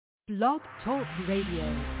Blog Talk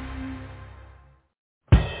Radio.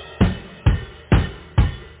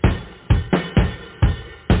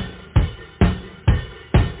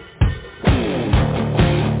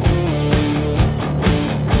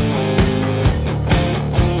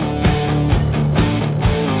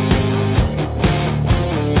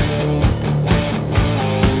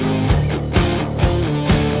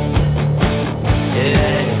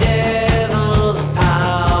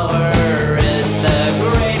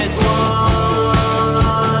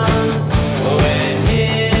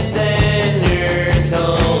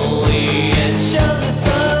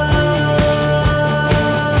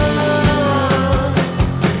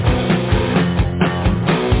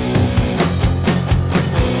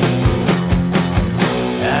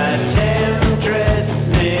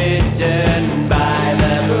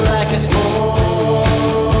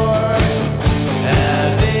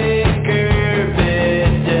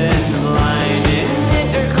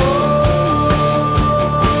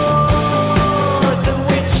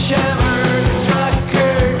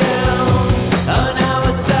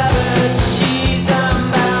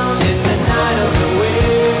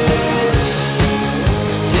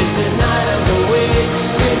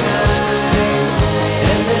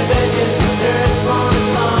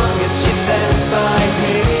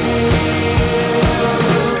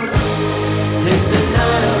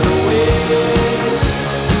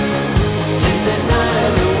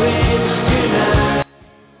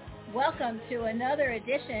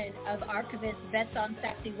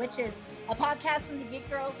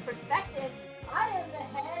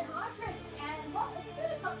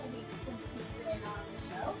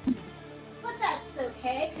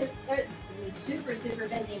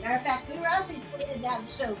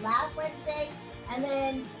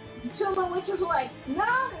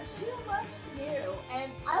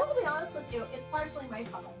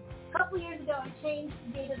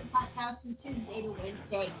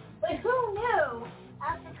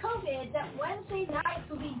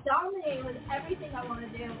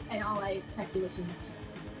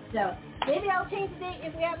 So maybe I'll change the date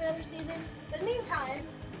if we have another season. But in the meantime,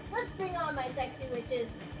 let's bring on my sexy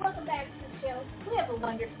witches. Welcome back to the show. We have a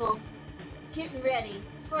wonderful getting ready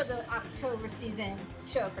for the October season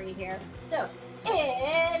show for you here. So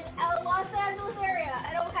in the Los Angeles area,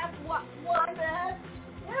 I don't have one,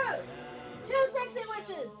 two sexy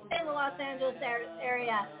witches in the Los Angeles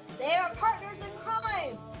area. They are partners in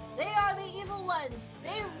crime. They are the evil ones.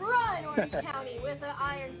 They run Orange County with an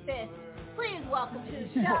iron fist. Please welcome to the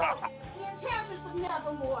show, the Enchantress of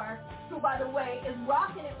Nevermore, who, by the way, is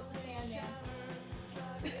rocking it with the Sandman.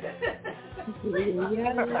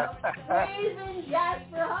 Raven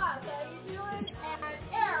Jasper Haas, how you doing? And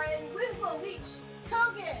Aaron Winslow Leach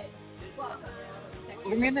Kogan. Welcome.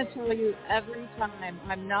 I'm going to tell you every time,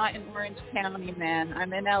 I'm not in Orange County, man.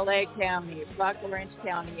 I'm in L.A. County. Fuck Orange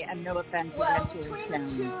County, and no offense to Orange County. Well, between the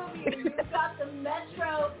two of you, you've got the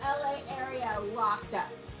metro L.A. area locked up.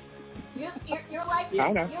 You're like the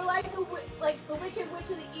Wicked Witch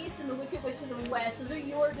of the East and the Wicked Witch of the West. Those are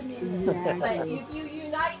your dominions. Exactly. But if you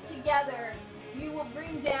unite together, you will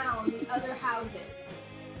bring down the other houses.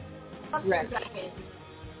 Right.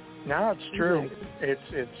 No, it's true.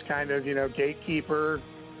 It's kind of, gatekeeper,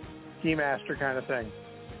 keymaster kind of thing.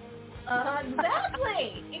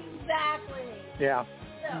 Exactly. Yeah.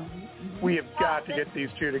 So, we have got to get these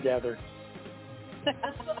two together.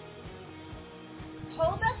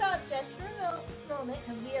 Hold that thought just for a moment,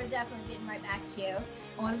 because we are definitely getting right back to you.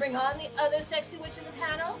 I want to bring on the other sexy witch in the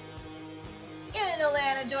panel. In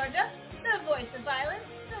Atlanta, Georgia, the voice of violence,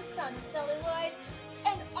 the son of celluloid,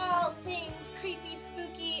 and all things creepy,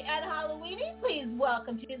 spooky, and Halloweeny. Please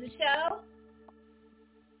welcome to the show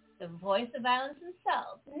the voice of violence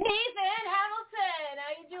himself, Nathan Hamilton.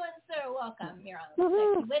 How you doing, sir? Welcome here on the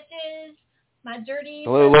Sexy Witches. My dirty.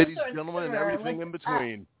 Hello, ladies, gentlemen, and everything in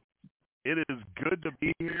between. It is good to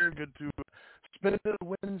be here. Good to spend a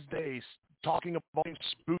Wednesday talking about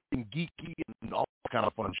spooky and geeky and all kind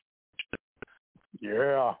of fun shit.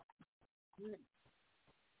 Yeah.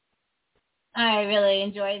 I really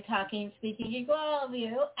enjoyed talking speaking to all of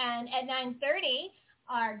you. And at 9:30,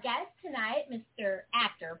 our guest tonight, Mr.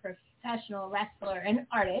 Actor, Professional Wrestler, and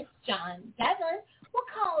Artist, Jon Devlin, will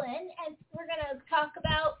call in, and we're going to talk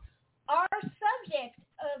about our subject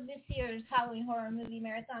of this year's Halloween Horror Movie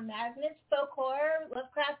Marathon Madness, folk horror,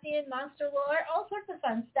 Lovecraftian, monster lore, all sorts of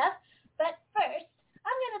fun stuff. But first,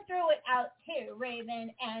 I'm going to throw it out to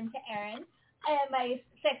Raven and to Aaron, my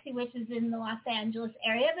sexy witches in the Los Angeles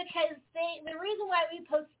area, because the reason why we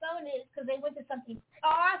postponed it is because they went to something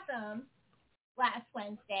awesome last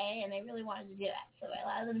Wednesday, and they really wanted to do that. So I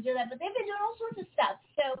allowed them to do that. But they've been doing all sorts of stuff.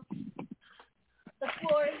 So the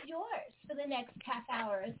floor is yours for the next half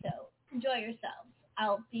hour or so. Enjoy yourselves.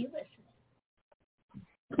 I'll be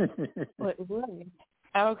listening.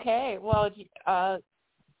 Okay. Well,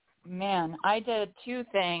 man, I did two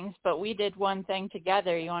things, but we did one thing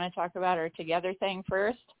together. You want to talk about our together thing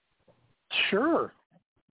first? Sure.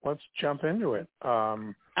 Let's jump into it.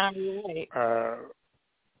 Right. I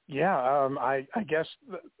guess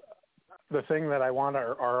the thing that I want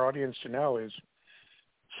our audience to know is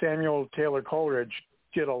Samuel Taylor Coleridge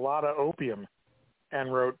did a lot of opium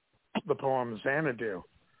and wrote the poem Xanadu,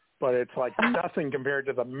 but it's like nothing compared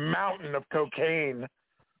to the mountain of cocaine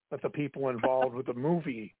that the people involved with the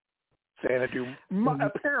movie Xanadu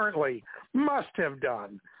apparently must have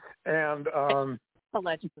done. And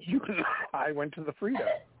allegedly, you and I went to the Frida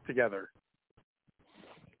together.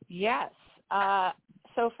 Yes.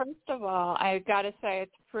 So first of all, I got to say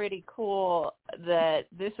it's pretty cool that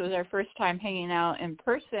this was our first time hanging out in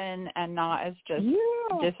person and not as just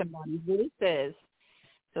disembodied voices.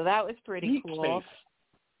 So that was pretty cool. Space.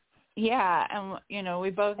 Yeah, and we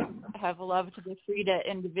both have loved the Frida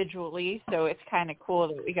individually, so it's kind of cool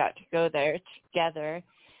that we got to go there together.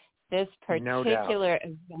 This particular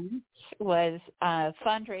event was a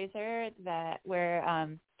fundraiser where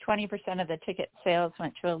 20% of the ticket sales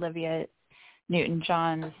went to Olivia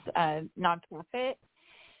Newton-John's nonprofit,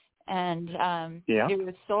 and it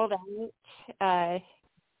was sold out.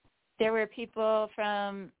 There were people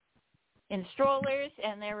in strollers,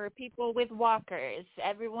 and there were people with walkers,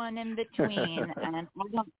 everyone in between, and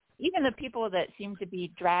even the people that seemed to be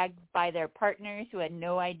dragged by their partners who had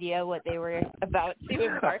no idea what they were about to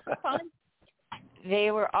embark upon.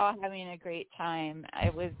 They were all having a great time.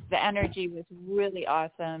 The energy was really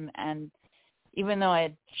awesome, and even though I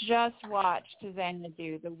had just watched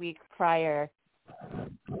Xanadu the week prior,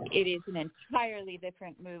 it is an entirely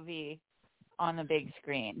different movie on the big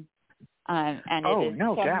screen. And it is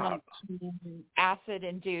no doubt.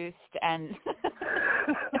 acid-induced and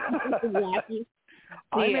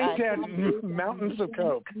I make that mountains of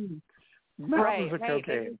coke. Mountains of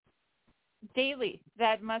cocaine. Daily.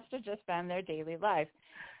 That must have just been their daily life.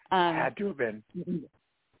 Had to have been.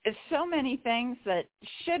 So many things that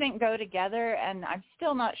shouldn't go together, and I'm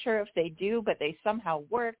still not sure if they do, but they somehow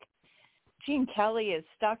work. Gene Kelly is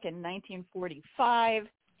stuck in 1945,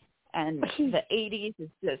 and the 80s is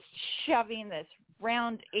just shoving this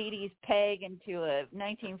round 80s peg into a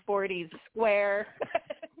 1940s square.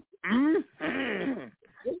 And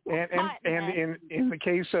in the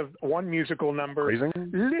case of one musical number,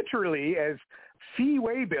 literally as Fee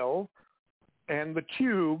Waybill and the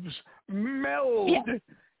Tubes meld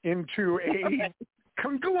into a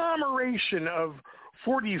conglomeration of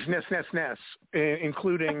 40s-ness,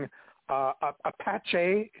 including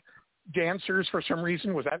Apache dancers for some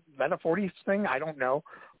reason. Was that a 40s thing? I don't know.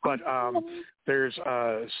 But there's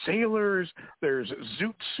sailors, there's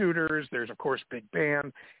zoot suiters, there's, of course, big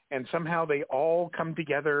band, and somehow they all come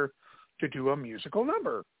together to do a musical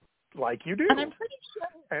number, like you do. And I'm pretty sure,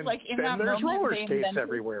 and in then that there's moment, roller skates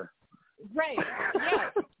everywhere. Right,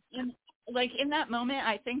 yeah. In that moment,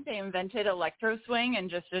 I think they invented electro swing and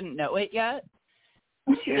just didn't know it yet.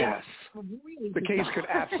 Yes. Really the case could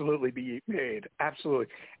absolutely be made. Absolutely.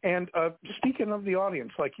 And speaking of the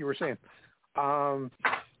audience, like you were saying, how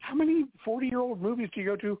many 40-year-old movies do you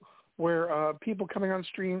go to where people coming on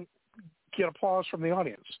stream get applause from the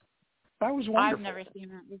audience? That was wonderful. I've never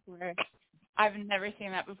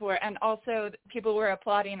seen that before. And also, people were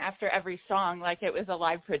applauding after every song like it was a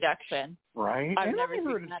live production. Right. I've never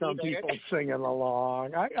heard some people singing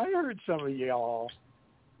along. I heard some of y'all.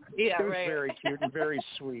 Yeah, it was right. very cute and very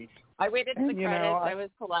sweet. I waited for the credits. I was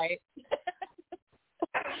polite.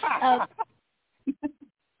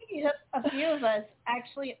 A few of us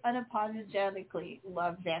actually unapologetically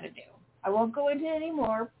love Xanadu. I won't go into it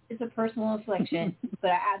anymore. It's a personal affliction,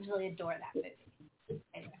 but I absolutely adore that movie.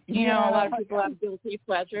 Anyway. A lot of people have guilty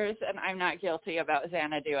pleasures, and I'm not guilty about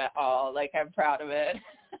Xanadu at all. I'm proud of it.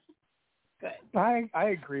 Good. I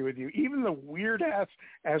agree with you. Even the weird ass,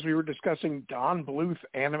 as we were discussing, Don Bluth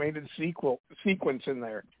animated sequence in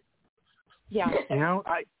there. Yeah.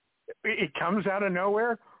 It comes out of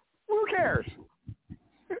nowhere. Who cares?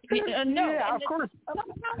 No,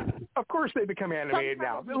 of course they become animated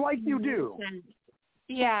now, like you do.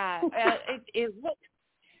 Yeah, it looks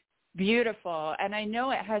beautiful, and I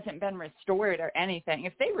know it hasn't been restored or anything.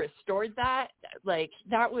 If they restored that,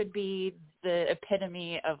 that would be the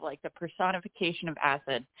epitome of the personification of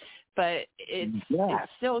acid. But it's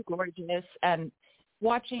still gorgeous, and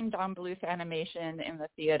watching Don Bluth animation in the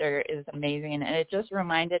theater is amazing, and it just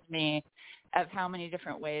reminded me of how many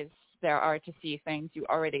different ways there are to see things you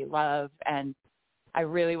already love, and I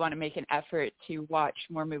really want to make an effort to watch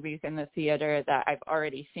more movies in the theater that I've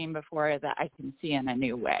already seen before that I can see in a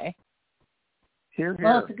new way. Here.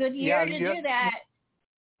 Well, it's a good year to do that.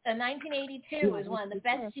 1982 was one of the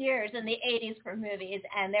best years in the 80s for movies,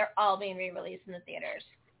 and they're all being re-released in the theaters.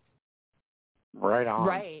 Right on.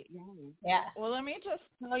 Right. Yeah. Well, let me just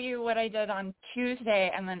tell you what I did on Tuesday,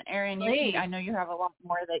 and then Erin, I know you have a lot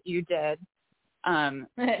more that you did.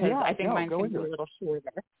 I think mine's going to be a little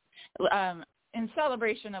shorter. In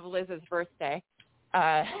celebration of Liz's birthday,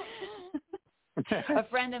 a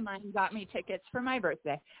friend of mine got me tickets for my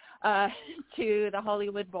birthday to the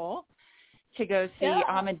Hollywood Bowl to go see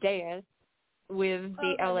Amadeus with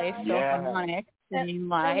the LA Philharmonic singing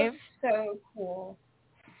live. So cool.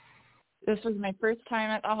 This was my first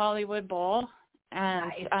time at the Hollywood Bowl,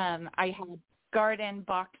 and I had garden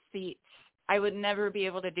box seats. I would never be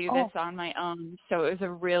able to do this on my own, so it was a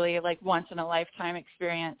really once-in-a-lifetime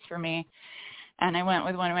experience for me. And I went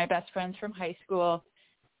with one of my best friends from high school,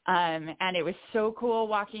 and it was so cool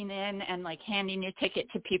walking in and handing your ticket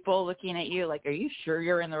to people looking at you are you sure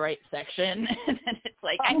you're in the right section? And then it's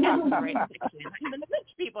I am in the right section. I'm in the rich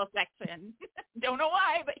people section. Don't know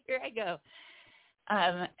why, but here I go.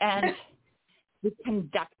 And the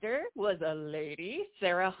conductor was a lady,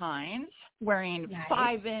 Sarah Hines, wearing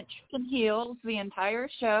 5-inch heels the entire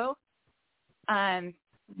show. There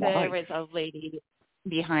was a lady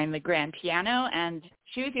behind the grand piano, and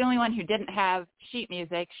she was the only one who didn't have sheet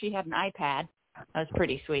music. She had an iPad. That was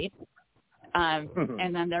pretty sweet. And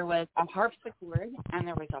then there was a harpsichord, and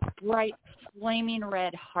there was a bright, flaming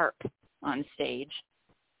red harp on stage.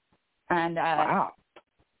 And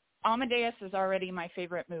Amadeus is already my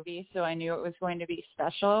favorite movie, so I knew it was going to be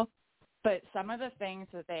special. But some of the things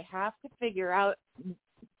that they have to figure out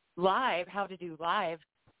live, how to do live,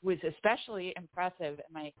 was especially impressive.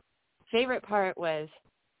 And my favorite part was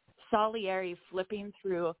Salieri flipping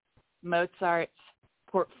through Mozart's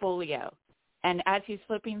portfolio. And as he's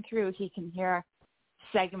flipping through, he can hear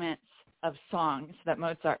segments of songs that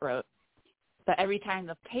Mozart wrote. But every time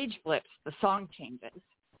the page flips, the song changes.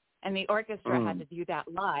 And the orchestra had to do that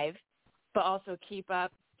live, but also keep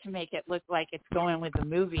up to make it look like it's going with the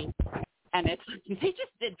movie. And they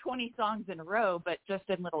just did 20 songs in a row, but just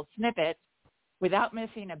in little snippets without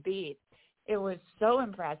missing a beat. It was so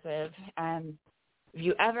impressive. And if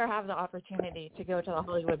you ever have the opportunity to go to the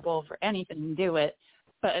Hollywood Bowl for anything, do it.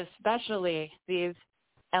 But especially these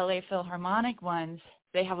LA Philharmonic ones,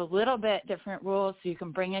 they have a little bit different rules, so you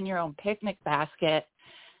can bring in your own picnic basket.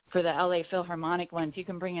 For the LA Philharmonic ones, you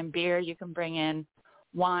can bring in beer, you can bring in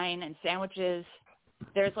wine and sandwiches.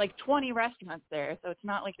 There's 20 restaurants there, so it's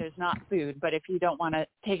not like there's not food. But if you don't want to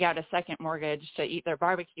take out a second mortgage to eat their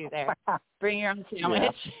barbecue there, bring your own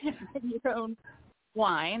sandwich, bring your own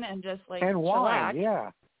wine, and just and wine,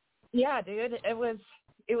 chillax. Yeah, dude, it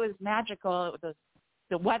was magical.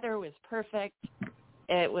 The weather was perfect.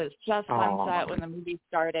 It was just sunset when the movie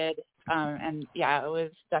started. And it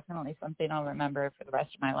was definitely something I'll remember for the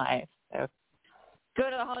rest of my life. So go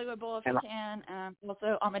to the Hollywood Bowl if you can.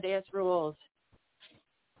 Also, Amadeus rules.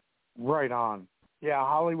 Right on. Yeah,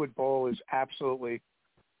 Hollywood Bowl is absolutely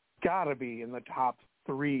got to be in the top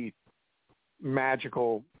 3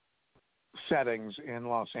 magical settings in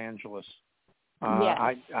Los Angeles.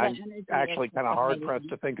 I'm actually kind of hard-pressed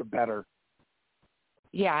to think of better.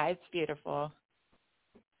 Yeah, it's beautiful.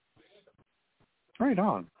 Right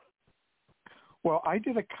on. Well, I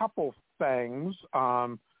did a couple things.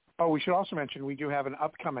 We should also mention we do have an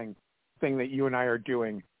upcoming thing that you and I are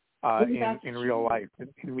doing in real life,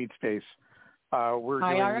 in Meat Space. We're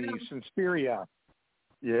doing the Suspiria.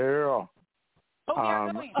 Yeah.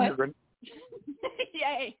 Oh, you're going.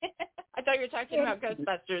 Yay. I thought you were talking about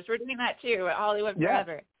Ghostbusters. We're doing that, too, at Hollywood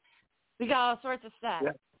Forever. We got all sorts of stuff.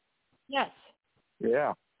 Yeah. Yes.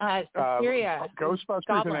 Yeah. Suspiria.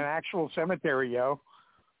 Ghostbusters in an actual cemetery, yo.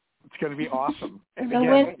 It's going to be awesome. And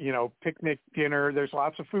again, picnic dinner. There's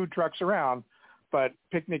lots of food trucks around, but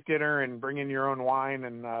picnic dinner and bring in your own wine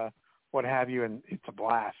and what have you, and it's a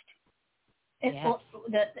blast. It's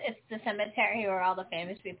the cemetery where all the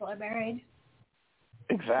famous people are buried.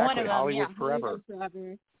 Exactly. One of them, Hollywood Forever.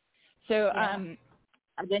 So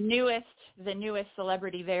the newest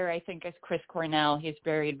celebrity there, I think, is Chris Cornell. He's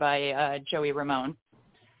buried by Joey Ramone.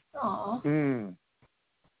 Aww.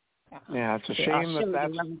 Yeah, it's a shame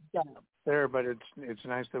that's there, but it's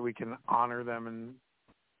nice that we can honor them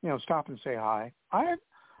and stop and say hi. I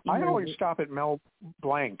always stop at Mel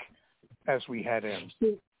Blanc as we head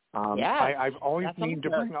in. I've always meaned to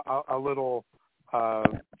bring a little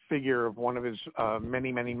figure of one of his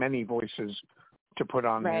many, many, many voices to put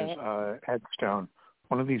on his headstone.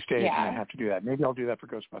 One of these days, I'm going to have to do that. Maybe I'll do that for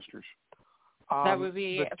Ghostbusters. That would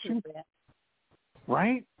be appropriate.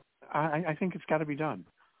 Right? I think it's got to be done.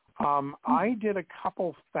 I did a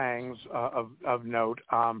couple things of note.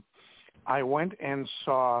 I went and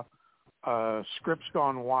saw Scripts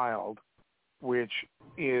Gone Wild, which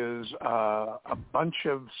is a bunch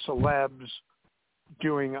of celebs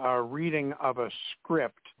doing a reading of a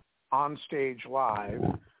script on stage live.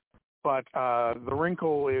 But the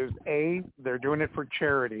wrinkle is, A, they're doing it for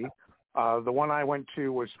charity. The one I went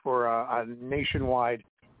to was for a nationwide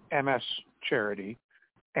MS charity.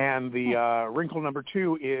 And the wrinkle number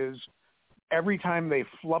 2 is every time they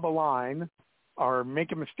flub a line or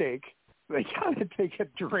make a mistake, they got to take a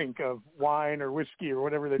drink of wine or whiskey or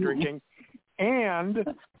whatever they're drinking. And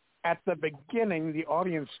at the beginning, the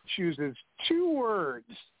audience chooses 2 words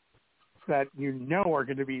that you know are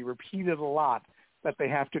going to be repeated a lot that they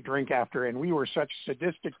have to drink after. And we were such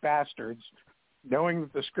sadistic bastards, knowing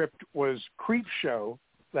that the script was Creep Show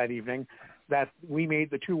that evening, that we made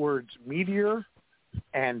the 2 words meteor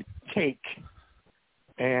and cake.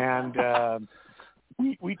 And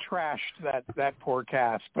we trashed that poor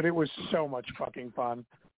cast, but it was so much fucking fun.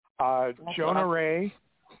 Jonah Ray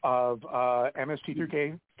of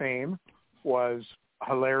MST3K fame was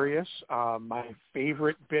hilarious. My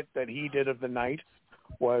favorite bit that he did of the night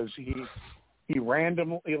was he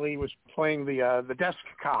randomly was playing the desk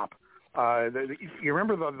cop. You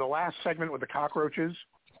remember the last segment with the cockroaches?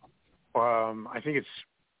 I think it's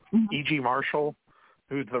E.G. Marshall,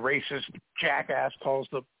 who's the racist jackass, calls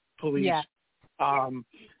the police. Yeah.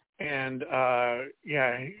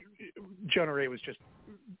 Jonah Ray was just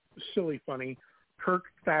silly funny. Kirk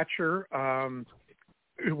Thatcher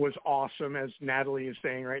was awesome, as Natalie is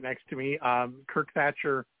saying right next to me. Kirk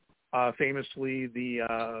Thatcher, famously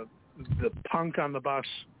the punk on the bus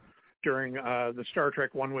during the Star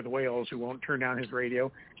Trek One with Whales, who won't turn down his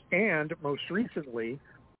radio, and most recently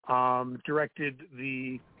directed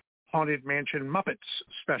the Haunted Mansion Muppets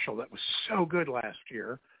special that was so good last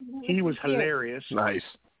year. He was hilarious. Nice.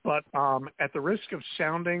 But at the risk of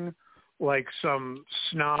sounding like some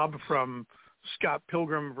snob from Scott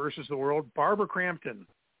Pilgrim versus the World, Barbara Crampton,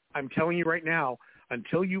 I'm telling you right now,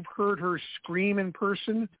 until you've heard her scream in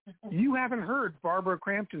person, you haven't heard Barbara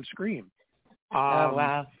Crampton scream. Oh,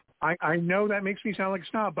 wow. I know that makes me sound like a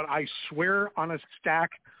snob, but I swear on a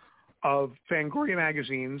stack of Fangoria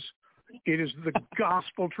magazines, it is the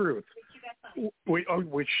gospel truth.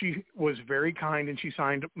 Which she was very kind, and she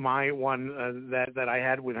signed my one that I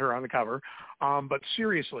had with her on the cover. But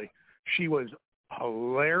seriously, she was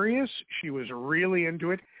hilarious. She was really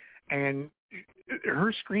into it, and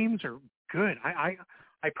her screams are good. I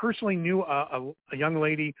personally knew a young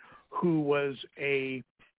lady who was a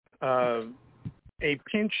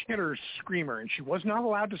pinch hitter screamer, and she was not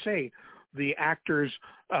allowed to say the actors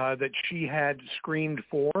that she had screamed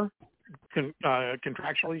for.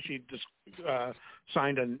 Contractually, she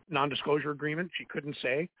signed a non-disclosure agreement. She couldn't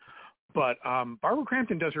say. But Barbara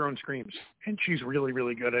Crampton does her own screams, and she's really,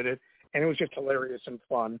 really good at it. And it was just hilarious and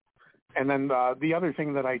fun. And then the other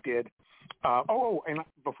thing that I did, and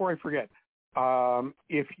before I forget,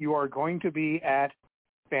 if you are going to be at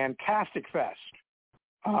Fantastic Fest,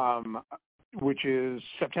 which is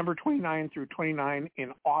September 29 through 29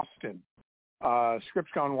 in Austin,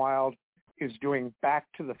 Scripts Gone Wild is doing Back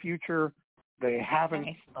to the Future. They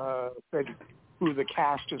haven't said who the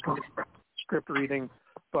cast is going to be script reading,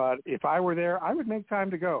 but if I were there, I would make time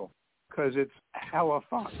to go because it's hella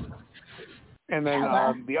fun. And then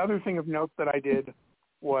the other thing of note that I did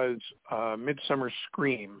was Midsummer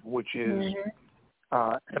Scream, which is,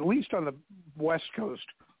 at least on the West Coast,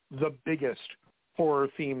 the biggest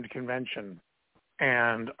horror-themed convention.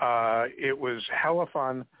 And it was hella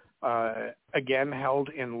fun. Again, held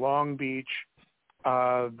in Long Beach.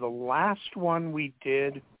 The last one we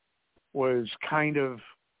did was kind of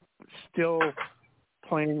still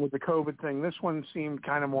playing with the COVID thing. This one seemed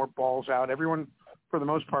kind of more balls out. Everyone, for the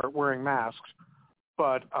most part, wearing masks.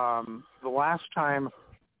 But the last time,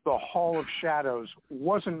 the Hall of Shadows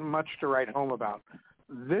wasn't much to write home about.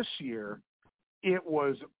 This year, it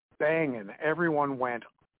was banging. Everyone went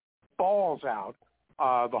balls out.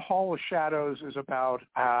 The Hall of Shadows is about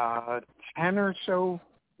 10 or so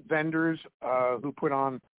vendors who put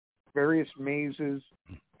on various mazes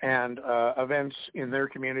and events in their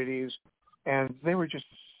communities, and they were just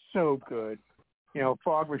so good. You know,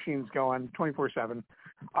 fog machines going 24/7.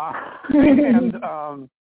 And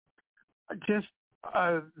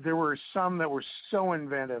there were some that were so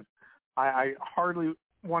inventive. I hardly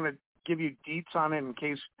want to give you deets on it in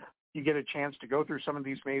case you get a chance to go through some of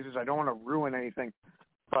these mazes. I don't want to ruin anything,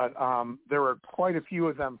 but there were quite a few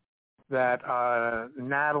of them that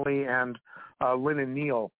Natalie and Lynn and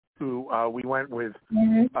Neil who we went with.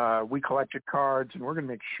 We collected cards, and we're going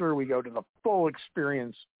to make sure we go to the full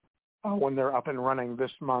experience when they're up and running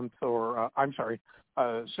this month, or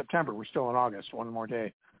September. We're still in August, one more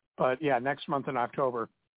day. But yeah, next month in October,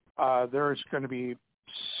 there's going to be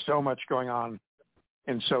so much going on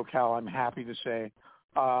in SoCal, I'm happy to say.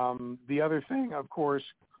 The other thing, of course,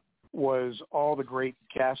 was all the great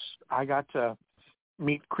guests. I got to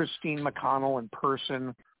meet Christine McConnell in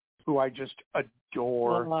person, who I just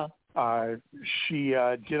adore. She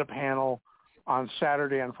did a panel on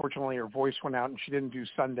Saturday. Unfortunately, her voice went out and she didn't do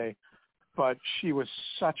Sunday, but she was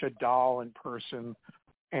such a doll in person.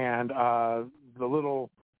 And the little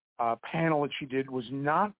panel that she did was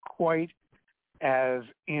not quite as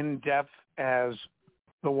in-depth as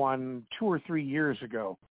the one 2 or 3 years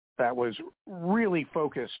ago that was really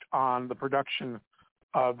focused on the production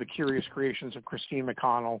of the Curious Creations of Christine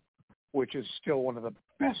McConnell, which is still one of the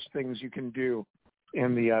best things you can do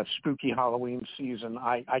in the spooky Halloween season.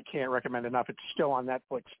 I can't recommend enough. It's still on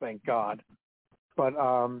Netflix, thank God. But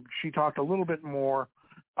she talked a little bit more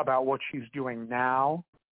about what she's doing now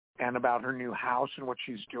and about her new house and what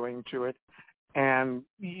she's doing to it. And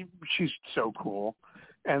she's so cool.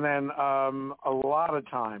 And then a lot of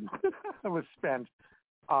time was spent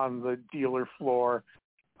on the dealer floor.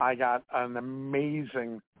 I got an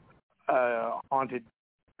amazing haunted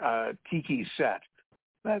tiki set.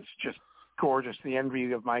 That's just gorgeous. The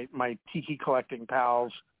envy of my tiki collecting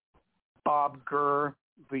pals. Bob Gurr,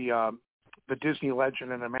 the Disney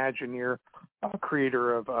legend and Imagineer,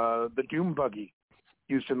 creator of the Doom Buggy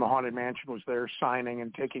used in the Haunted Mansion, was there signing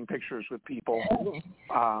and taking pictures with people.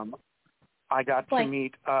 I got to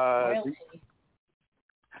meet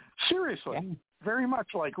seriously, very much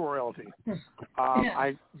like royalty.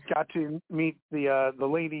 I got to meet the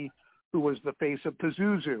lady who was the face of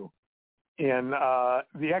Pazuzu in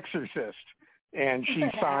The Exorcist, and she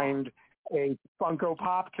signed a Funko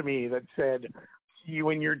Pop to me that said, "See you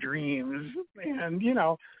in your dreams." And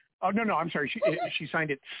she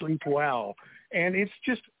signed it, "Sleep well." And it's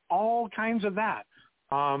just all kinds of that.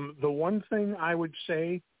 The one thing I would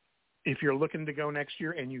say, if you're looking to go next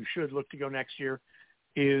year, and you should look to go next year,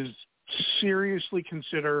 is seriously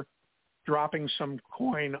consider dropping some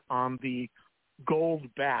coin on the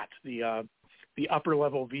gold bat, the upper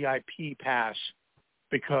level VIP pass,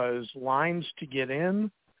 because lines to get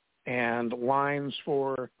in and lines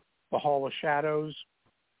for the Hall of Shadows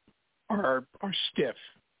are stiff.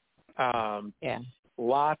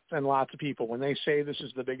 Lots and lots of people. When they say this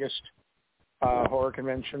is the biggest horror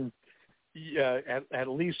convention, at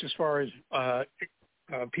least as far as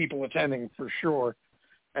people attending, for sure.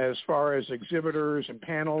 As far as exhibitors and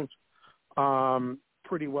panels,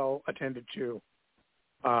 pretty well attended too.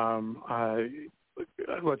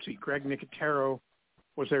 Let's see, Greg Nicotero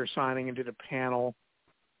was there signing and did a panel.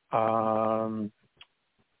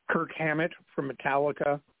 Kirk Hammett from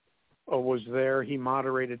Metallica was there. He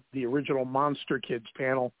moderated the original Monster Kids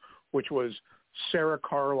panel, which was Sarah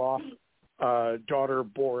Karloff, daughter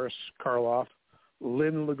Boris Karloff,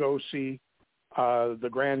 Lynn Lugosi, the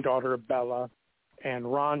granddaughter of Bella,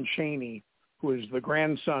 and Ron Chaney, who is the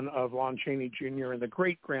grandson of Lon Chaney Jr. and the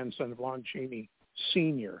great-grandson of Lon Chaney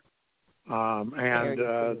Sr.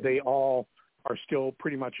 They all are still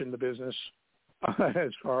pretty much in the business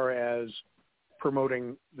as far as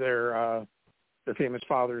promoting their famous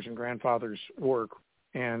fathers and grandfathers' work.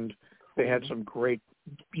 And they had some great,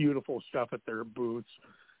 beautiful stuff at their booths.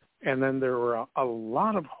 And then there were a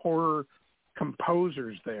lot of horror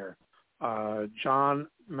composers there. John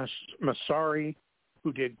Massari,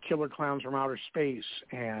 who did Killer Clowns from Outer Space,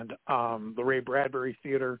 and the Ray Bradbury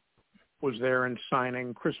Theater was there and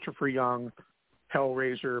signing. Christopher Young,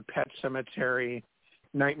 Hellraiser, Pet Sematary,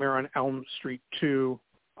 Nightmare on Elm Street 2.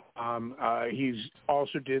 He's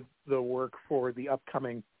also did the work for the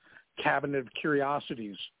upcoming Cabinet of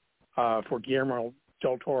Curiosities for Guillermo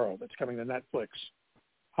del Toro that's coming to Netflix.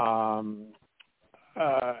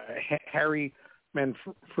 Harry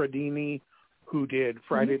Manfredini, who did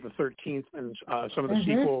Friday the 13th and some of the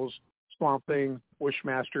sequels, Swamp Thing,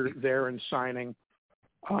 Wishmaster, there and signing,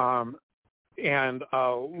 and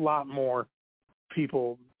a lot more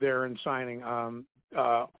people there and signing.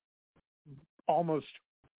 Almost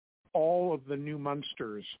all of the new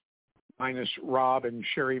Munsters, minus Rob and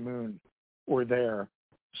Sherry Moon, were there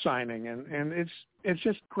signing, and it's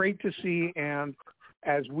just great to see. And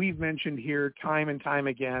as we've mentioned here time and time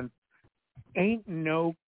again, ain't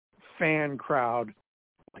no fan crowd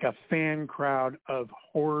like a fan crowd of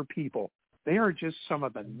horror people. They are just some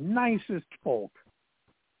of the nicest folk.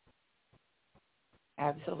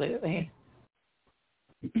 Absolutely.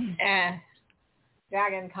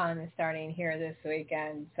 Dragon Con is starting here this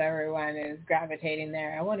weekend, so everyone is gravitating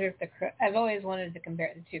there. I wonder if I've always wanted to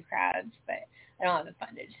compare the two crowds, but I don't have the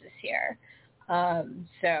fundage this year.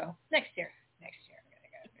 So next year I'm gonna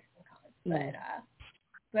go to some cons. Yeah.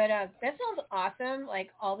 But that sounds awesome. Like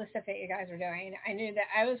all the stuff that you guys are doing. I knew that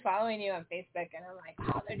I was following you on Facebook, and I'm like,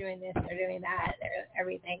 oh, they're doing this, they're doing that.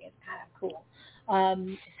 Everything is kind of cool.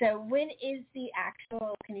 So when is the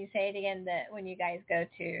actual? Can you say it again? That when you guys go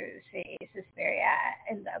to see Suspiria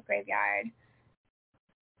in the graveyard?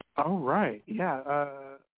 Oh right, yeah.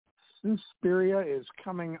 Suspiria is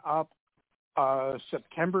coming up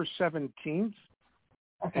September 17th,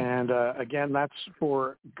 and again, that's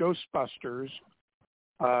for Ghostbusters.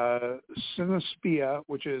 Cinespia,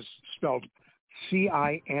 which is spelled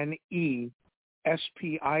Cinespia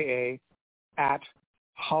at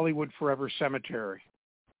Hollywood Forever Cemetery.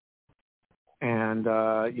 And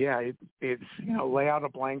it's lay out a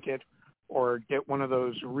blanket or get one of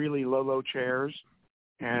those really low chairs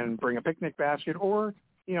and bring a picnic basket, or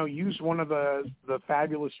use one of the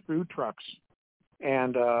fabulous food trucks.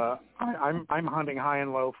 And I'm hunting high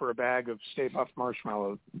and low for a bag of Stay Puft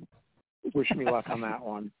marshmallows. Wish me luck on that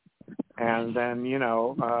one. And then,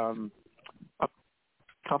 a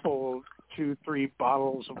couple, 2-3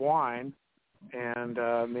 bottles of wine and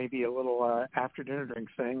maybe a little after dinner drink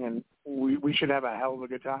thing, and we should have a hell of a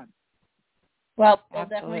good time. Well, we'll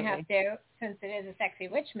definitely have to, since it is a sexy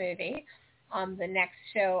witch movie. The next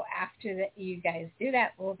show after that you guys do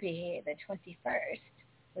that will be the 21st,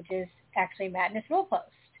 which is actually Madness Rule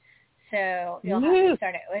Post. So you'll have to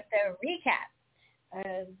start it with a recap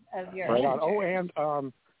of your right on. Oh, and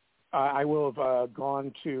I will have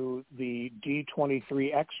gone to the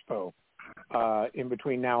D23 Expo in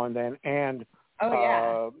between now and then, and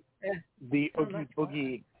the Oogie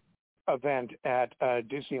Boogie event at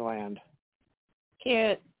Disneyland.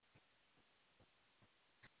 Cute.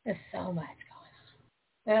 There's so much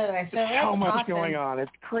going on. Anyway, so much going on.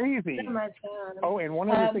 It's crazy. So much going on. Oh, and one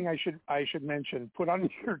other thing I should mention: put on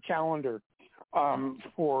your calendar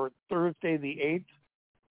for Thursday the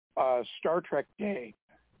 8th, Star Trek Day.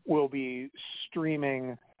 Will be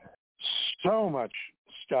streaming so much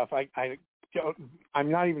stuff. I'm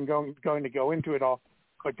not even going to go into it all,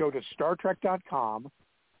 but go to StarTrek.com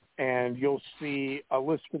and you'll see a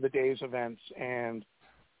list of the day's events, and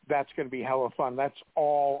that's going to be hella fun. That's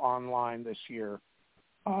all online this year.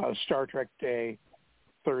 Star Trek Day,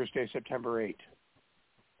 Thursday, September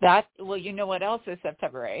 8th. Well, you know what else is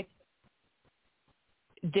September 8th?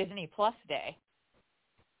 Disney Plus Day.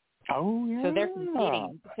 Oh, yeah. So they're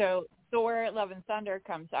competing. So Thor: Love and Thunder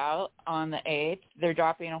comes out on the 8th. They're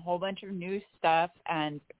dropping a whole bunch of new stuff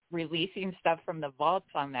and releasing stuff from the vaults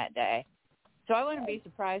on that day. So I wouldn't be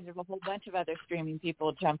surprised if a whole bunch of other streaming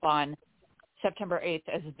people jump on September 8th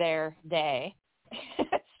as their day.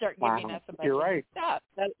 Start giving us a bunch of stuff.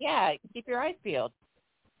 So, yeah, keep your eyes peeled.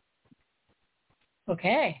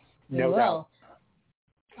 Okay. We will.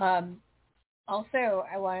 Also,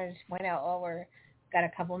 I wanted to point out while we're got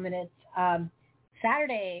a couple minutes.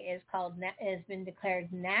 Saturday has been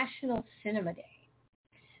declared National Cinema Day,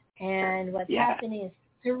 and what's happening is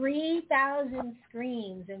 3,000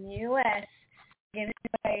 screens in the U.S. giving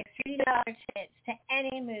away $3 tickets to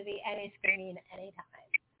any movie, any screening, anytime.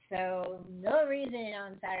 So no reason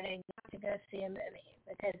on Saturday not to go see a movie,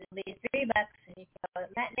 because it'll be $3, and you can go to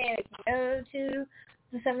the matinee, or you can go to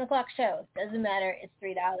the 7 o'clock show. Doesn't matter. It's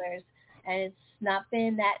 $3, and it's not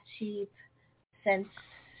been that cheap since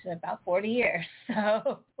about 40 years.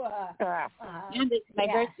 So, and it's my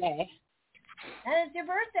birthday. And it's your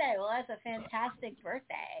birthday. Well, that's a fantastic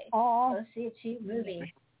birthday. Oh, go see a cheap movie.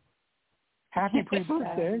 Happy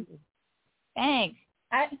pre-birthday. Thanks.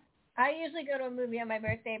 I usually go to a movie on my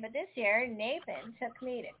birthday, but this year Nathan took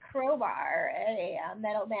me to Crowbar, a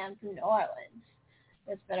metal band from New Orleans.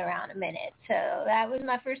 It's been around a minute. So that was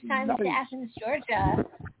my first time to Athens, Georgia.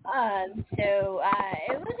 So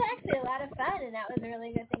it was actually a lot of fun, and that was a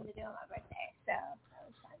really good thing to do on my birthday. So that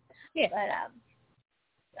was fun. Yeah. But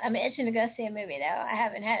I'm itching to go see a movie, though. I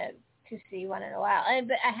haven't had to see one in a while.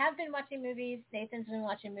 But I have been watching movies. Nathan's been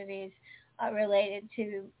watching movies related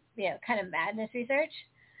to, kind of madness research.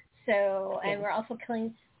 So, and we're also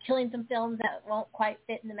killing some films that won't quite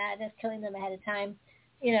fit in the madness, killing them ahead of time.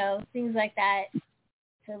 Things like that.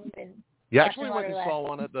 So we've been. You actually went and saw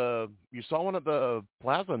one at the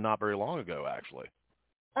Plaza not very long ago, actually.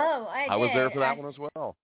 Oh, I did. I was there for that one as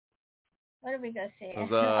well. What did we go see? It was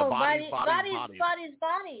Bodies.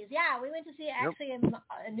 Yeah, we went to see actually a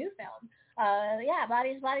new film.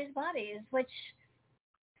 Bodies, which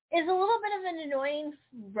is a little bit of an annoying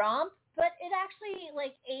romp, but it actually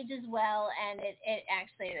like ages well, and it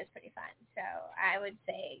actually is pretty fun. So I would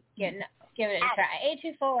say give it a try.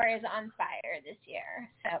 A24 is on fire this year.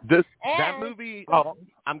 So that movie,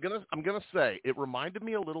 I'm gonna say it reminded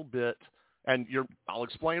me a little bit, and I'll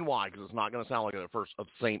explain why, because it's not gonna sound like it at first, of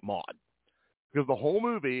Saint Maud. Because the whole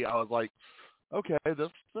movie, I was like, okay,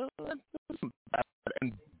 this isn't bad,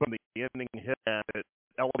 and when the ending hit, it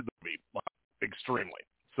elevated the movie extremely.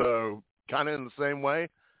 So kind of in the same way,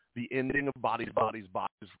 the ending of Bodies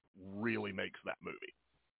really makes that movie.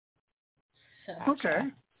 So,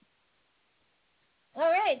 okay. All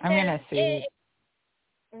right. I'm going to see.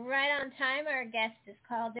 Right on time, our guest is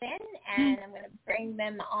called in, and I'm going to bring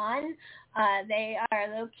them on. They are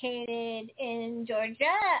located in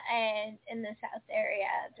Georgia and in the South area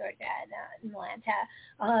of Georgia, not in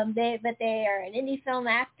Atlanta. But they are an indie film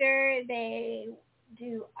actor. They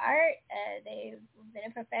do art. They've been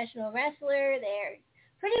a professional wrestler. They're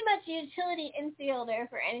pretty much utility infielder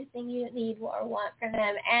for anything you need or want from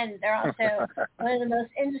them, and they're also one of the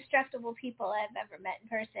most indestructible people I've ever met in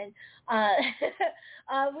person.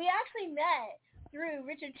 We actually met through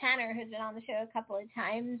Richard Tanner, who's been on the show a couple of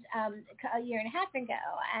times a year and a half ago,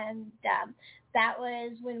 and that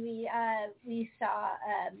was when we saw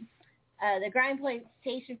the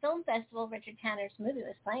Grindplantation Film Festival. Richard Tanner's movie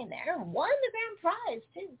was playing there and won the grand prize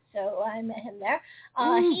too, so I met him there.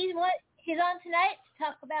 He's on tonight to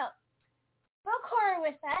talk about folk horror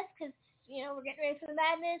with us, because, we're getting ready for the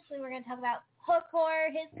madness, and we're going to talk about folk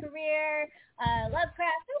horror, his career,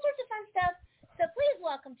 Lovecraft, all sorts of fun stuff. So please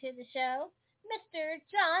welcome to the show, Mr.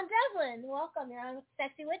 Jon Devlin. Welcome. You're on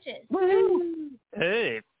Sexy Witches. Woo!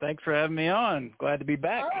 Hey, thanks for having me on. Glad to be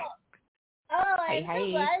back. I'm so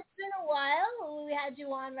glad. It's been a while. We had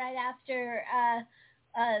you on right after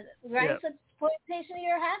Grindplantation a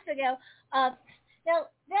year and a half ago. Now,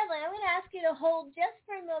 Devlin, I'm going to ask you to hold just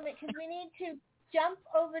for a moment, because we need to jump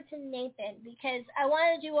over to Nathan, because I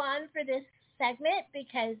wanted you on for this segment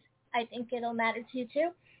because I think it'll matter to you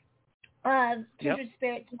too. Kindred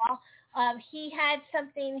Spirits and all. He had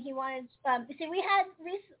something he wanted. We've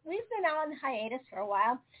been on hiatus for a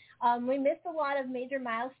while. We missed a lot of major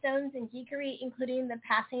milestones in geekery, including the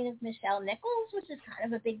passing of Michelle Nichols, which is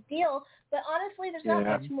kind of a big deal. But honestly, there's not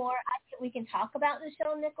much more we can talk about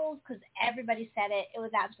Michelle Nichols, because everybody said it. It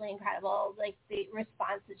was absolutely incredible, like the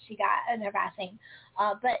response that she got in her passing.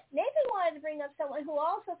 But Nathan wanted to bring up someone who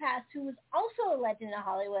also passed, who was also a legend of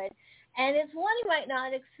Hollywood. And it's one you might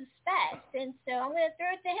not suspect. And so I'm going to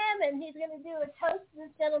throw it to him, and he's going to do a toast to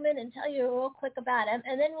this gentleman and tell you real quick about him.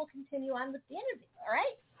 And then we'll continue on with the interview. All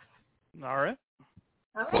right? All right.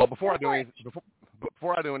 Well, before I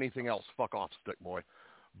do anything else, fuck off, Stick Boy.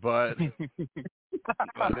 But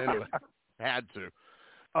anyway, had to.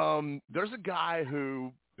 There's a guy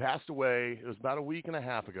who passed away. It was about a week and a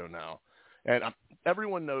half ago now. And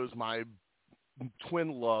everyone knows my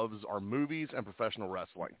twin loves are movies and professional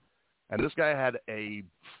wrestling. And this guy had a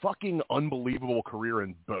fucking unbelievable career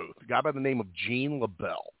in both. A guy by the name of Gene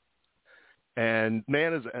LaBelle. And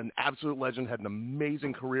man is an absolute legend, had an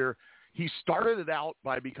amazing career. He started it out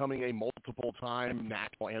by becoming a multiple-time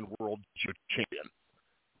national and world champion.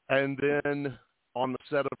 And then on the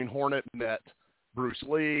set of Hornet met Bruce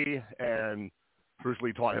Lee, and Bruce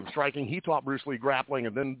Lee taught him striking. He taught Bruce Lee grappling,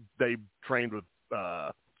 and then they trained with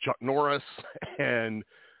Chuck Norris, and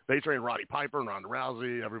they trained Roddy Piper and Ronda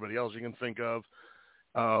Rousey, everybody else you can think of.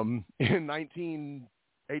 In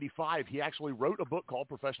 1985, he actually wrote a book called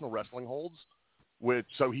Professional Wrestling Holds,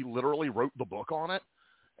 so he literally wrote the book on it.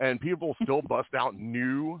 And people still bust out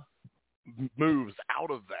new moves out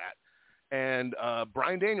of that. And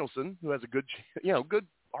Bryan Danielson, who has a good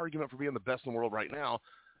argument for being the best in the world right now,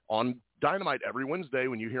 on Dynamite every Wednesday,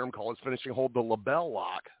 when you hear him call his finishing hold the LaBelle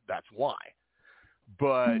Lock, that's why.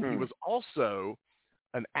 But he was also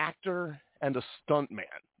an actor and a stuntman,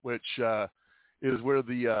 which is where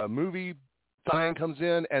the movie sign comes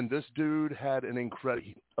in. And this dude had an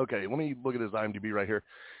incredible. Okay, let me look at his IMDb right here.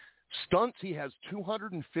 Stunts, he has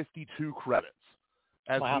 252 credits.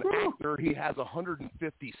 As an actor, he has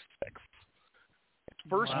 156. His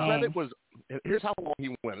first credit was, here's how long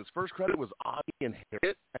he went. His first credit was Audie and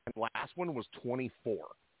Harriet, and the last one was 24.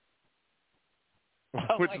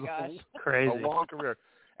 Which is crazy. A long career.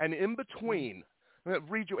 And in between, I'm going to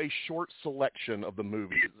read you a short selection of the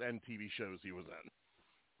movies and TV shows he was in.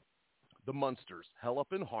 The Munsters, Hell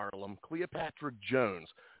Up in Harlem, Cleopatra Jones,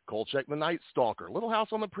 Kolchak the Night Stalker, Little House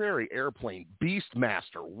on the Prairie, Airplane,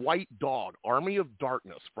 Beastmaster, White Dog, Army of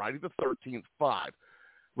Darkness, Friday the 13th, 5,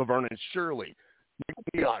 Laverne and Shirley,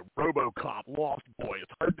 RoboCop, Lost Boys,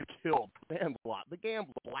 Hard to Kill, Sandlot, The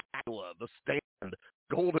Gambler, Blackula, The Stand,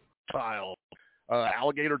 Golden Child,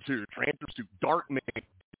 Alligator 2, Trantor Suit, Darkman,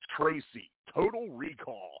 Tracy, Total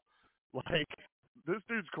Recall. Like, this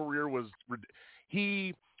dude's career was,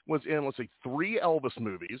 he was in, let's see, 3 Elvis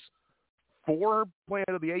movies, 4 Planet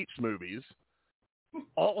of the Apes movies,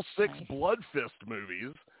 all 6 Blood Fist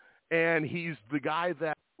movies, and he's the guy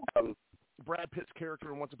that Brad Pitt's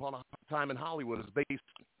character in Once Upon a Time in Hollywood is based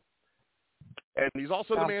on. And he's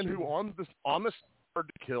also the man who, on the Hard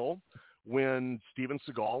to Kill, when Steven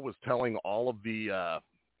Seagal was telling all of the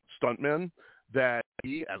stuntmen that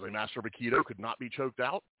he, as a master of Aikido, could not be choked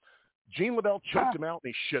out, Gene LaBelle choked him out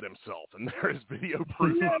and he shit himself, and there is video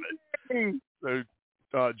proof of it.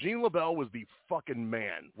 So Gene LaBelle was the fucking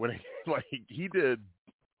man when he did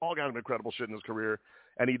all kind of incredible shit in his career,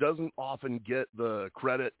 and he doesn't often get the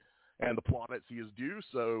credit and the plaudits he is due.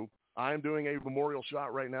 So I'm doing a memorial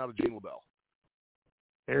shot right now to Gene LaBelle.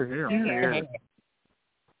 Here.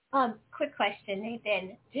 Quick question,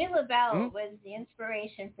 Nathan. Gene LaBelle was the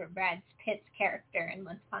inspiration for Brad Pitt's character in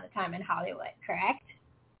Once Upon a Time in Hollywood, correct?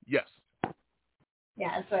 Yes.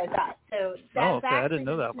 Yeah, that's what I thought. So that's I didn't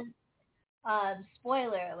know that one.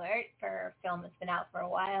 Spoiler alert for a film that's been out for a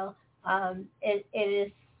while. It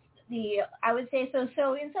is I would say so.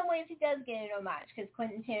 So in some ways he does get an homage because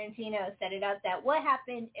Quentin Tarantino set it up that what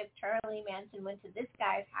happened if Charlie Manson went to this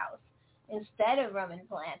guy's house instead of Roman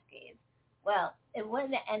Polanski's? Well, it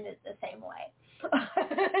wouldn't have ended the same way.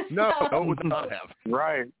 No, it would not have.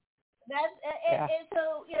 Right. That's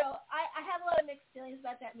so I have a lot of mixed feelings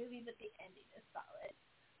about that movie, but the ending is solid.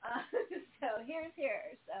 So here's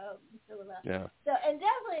here. So Mr. LaBelle. Yeah. So and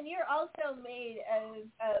Devlin, you're also made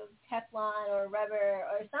of Teflon or rubber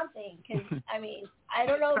or something. Because I mean, I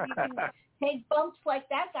don't know if you can take bumps like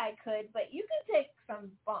that guy could, but you can take some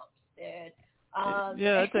bumps, dude.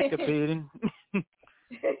 Yeah, I take a beating.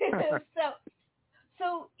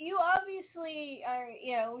 So you obviously are,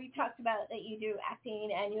 we talked about that you do acting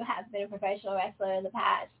and you have been a professional wrestler in the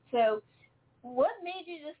past. So what made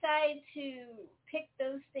you decide to pick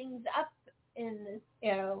those things up in,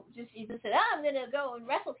 you just said, I'm going to go and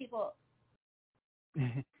wrestle people?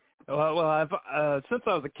 Well, I've since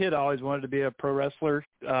I was a kid, I always wanted to be a pro wrestler.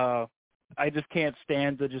 I just can't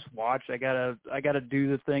stand to just watch. I gotta do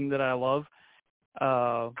the thing that I love.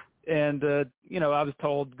 And I was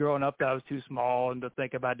told growing up that I was too small and to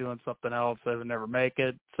think about doing something else. I would never make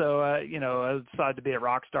it. So, I decided to be a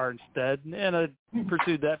rock star instead. And I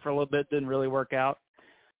pursued that for a little bit. Didn't really work out.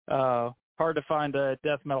 Hard to find a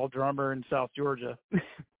death metal drummer in South Georgia.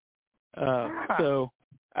 So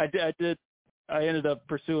I ended up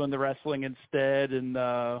pursuing the wrestling instead. And,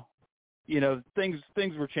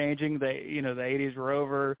 things were changing. The 80s were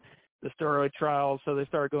over, the steroid trials. So they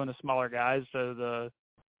started going to smaller guys. So the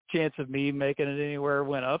chance of me making it anywhere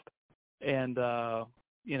went up, and I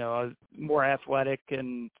was more athletic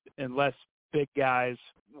and less big guys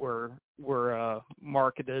were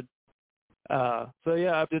marketed. So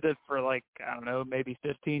yeah, I did it for maybe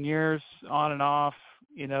 15 years on and off.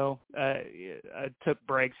 I took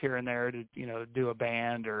breaks here and there to do a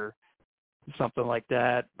band or something like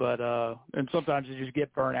that, but and sometimes you just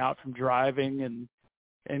get burnt out from driving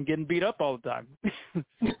and getting beat up all the time.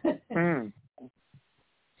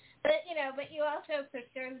 But you also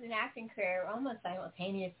pursued an acting career almost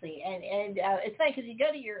simultaneously, and it's funny because you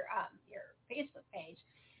go to your Facebook page,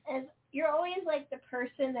 and you're always like the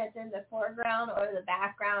person that's in the foreground or the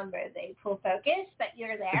background where they pull focus, but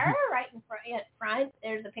you're there right in front.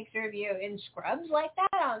 There's a picture of you in scrubs like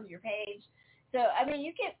that on your page. So I mean,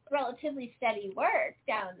 you get relatively steady work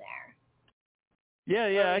down there.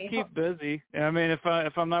 Yeah, I keep busy. I mean, if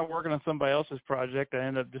I'm not working on somebody else's project, I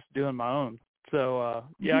end up just doing my own. So,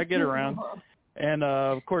 I get around. And,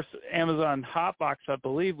 of course, Amazon Hotbox, I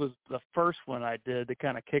believe, was the first one I did that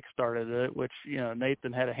kind of kickstarted it, which,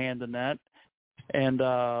 Nathan had a hand in that. And,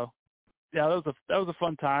 that was a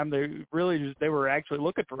fun time. They were actually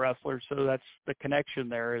looking for wrestlers, so that's the connection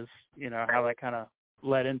there is, how that kind of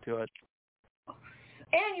led into it.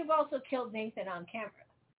 And you've also killed Nathan on camera.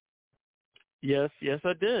 Yes,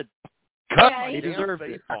 I did. Cut my he deserved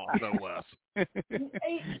face it. off, no less.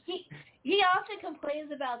 He often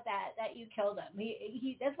complains about that you killed him.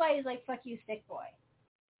 He that's why he's like, fuck you, sick boy.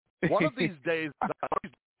 One of these days, I'm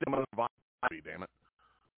going to damn it.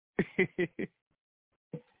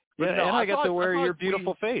 Yeah, and I got to wear your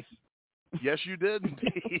beautiful face. Yes, you did.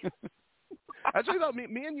 Actually, I thought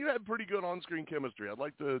me and you had pretty good on-screen chemistry. I'd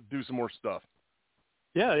like to do some more stuff.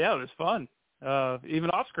 Yeah, it was fun. Even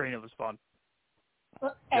off-screen, it was fun.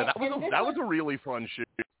 Well, yeah, that was a really fun shoot.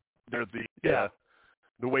 There,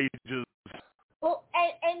 the wages Well,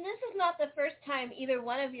 and this is not the first time either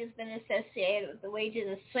one of you has been associated with the Wages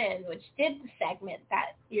of Sin, which did the segment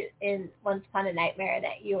that in Once Upon a Nightmare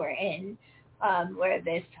that you were in, where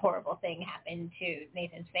this horrible thing happened to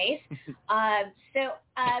Nathan's face. John,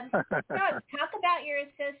 talk about your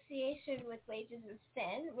association with Wages of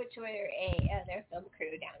Sin, which were their film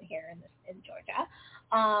crew down here in Georgia,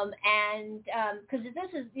 and because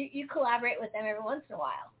this is you collaborate with them every once in a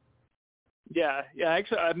while. Yeah.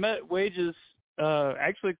 Actually, I met Wages.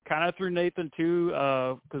 Actually, kind of through Nathan too,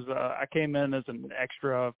 because I came in as an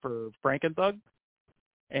extra for Frankenthug,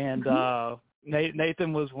 and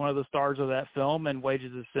Nathan was one of the stars of that film, and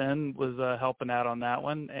Wages of Sin was helping out on that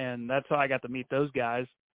one, and that's how I got to meet those guys,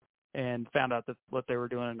 and found out what they were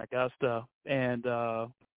doing in Augusta, and I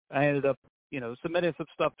ended up, submitting some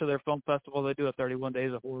stuff to their film festival. They do a 31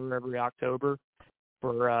 Days of Horror every October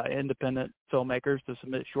for independent filmmakers to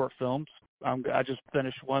submit short films. I just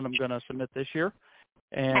finished one I'm going to submit this year.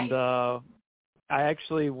 And I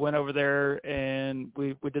actually went over there and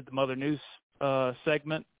we did the Mother Noose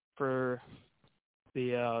segment for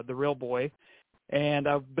the Real Boy. And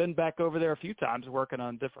I've been back over there a few times working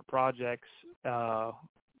on different projects.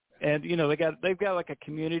 And they've got like a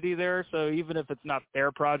community there, so even if it's not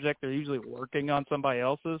their project, they're usually working on somebody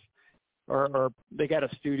else's. Or they got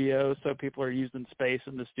a studio, so people are using space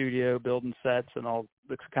in the studio, building sets and all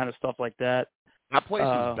this kind of stuff like that. That place is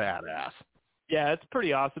badass. Yeah, it's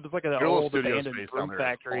pretty awesome. It's like an old abandoned broom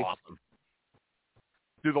factory. Awesome.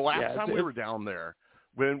 Dude, the last time we were down there,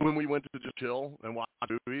 when we went to just chill and watch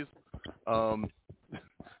movies,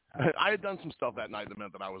 I had done some stuff that night that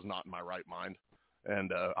meant that I was not in my right mind,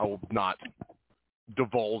 and I will not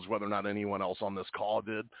divulge whether or not anyone else on this call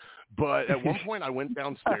did. But at one point I went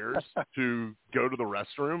downstairs to go to the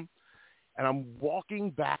restroom, and I'm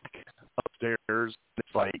walking back upstairs.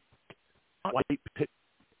 It's like white pit.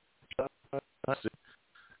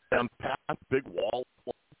 I'm past a big wall,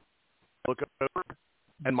 look over,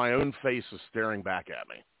 and my own face is staring back at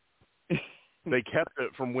me. They kept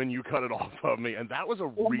it from when you cut it off of me, and that was a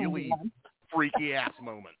really freaky ass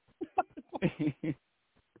moment.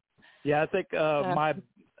 Yeah, I think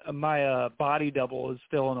my body double is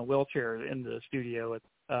still in a wheelchair in the studio.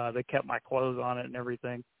 They kept my clothes on it and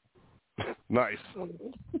everything. Nice.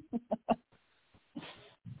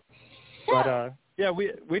 But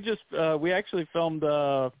we actually filmed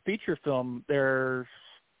a feature film there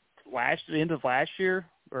the end of last year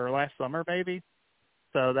or last summer maybe.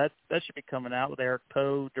 So that should be coming out with Eric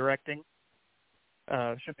Poe directing.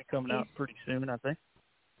 Should be coming out pretty soon, I think.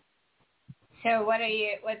 So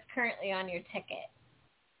what's currently on your ticket?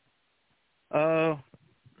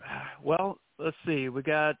 Well, let's see. We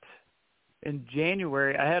got in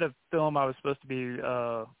January, I had a film I was supposed to be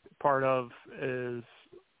part of is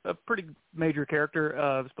a pretty major character.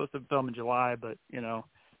 I was supposed to film in July, but,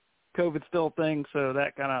 COVID's still a thing, so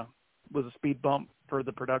that kind of was a speed bump for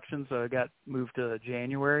the production, so it got moved to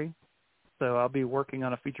January. So I'll be working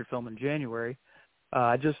on a feature film in January.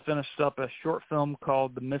 I just finished up a short film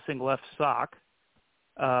called The Missing Left Sock.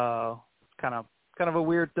 Kind of a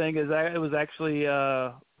weird thing is it was actually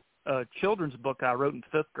a children's book I wrote in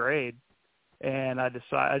 5th grade, and I decided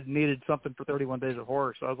I needed something for 31 Days of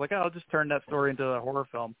Horror, so I was like, I'll just turn that story into a horror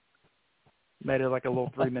film. Made it like a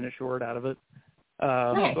little 3-minute short out of it.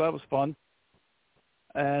 Nice. So that was fun.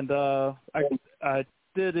 And I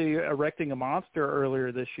did Erecting a Monster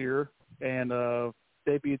earlier this year, and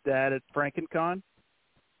debuted that at FrankenCon.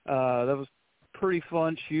 That was pretty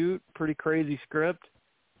fun shoot, pretty crazy script,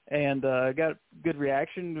 and got good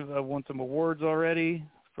reaction. I won some awards already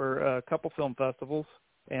for a couple film festivals,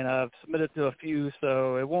 and I've submitted to a few,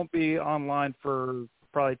 so it won't be online for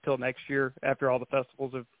probably till next year after all the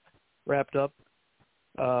festivals have wrapped up.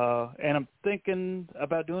 And I'm thinking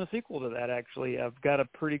about doing a sequel to that, actually. I've got a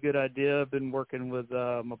pretty good idea. I've been working with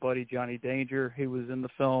my buddy Johnny Danger, who was in the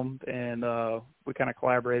film, and we kind of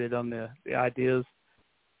collaborated on the ideas.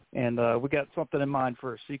 And we got something in mind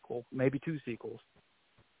for a sequel, maybe 2 sequels.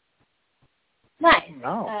 Nice.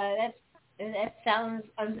 Wow. That sounds.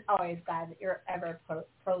 I'm always glad that you're ever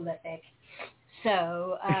prolific.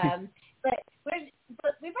 So,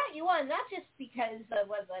 but we brought you on not just because of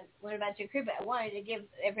what about your crew, but I wanted to give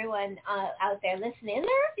everyone out there listening. And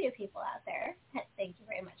there are a few people out there. Thank you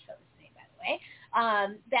very much for listening, by the way.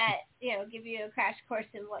 That give you a crash course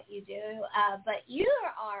in what you do. But you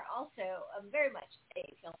are also very much a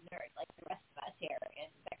film nerd, like the rest of us here in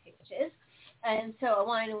Sexy Witches. And so I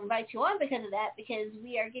wanted to invite you on because of that, because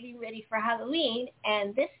we are getting ready for Halloween,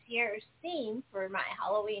 and this year's theme for my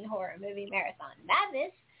Halloween horror movie marathon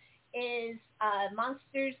madness is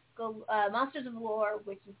Monsters of Lore,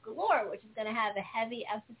 Witches Galore, which is going to have a heavy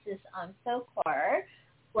emphasis on folk horror,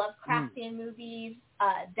 Lovecraftian movies,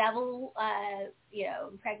 devil,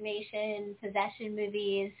 impregnation, possession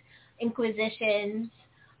movies, inquisitions,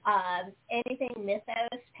 anything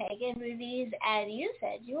mythos, pagan movies, and you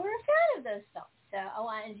said you were a fan of those films. So I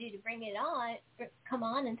wanted you to come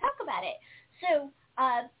on and talk about it. So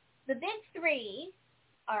the big three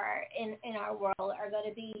are in our world are going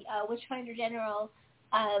to be Witchfinder General,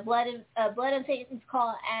 Blood on Satan's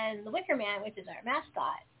Call, and the Wicker Man, which is our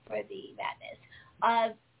mascot for the madness.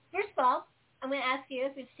 First of all, I'm going to ask you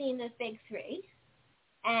if you've seen those big three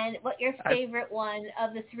and what your favorite one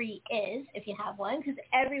of the three is, if you have one, because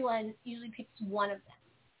everyone usually picks one of them.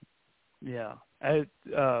 Yeah. I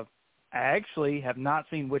actually have not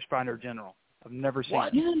seen Witchfinder General. I've never seen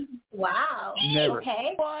it. Wow. Never.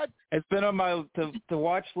 Okay. What? It's been on my to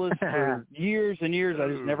watch list for years and years. I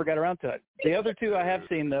just never got around to it. The other two I have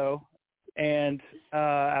seen though, and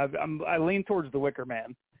I lean towards the Wicker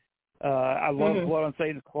Man. I love Blood on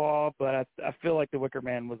Satan's Claw, but I feel like the Wicker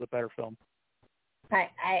Man was a better film.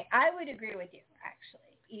 I would agree with you,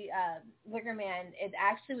 actually. Wicker Man, it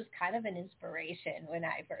actually was kind of an inspiration when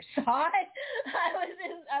I first saw it. I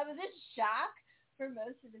was in shock for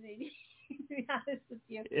most of the movie, to be honest with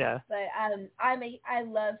you. Yeah. But I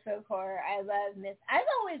love folk horror. I love myth. I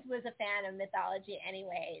always was a fan of mythology,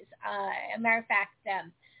 anyways. As a matter of fact,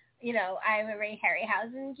 I'm a Ray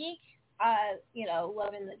Harryhausen geek.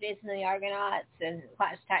 Loving the Jason and the Argonauts and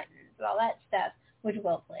Clash of Titans and all that stuff, which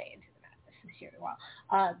will play into the madness this year as well.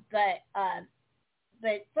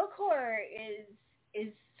 But folk horror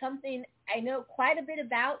is something I know quite a bit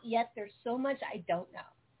about, yet there's so much I don't know.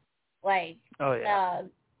 Like, I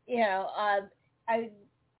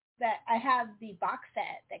have the box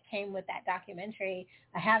set that came with that documentary.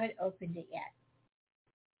 I haven't opened it yet.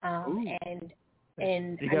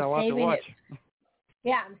 And you got a lot to watch.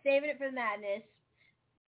 Yeah, I'm saving it for the madness.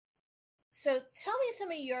 So tell me some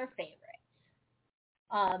of your favorites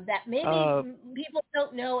that maybe people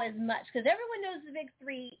don't know as much, because everyone knows the big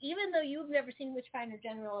three. Even though you've never seen Witchfinder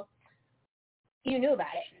General, you knew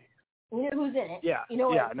about it. You know who's in it. Yeah, you know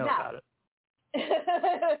what I know about it.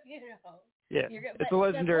 Yeah, it's a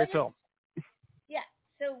legendary film. Yeah.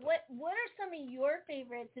 So what are some of your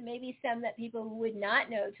favorites, and maybe some that people would not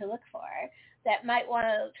know to look for that might want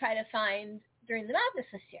to try to find during the madness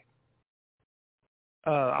this year?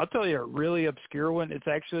 I'll tell you a really obscure one. It's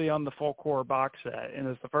actually on the folk horror box set, and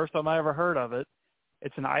it's the first time I ever heard of it.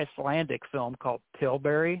 It's an Icelandic film called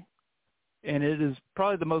Tilbury, and it is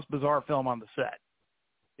probably the most bizarre film on the set.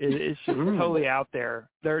 It's just totally out there.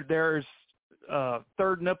 There's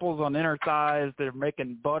third nipples on inner thighs. They're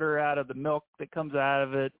making butter out of the milk that comes out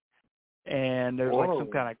of it. And there's like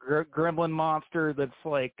some kind of gremlin monster that's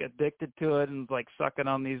like addicted to it and like sucking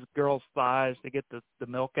on these girls' thighs to get the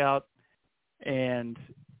milk out. And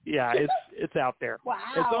yeah, it's out there. Wow.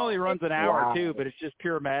 It only runs an hour too, but it's just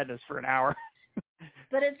pure madness for an hour.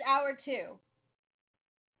 But it's hour 2.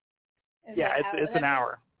 It's an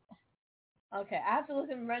hour. Okay, I have to look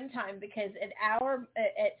in runtime because an hour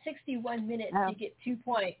at 61 minutes you get 2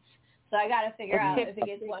 points. So I got to figure out if it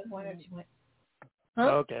gets 1 point or 2 points. Huh?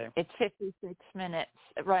 Okay. It's 56 minutes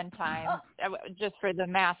runtime, just for the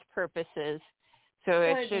math purposes. So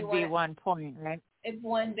it should be 1 point, right? It's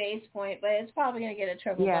 1 base point, but it's probably going to get a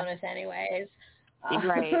triple bonus anyways.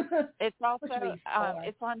 Right. It's also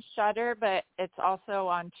it's on Shudder, but it's also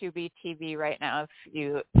on Tubi TV right now if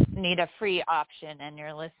you need a free option and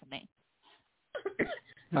you're listening.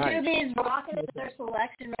 Nice. Tubi's rocking with their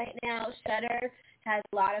selection right now. Shudder has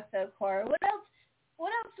a lot of folk horror. What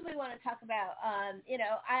else do we want to talk about?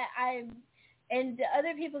 And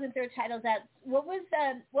other people can throw titles out.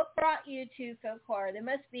 What brought you to folk horror? There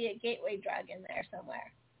must be a gateway drug in there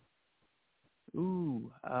somewhere. Ooh,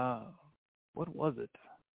 what was it?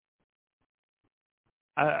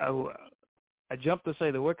 I jumped to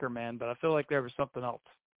say the Wicker Man, but I feel like there was something else.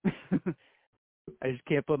 I just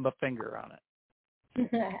can't put my finger on it.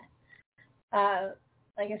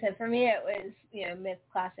 Like I said, for me it was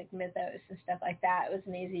classic mythos and stuff like that. It was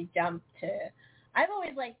an easy jump to. I've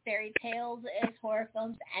always liked fairy tales as horror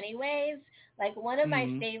films, anyways. Like one of my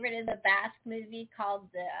favorite is a Basque movie called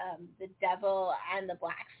the Devil and the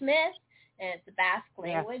Blacksmith, and it's a Basque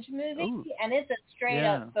language movie, and it's a straight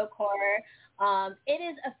up folk horror. It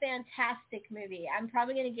is a fantastic movie. I'm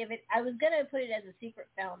probably going to give it. I was going to put it as a secret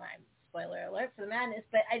film. I'm spoiler alert for the madness,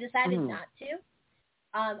 but I decided not to.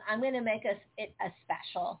 I'm going to make it a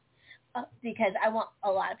special because I want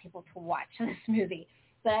a lot of people to watch this movie.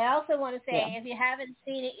 But I also want to say, if you haven't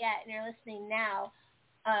seen it yet and you're listening now,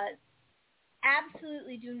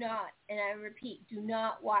 absolutely do not, and I repeat, do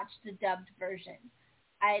not watch the dubbed version.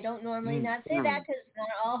 I don't normally not say that because not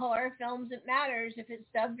all horror films it matters if it's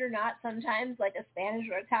dubbed or not. Sometimes, like a Spanish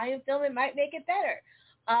or Italian film, it might make it better.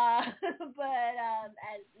 But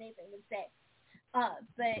as Nathan would say,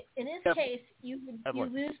 but in this case, you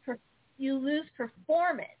lose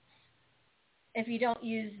performance if you don't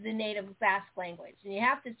use the native Basque language, and you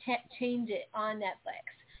have to change it on Netflix.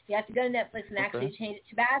 You have to go to Netflix and actually change it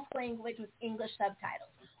to Basque language with English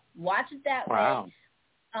subtitles. Watch it that way.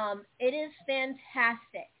 It is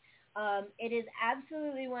fantastic. It is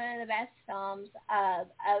absolutely one of the best films. I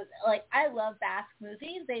love Basque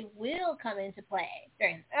movies. They will come into play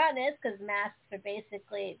during this because Basques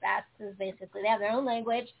is basically, they have their own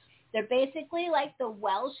language. They're basically like the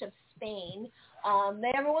Welsh of Spain.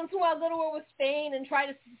 They every once in a while go to war with Spain and try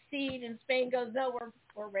to secede, and Spain goes, no,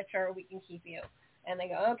 we're richer, we can keep you. And they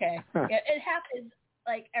go, okay. It happens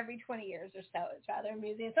like every 20 years or so. It's rather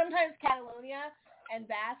amusing. Sometimes Catalonia and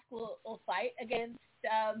Basque will fight against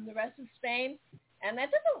the rest of Spain, and that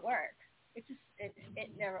doesn't work. It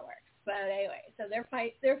never works. But anyway, so they're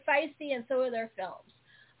feisty, and so are their films.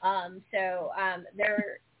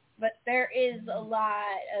 But there is a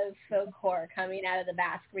lot of folk horror coming out of the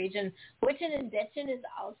Basque region. Witchin' and Bitchin' is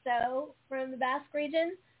also from the Basque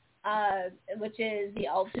region, which is the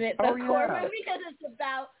ultimate folk horror movie because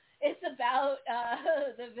it's about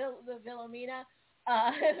the Wilhelmina.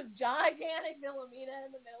 Gigantic Wilhelmina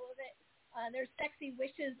in the middle of it. There's sexy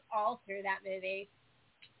witches all through that movie.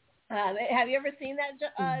 Have you ever seen that,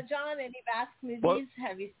 John? Any Basque movies? What?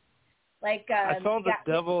 Have you I saw The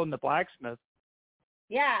Devil and the Blacksmith.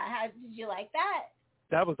 Yeah. Did you like that?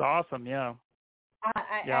 That was awesome. Yeah.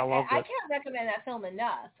 I loved it. I can't recommend that film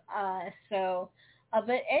enough.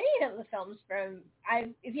 But any of the films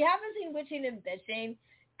if you haven't seen Witching and Bitching,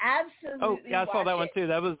 absolutely. Oh, yeah, I saw that one too.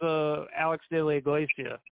 That was Alex de la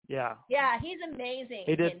Iglesia. Yeah. Yeah, he's amazing.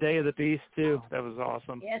 He did Day of the Beast too. That was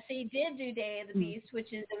awesome. Yes, he did do Day of the Beast,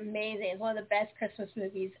 which is amazing. It's one of the best Christmas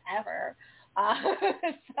movies ever. And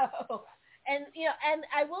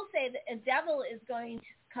I will say that a devil is going to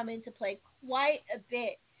come into play quite a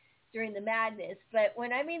bit during the madness. But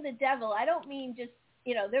when I mean the devil, I don't mean just,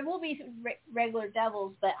 there will be regular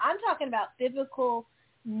devils, but I'm talking about biblical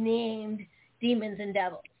named demons and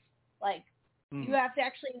devils. Like, you have to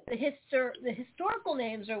actually, the historical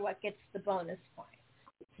names are what gets the bonus point.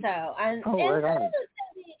 So, and some of those can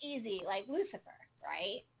be easy, like Lucifer,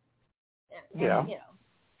 right? Yeah.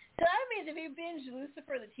 So that means if you binge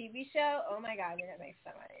Lucifer, the TV show, oh my God, you're going to make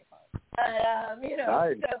so many fun.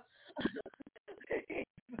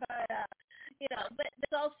 But, but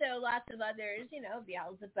there's also lots of others,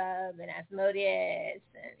 Beelzebub and Asmodeus.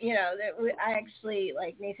 And, I actually,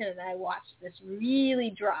 Nathan and I watched this really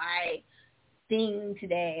dry thing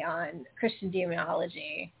today on Christian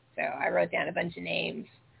demonology. So I wrote down a bunch of names.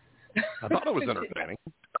 I thought it was entertaining.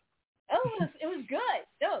 Oh, it was good.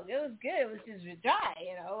 No, it was good. It was just dry,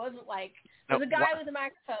 It wasn't like it was a guy with a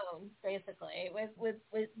microphone, basically, with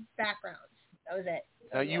backgrounds. That was it.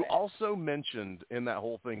 Now, you also mentioned in that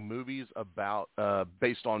whole thing movies about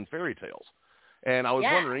based on fairy tales, and I was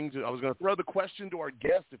wondering. I was going to throw the question to our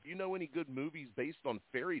guest if you know any good movies based on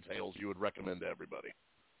fairy tales you would recommend to everybody.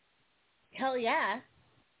 Hell yeah.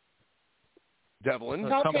 Devlin,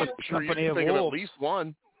 Company you of think of at Wolves. least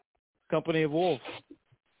one. Company of Wolves.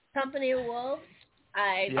 Company of Wolves.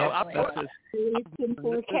 It's in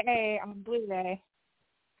 4K on Blu-ray.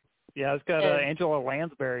 Yeah, it's got Angela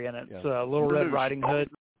Lansbury in it. It's Little Red Riding Hood.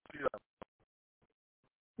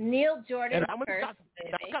 Neil Jordan.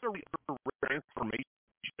 That's got a rare information.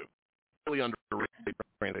 Really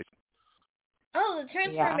underrated. Oh, the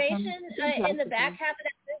transformation in the back half of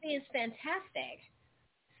that movie is fantastic.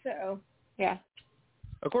 So. Yeah.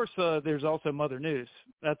 Of course, there's also Mother News.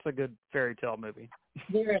 That's a good fairy tale movie.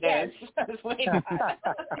 There it is.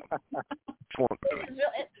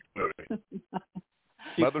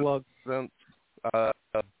 Mother Sense. On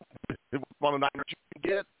a night you can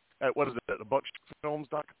get at, what is it,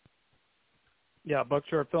 buckshortfilms.com? Yeah,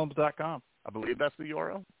 buckshortfilms.com. I believe that's the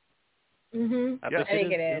URL. I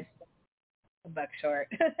think it is. A buck short.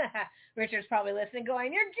 Richard's probably listening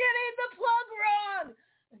going, you're getting the plug wrong!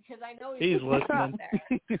 Because I know he's listening. Out there.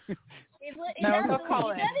 He said he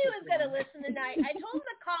was going to listen tonight. I told him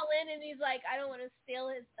to call in, and he's like, I don't want to steal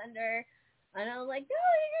his thunder. And I was like, no,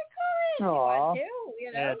 you can call in if you want to.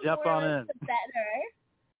 Yeah, jump on in. Better.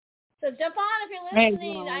 So jump on if you're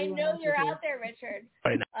listening. I know you're out there, Richard.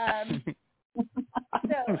 And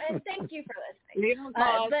thank you for listening. We don't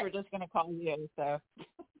call us, we're just going to call you. So.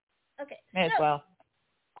 Okay. May as well.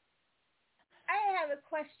 I have a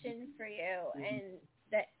question for you, and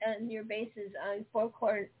that on your basis on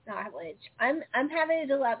folklore knowledge. I'm having a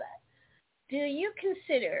dilemma. Do you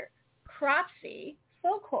consider cropsy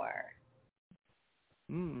folklore?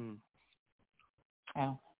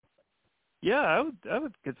 Oh. Yeah, I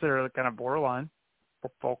would consider it kind of borderline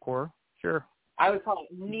folklore. Sure. I would call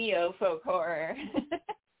it neo-folk horror.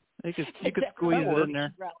 You could squeeze it in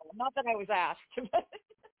there. Not that I was asked.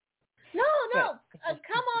 No.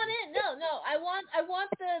 Come on in. No. I want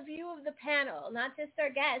the view of the panel, not just our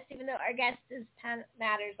guest, even though our guest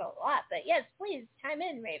matters a lot. But yes, please chime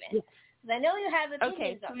in, Raven. Yes. I know you have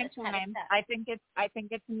opinions on this kind of stuff. I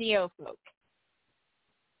think it's neo-folk.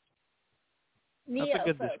 That's a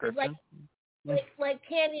good description. Like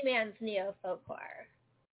Candyman's neo-folklore.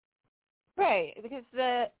 Right, because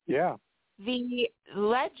the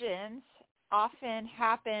legends often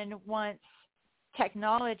happen once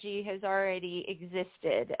technology has already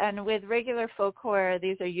existed. And with regular folklore,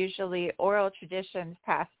 these are usually oral traditions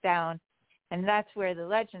passed down, and that's where the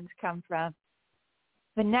legends come from.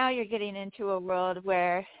 But now you're getting into a world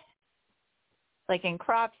where, like in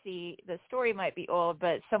Cropsy, the story might be old,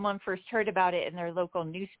 but someone first heard about it in their local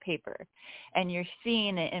newspaper, and you're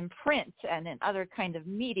seeing it in print and in other kind of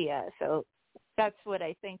media. So that's what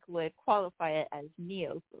I think would qualify it as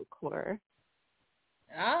neo-folklore.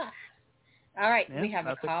 Ah. All right, we have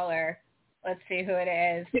a caller. Let's see who it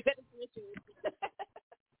is.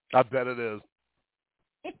 I bet it is.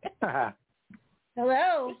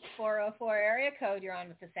 Hello, 404 area code. You're on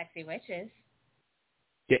with the Sexy Witches.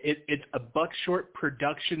 Yeah, it's a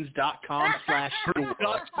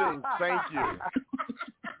buckshortproductions.com/production. Thank you.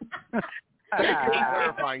 Thank you for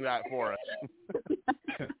clarifying that for us.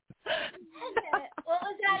 What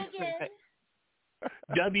was that again?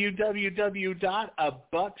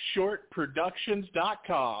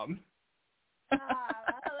 www.abuckshortproductions.com.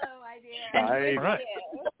 Hello, my dear. Right. Right.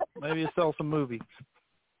 Maybe you sell some movies.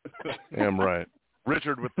 Damn right.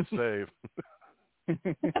 Richard with the save.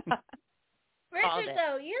 Richard,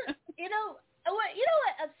 though, you know what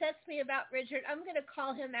upsets me about Richard? I'm going to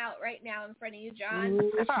call him out right now in front of you, John.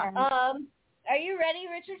 Are you ready,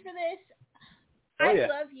 Richard, for this? I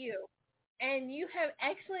love you, and you have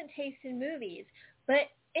excellent taste in movies,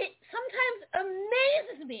 but it sometimes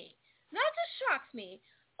amazes me, not just shocks me,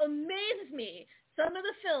 amazes me, some of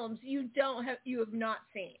the films you have not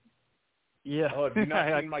seen. Yeah. Oh, have you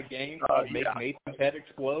not seen my game? Make Nathan's head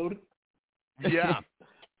explode? Yeah.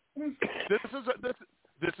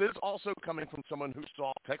 This is also coming from someone who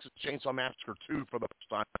saw Texas Chainsaw Massacre 2 for the first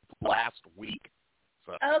time last week.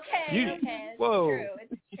 So. Okay. Whoa.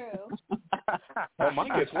 It's true. Oh,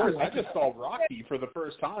 mine gets worse. I just saw Rocky for the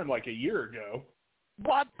first time like a year ago.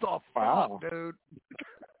 What the fuck, dude?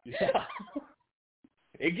 Yeah.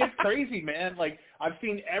 It gets crazy, man. Like, I've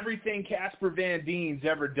seen everything Casper Van Dien's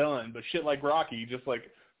ever done, but shit like Rocky, just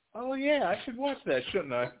like, oh, yeah, I should watch that,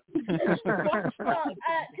 shouldn't I? Well,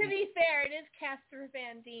 to be fair, it is Casper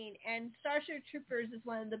Van Dien, and Starship Troopers is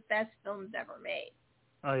one of the best films ever made.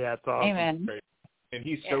 Oh, yeah, it's awesome. Amen. And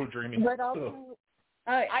he's so dreamy. But also,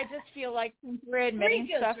 I just feel like since we're admitting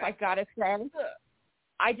stuff, I gotta say,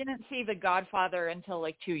 I didn't see The Godfather until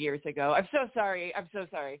like 2 years ago. I'm so sorry.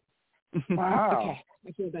 Wow. Okay.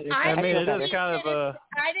 I feel better. I mean, it is kind of a...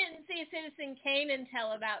 I didn't see Citizen Kane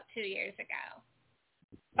until about 2 years ago.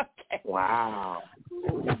 Okay. Wow.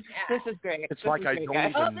 Yeah. This is great. It's like I don't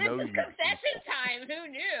even know this is you. confession time. Who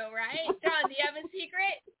knew, right? John, do you have a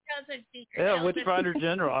secret? John's a secret. Yeah, Witchfinder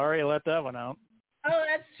General. I already let that one out. Oh,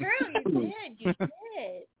 that's true. You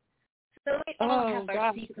did. So we all have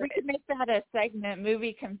our secrets. We could make that a segment,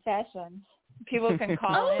 movie confessions. People can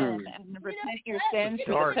call in and repent your sins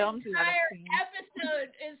for the films you haven't seen.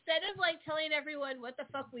 Episode, instead of like telling everyone what the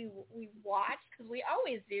fuck we watched, because we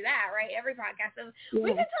always do that, right? Every podcast. So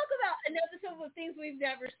we can talk about an episode of things we've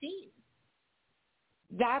never seen.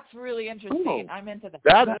 That's really interesting. I'm into that.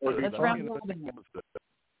 Let's round robin.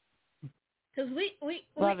 Because we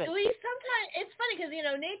sometimes, it's funny because,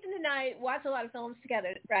 Nathan and I watch a lot of films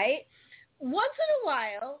together, right? Once in a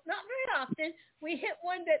while, not very often, we hit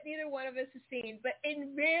one that neither one of us has seen, but it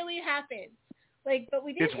rarely happens. But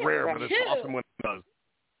we did It's hit rare, two. but it's awesome when it does.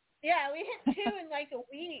 Yeah, we hit 2 in like a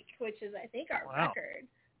week, which is, I think, our record.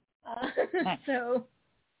 Nice.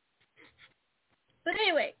 But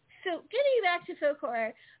anyway, so getting back to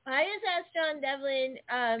folklore, I just asked John Devlin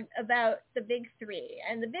about the big three.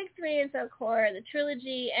 And the big three in folklore, the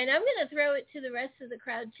trilogy, and I'm going to throw it to the rest of the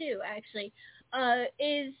crowd too, actually,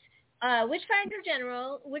 is Witchfinder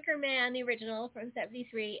General, Wicker Man, the original from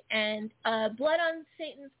 1973, and Blood on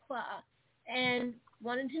Satan's Claw. And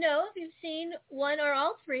wanted to know if you've seen one or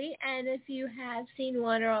all three, and if you have seen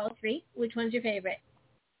one or all three, which one's your favorite?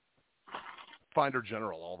 Witchfinder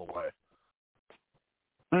General all the way.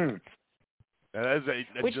 That is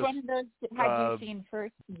which one of those have you seen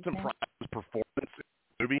first? Some performance in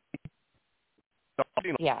the movie.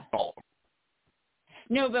 Yeah.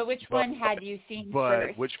 No, but which one had you seen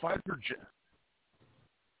first? Witchfinder.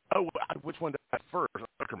 Which one did I first?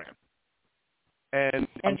 Wickerman. And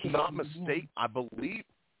if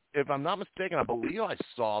I'm not mistaken, I believe I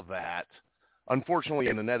saw that, unfortunately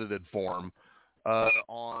in an edited form,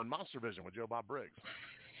 on Monster Vision with Joe Bob Briggs.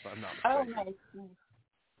 If I'm not mistaken. Oh, nice.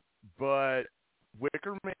 But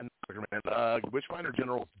Witchfinder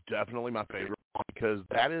General is definitely my favorite one because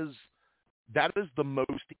that is the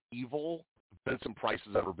most evil Vincent Price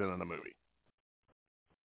has ever been in a movie.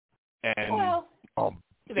 And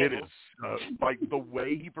it is like the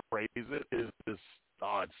way he portrays it is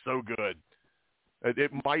it's so good.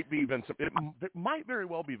 It might be Vincent. It might very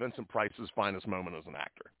well be Vincent Price's finest moment as an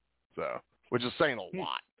actor. So, which is saying a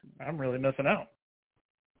lot. I'm really missing out.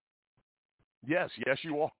 Yes,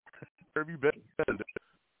 you are. Where have you been?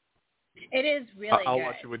 It is really I'll good.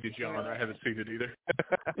 watch it with you, John. I haven't seen it either.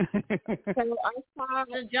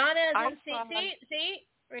 So John hasn't seen. See,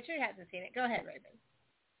 Richard hasn't seen it. Go ahead, Raven.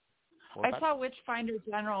 I saw Witchfinder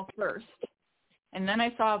General first, and then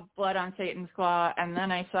I saw Blood on Satan's Claw, and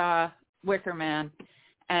then I saw Wicker Man.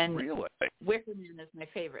 And really? Wicker Man is my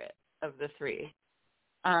favorite of the three.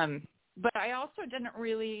 But I also didn't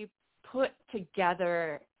really put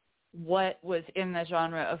together what was in the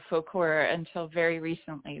genre of folk horror until very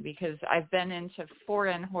recently, because I've been into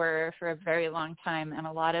foreign horror for a very long time, and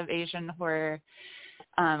a lot of Asian horror,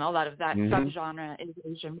 a lot of that subgenre is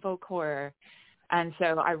Asian folk horror. And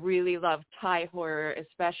so I really love Thai horror,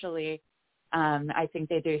 especially. I think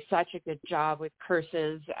they do such a good job with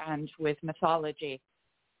curses and with mythology.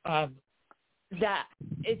 That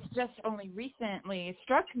it's just only recently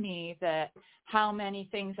struck me that how many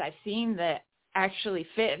things I've seen that actually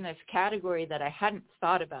fit in this category that I hadn't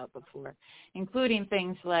thought about before, including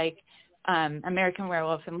things like American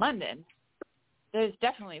Werewolf in London. There's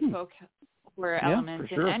definitely folk horror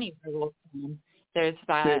elements in any werewolf film. There's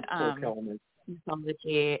that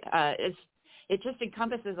mythology. It just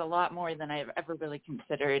encompasses a lot more than I've ever really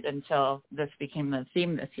considered until this became the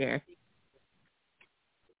theme this year.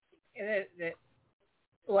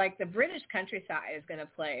 Like the British countryside is going to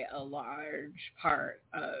play a large part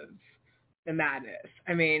of the madness.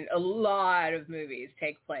 I mean, a lot of movies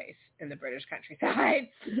take place in the British countryside,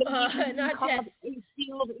 not just A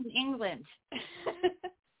Field in England.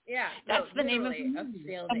 Yeah, that's the name of A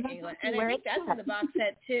Field in England, and I think that's in the box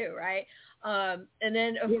set too, right? And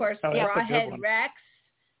then of course, Rawhead Rex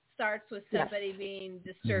starts with somebody being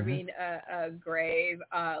disturbing a grave.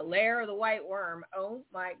 Lair of the White Worm. Oh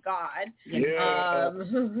my God! Yeah.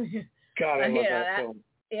 God, I love that film.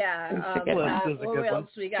 Yeah. What else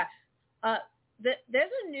we got?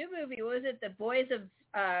 There's a new movie. What was it? The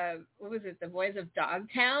Boys of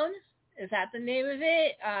Dogtown? Is that the name of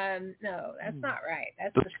it? No, that's not right.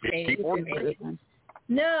 That's the Spanish movie.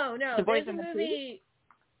 No. There's a movie.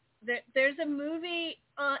 There's a movie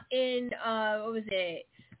in what was it?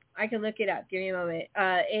 I can look it up. Give me a moment.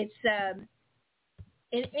 It's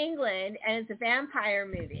in England, and it's a vampire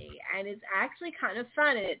movie, and it's actually kind of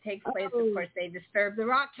fun. And it takes place, of course, they disturb the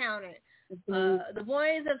Rock County. The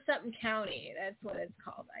Boys of something county. That's what it's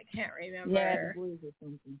called. I can't remember. Yeah, the Boys of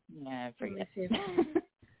something. Yeah, I forget.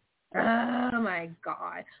 Oh my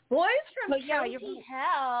God! Boys from County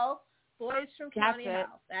Hell. Boys from County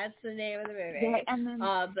Hell. That's the name of the movie. Yeah, and then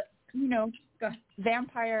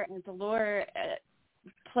vampire as a lore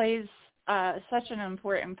plays such an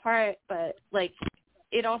important part, but like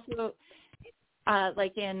it also,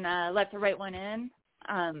 like in Let the Right One In,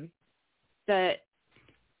 that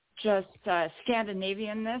just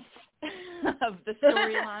Scandinavianness of the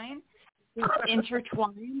storyline is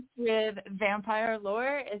intertwined with vampire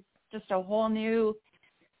lore. It's just a whole new,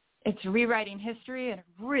 it's rewriting history in a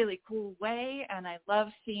really cool way, and I love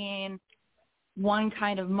seeing one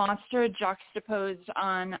kind of monster juxtaposed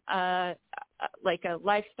on like a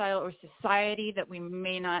lifestyle or society that we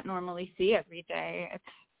may not normally see every day.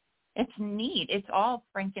 It's neat. It's all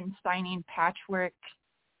Frankensteinian patchwork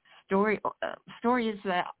stories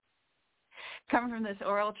that come from this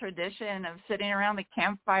oral tradition of sitting around the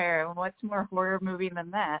campfire. What's more horror movie than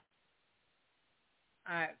that?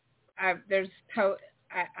 I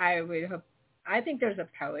think there's a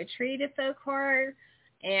poetry to folk horror,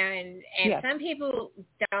 and some people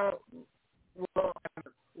won't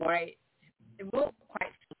quite fill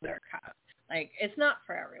their cup. Like, it's not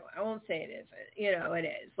for everyone. I won't say it isn't. It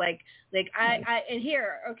is.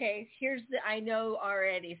 I know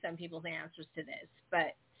already some people's answers to this,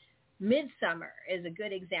 but Midsummer is a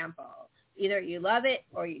good example. Either you love it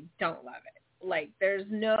or you don't love it. Like,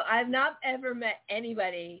 I've not ever met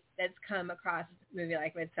anybody that's come across a movie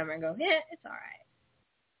like Midsommar and go, yeah, it's all right.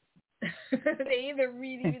 They either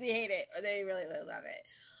really, really hate it or they really, really love it.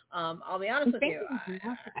 I'll be honest with you. I'm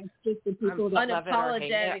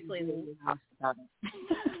unapologetically.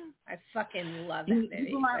 I fucking love that movie.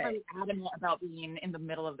 People aren't really adamant about being in the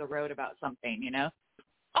middle of the road about something, you know?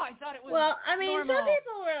 Oh, I thought it was Well, I mean, normal. some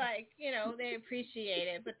people were like, you know, they appreciate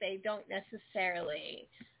it, but they don't necessarily,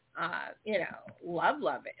 you know,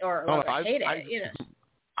 love it or hate it. You know,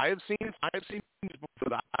 I have seen people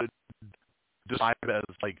that I describe as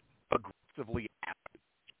like aggressively happy.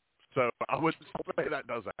 So I would say that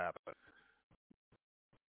does happen.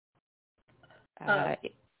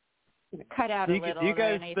 Cut out a little. Do you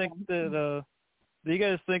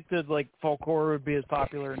guys think that like folk horror would be as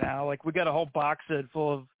popular now? Like, we got a whole box set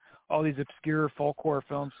full of all these obscure folk horror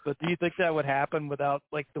films, but do you think that would happen without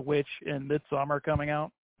like The Witch and Midsommar coming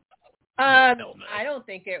out? I don't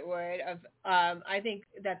think it would. I think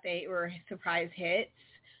that they were surprise hits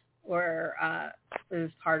or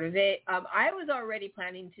was part of it. I was already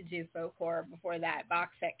planning to do folk horror before that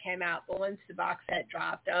box set came out, but once the box set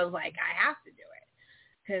dropped, I was like, I have to do it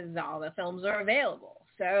because all the films are available.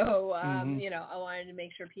 So, you know, I wanted to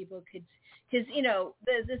make sure people could, because, you know,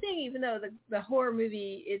 the thing, even though the horror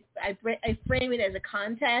movie, I frame it as a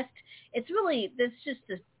contest, it's just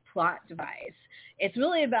a plot device. It's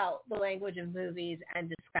really about the language of movies and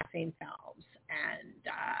discussing films. And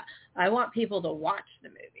I want people to watch the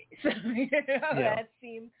movies. You know,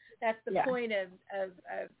 that's the point of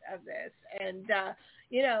this. And,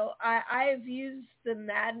 you know, I've used the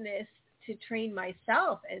madness to train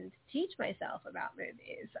myself and to teach myself about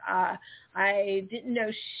movies. I didn't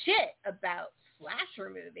know shit about slasher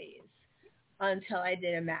movies until I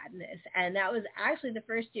did a madness. And that was actually the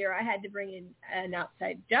first year I had to bring in an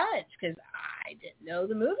outside judge because I didn't know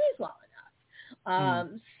the movies well enough.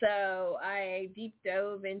 So I deep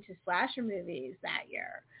dove into slasher movies that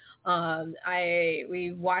year.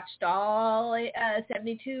 We watched all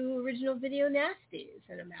 72 original video nasties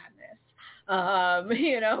in a madness.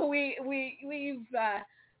 You know, we've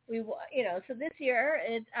you know, so this year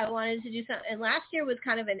I wanted to do something, and last year was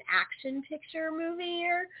kind of an action picture movie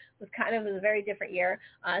year. It was a very different year.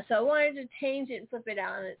 So I wanted to change it and flip it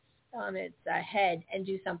on its head and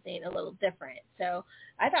do something a little different. So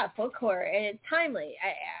I thought folk horror, and it's timely.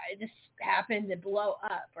 I just happened to blow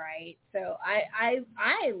up, right? So I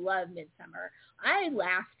love Midsommar. I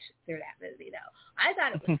laughed through that movie though. I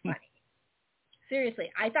thought it was funny.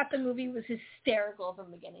 Seriously, I thought the movie was hysterical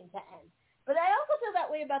from beginning to end. But I also feel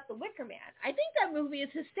that way about The Wicker Man. I think that movie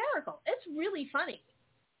is hysterical. It's really funny.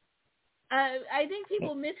 I think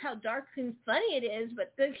people miss how dark and funny it is,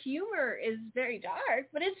 but the humor is very dark,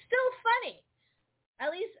 but it's still funny.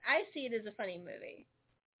 At least I see it as a funny movie.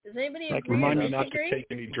 Does anybody agree? Remind me not to take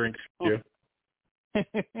any drinks with you.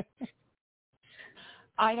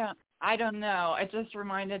 I don't know. It just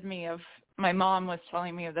reminded me of my mom was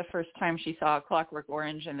telling me of the first time she saw Clockwork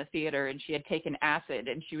Orange in the theater, and she had taken acid,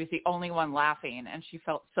 and she was the only one laughing, and she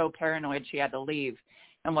felt so paranoid she had to leave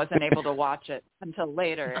and wasn't able to watch it until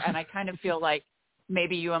later. And I kind of feel like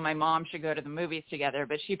maybe you and my mom should go to the movies together,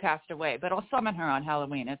 but she passed away. But I'll summon her on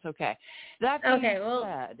Halloween. It's okay. That being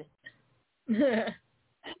said,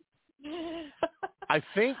 I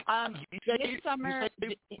think Midsommar.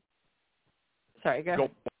 Sorry, go ahead.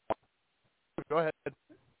 Go ahead.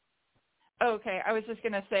 Okay, I was just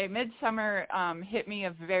going to say Midsommar hit me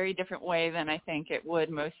a very different way than I think it would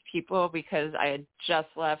most people, because I had just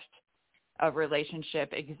left a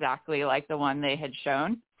relationship exactly like the one they had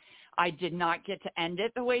shown. I did not get to end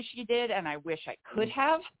it the way she did, and I wish I could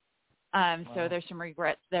have. So there's some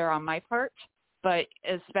regrets there on my part, but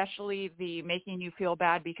especially the making you feel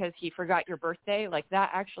bad because he forgot your birthday, like that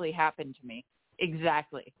actually happened to me.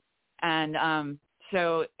 Exactly. And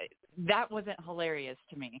so that wasn't hilarious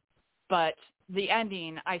to me. But the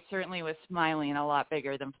ending, I certainly was smiling a lot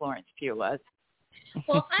bigger than Florence Pugh was.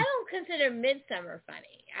 Well, I don't consider Midsommar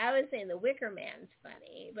funny. I was saying The Wicker Man's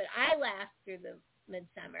funny, but I laughed through the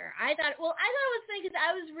Midsommar. I thought it was funny because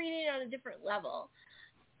I was reading it on a different level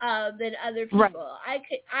than other people. Right.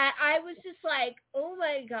 I was just like, oh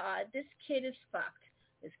my God, this kid is fucked.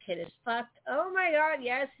 This kid is fucked. Oh my God,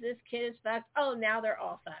 yes, this kid is fucked. Oh, now they're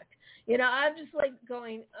all fucked. You know, I'm just like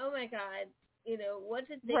going, oh my God. You know, what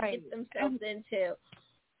did they get themselves into?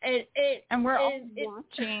 And we're all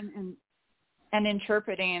watching and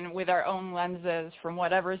interpreting with our own lenses from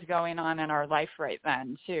whatever's going on in our life right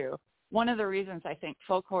then, too. One of the reasons I think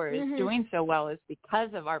folk horror is doing so well is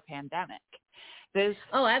because of our pandemic.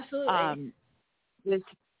 Absolutely. This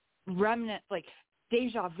remnant, like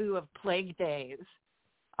deja vu of Plague Days.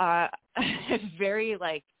 It's very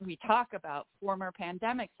like we talk about former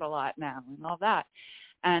pandemics a lot now and all that.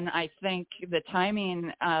 And I think the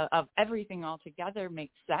timing of everything all together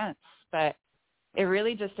makes sense. But it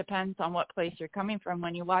really just depends on what place you're coming from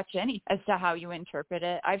when you watch any as to how you interpret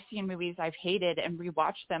it. I've seen movies I've hated and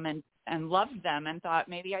rewatched them and loved them and thought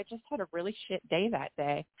maybe I just had a really shit day that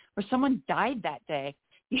day or someone died that day.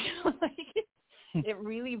 You know, like it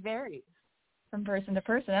really varies from person to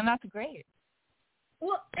person, and that's great.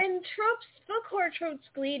 Well, and tropes, folk horror tropes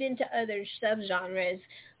bleed into other subgenres.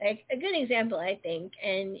 Like a good example, I think,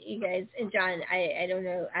 and you guys, and John, I don't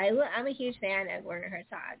know, I'm a huge fan of Werner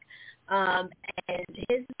Herzog. And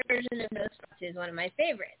his version of Nosferatu is one of my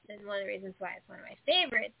favorites. And one of the reasons why it's one of my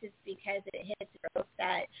favorites is because it hits tropes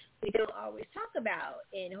that we don't always talk about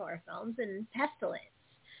in horror films, and pestilence.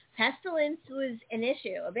 Pestilence was an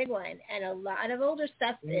issue, a big one, and a lot of older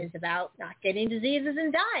stuff is about not getting diseases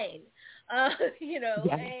and dying. You know,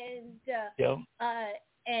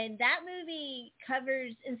 and that movie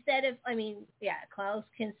covers, instead of, I mean, Klaus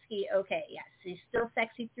Kinski, okay, yes, he's still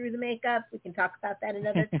sexy through the makeup. We can talk about that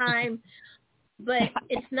another time. But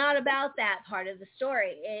it's not about that part of the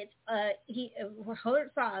story. It's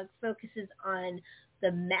Herzog focuses on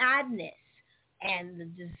the madness and the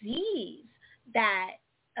disease that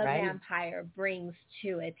a vampire brings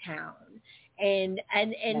to a town. And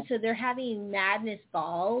so they're having madness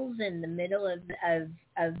balls in the middle of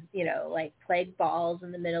you know, like plague balls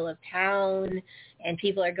in the middle of town, and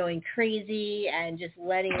people are going crazy and just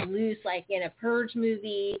letting loose like in a Purge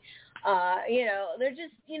movie. You know, they're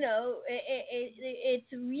just, you know, it's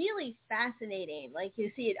really fascinating. Like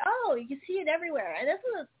you can see it everywhere. And that's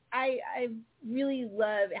what I really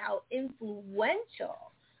love, how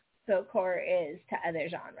influential folk horror is to other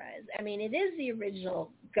genres. I mean, it is the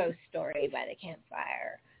original ghost story by the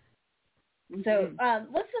campfire. Mm-hmm. So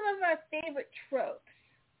what's some of our favorite tropes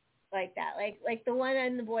like that? Like the one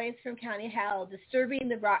on The Boys from County Hell, disturbing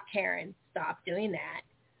the rock Karen. Stop doing that.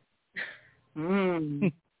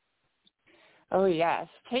 Oh, yes.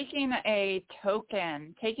 Taking a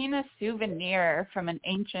token, taking a souvenir from an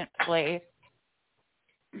ancient place.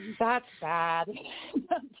 That's bad.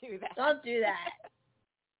 Don't do that. Don't do that.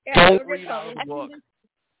 Yeah, don't read out of the book.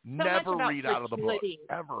 Never read out of the book.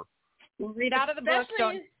 Ever. Read out of the book.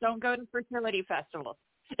 Don't go to fertility festivals.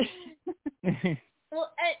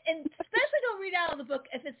 Well, and especially don't read out of the book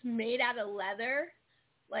if it's made out of leather.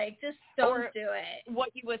 Like, just don't do it. What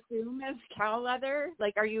you assume is cow leather.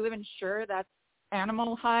 Like, are you even sure that's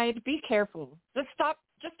animal hide? Be careful. Just stop.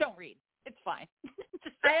 Just don't read. It's fine.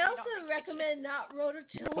 I also recommend not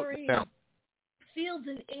rotatory fields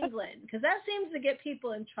in England, because that seems to get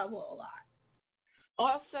people in trouble a lot.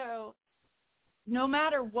 Also, no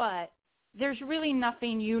matter what, there's really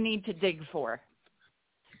nothing you need to dig for.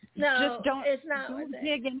 No, just don't, it's not don't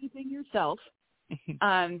dig anything yourself.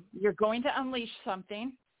 You're going to unleash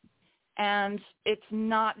something, and it's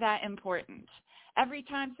not that important. Every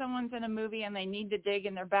time someone's in a movie and they need to dig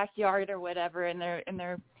in their backyard or whatever in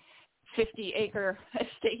their 50-acre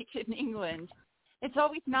estate in England, it's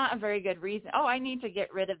always not a very good reason. Oh, I need to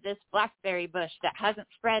get rid of this blackberry bush that hasn't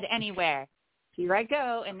spread anywhere. Here I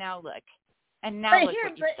go, and now look. And now look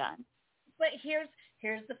what you've done. But here's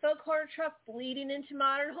the folk horror trope bleeding into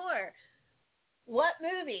modern horror. What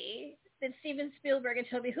movie did Steven Spielberg and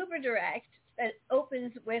Tobe Hooper direct that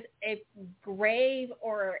opens with a grave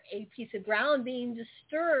or a piece of ground being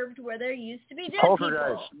disturbed where there used to be dead people?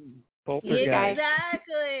 Poltergeist.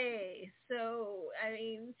 Exactly. So, I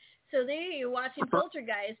mean, so there you're watching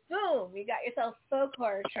Poltergeist. Boom, you got yourself folk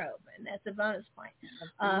horror trope, and that's a bonus point.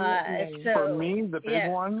 So for me, the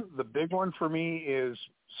big one for me is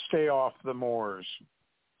stay off the moors.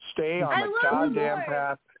 Stay on the goddamn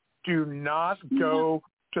path. Do not go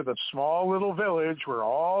to the small little village where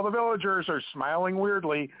all the villagers are smiling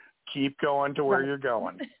weirdly. Keep going to where you're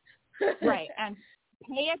going. Right, and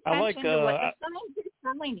pay attention to what the signs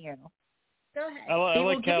are telling you. Go ahead. I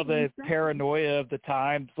like how the paranoia of the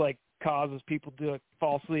times causes people to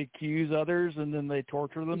falsely accuse others, and then they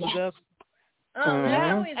torture them to death. Oh,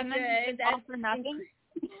 that's always and good. Then that's for nothing.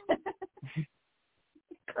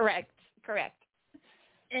 Correct.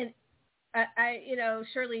 And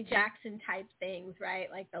Shirley Jackson type things, right?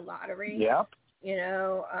 Like the lottery. Yep.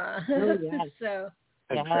 So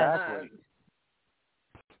exactly.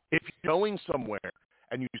 If you're going somewhere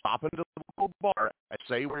and you stop into the local bar and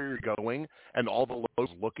say where you're going, and all the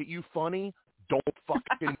locals look at you funny, don't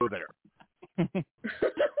fucking go there.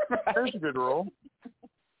 There's a good rule.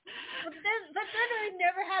 But then I'd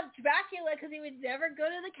never have Dracula because he would never go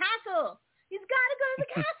to the castle. He's got to go to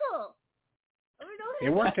the castle. It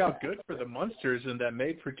worked out good for the monsters in that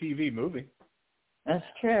made-for-TV movie. That's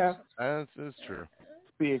true. That is true.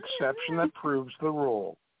 The exception that proves the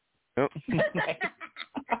rule. Yep.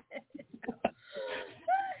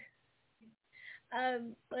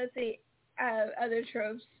 Let's see. Other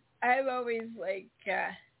tropes. I'm always like,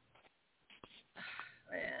 man.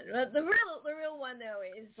 The real one though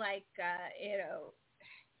is like,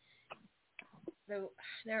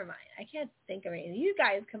 never mind. I can't think of anything. You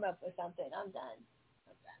guys come up with something. I'm done.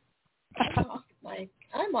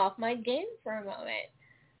 I'm off my game for a moment.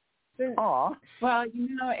 Aw. Well,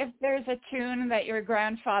 if there's a tune that your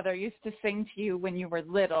grandfather used to sing to you when you were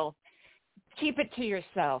little, keep it to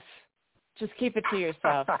yourself. Just keep it to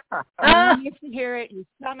yourself. When you need to hear it, you're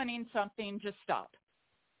summoning something, just stop.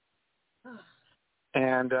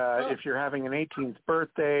 And if you're having an 18th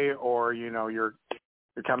birthday or, you're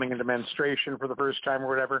coming into menstruation for the first time or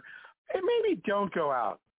whatever, maybe don't go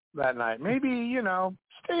out that night. Maybe,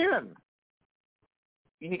 stay in.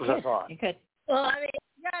 You could. Well, I mean,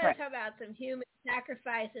 you gotta talk about some human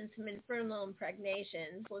sacrifice and some infernal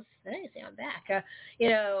impregnations. Let's see, I'm back.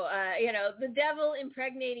 The devil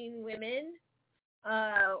impregnating women,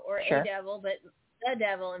 or a devil, but the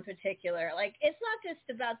devil in particular. Like, it's not just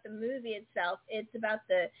about the movie itself. It's about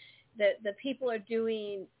the people are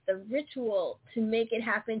doing the ritual to make it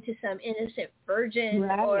happen to some innocent virgin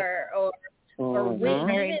or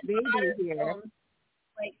women.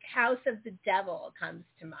 Like House of the Devil comes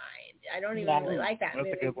to mind. I don't even really like that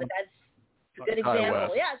movie, but that's a good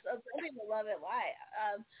example. Yeah, so some people love it. Why?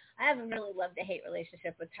 I have a really love-to-hate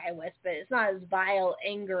relationship with Ty West, but it's not as vile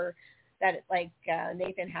anger that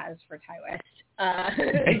Nathan has for Ty West.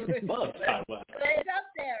 Nathan loves Ty West. But it's up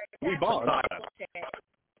there. We both love it.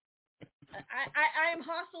 I'm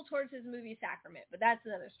hostile towards his movie Sacrament, but that's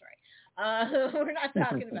another story. We're not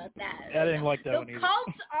talking about that. I didn't like that one either.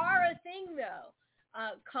 Cults are a thing, though.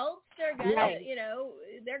 Cults are gonna,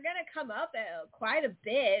 they're gonna come up quite a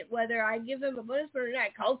bit, whether I give them a bonus or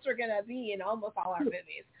not. Cults are gonna be in almost all our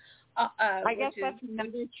movies. I guess that's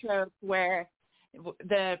another trope where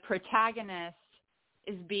the protagonist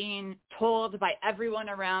is being told by everyone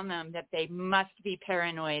around them that they must be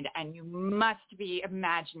paranoid and you must be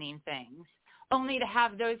imagining things, only to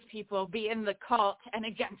have those people be in the cult and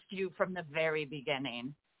against you from the very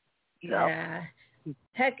beginning. Yeah.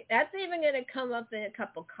 Heck, that's even going to come up in a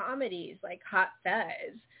couple comedies like Hot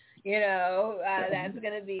Fuzz. That's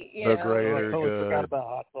going to be, The Greater Good. Forgot about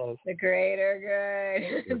Hot Fuzz. The Greater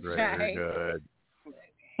Good. The Greater Good.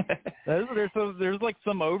 There's like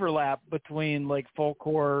some overlap between like folk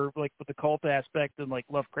horror, like with the cult aspect, and like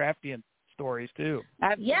Lovecraftian stories too.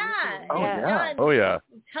 Yeah. Yeah. Oh yeah.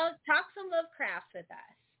 Talk some Lovecraft with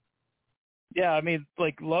us. Yeah, I mean,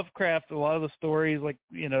 like Lovecraft, a lot of the stories, like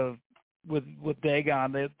with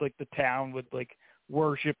Dagon, they like the town would like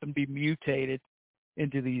worship and be mutated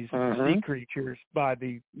into these sea creatures by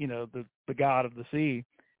the the god of the sea,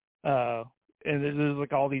 and there's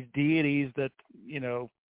like all these deities that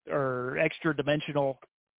are extra dimensional,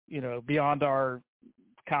 beyond our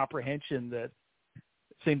comprehension, that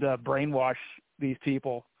seem to brainwash these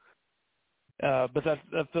people. But that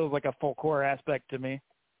feels like a folk horror aspect to me.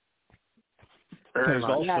 There's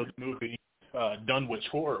also the movie Dunwich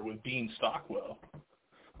Horror with Dean Stockwell.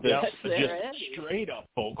 That's just straight up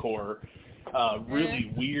folk horror.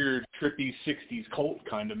 Really weird, trippy 60s cult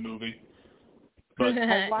kind of movie. But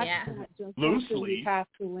loosely,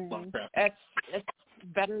 Lovecraft. It's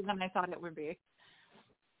better than I thought it would be.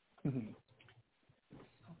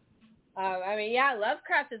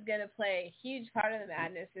 Lovecraft is going to play a huge part of the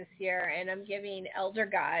madness this year, and I'm giving Elder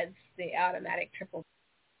Gods the automatic triple.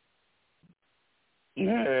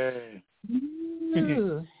 Yay.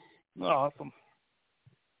 Awesome.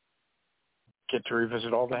 Get to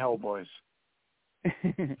revisit all the Hellboys.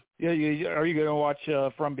 Yeah, are you going to watch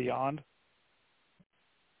From Beyond?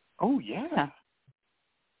 Oh, yeah.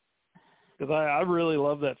 Because I really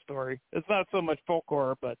love that story. It's not so much folk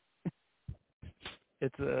horror, but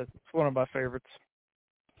it's one of my favorites.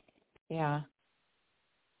 Yeah.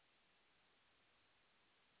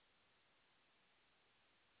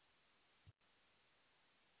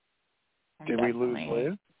 Did we lose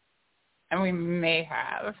Liz? And we may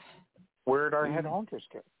have. Where'd our head honkers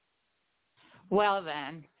go? Well,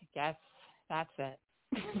 then, I guess that's it.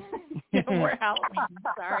 We're Halloween.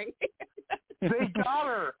 Sorry. They got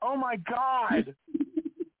her. Oh, my God.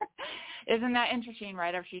 Isn't that interesting?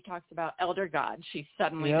 Right after she talks about Elder God, she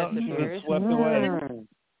suddenly disappears. Swept away.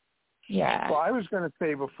 Yeah. Well, I was going to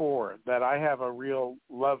say before that I have a real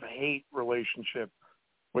love-hate relationship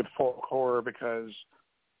with folk horror because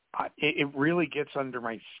it really gets under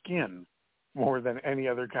my skin more than any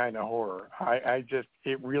other kind of horror.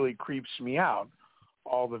 It really creeps me out.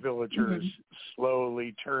 All the villagers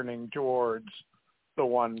slowly turning towards the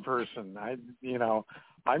one person.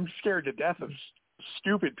 I'm scared to death of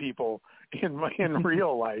stupid people in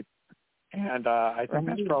real life, and I think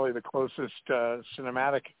that's probably the closest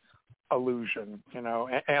cinematic illusion,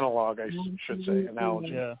 analog, I should say,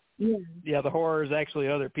 analogy. Yeah, the horror is actually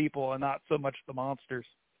other people and not so much the monsters.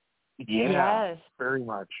 Yeah, yes. Very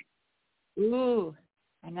much. Ooh,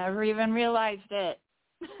 I never even realized it.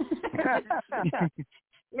 It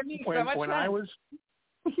makes so much sense.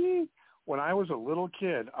 When I was a little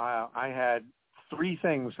kid, I had three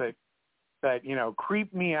things that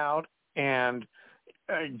creeped me out and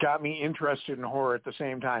got me interested in horror at the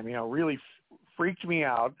same time. Really freaked me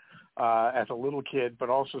out as a little kid, but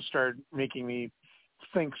also started making me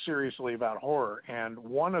think seriously about horror. And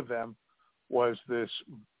one of them was this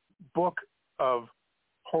book of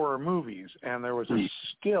horror movies, and there was a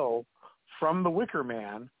still from The Wicker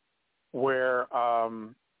Man where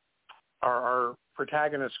our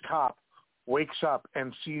protagonist cop wakes up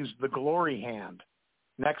and sees the glory hand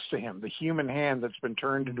next to him, the human hand that's been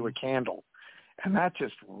turned into a candle. And that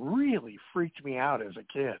just really freaked me out as a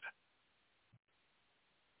kid.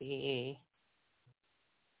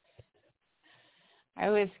 I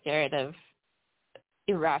was scared of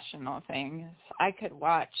irrational things. I could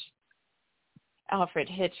watch Alfred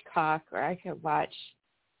Hitchcock, or I could watch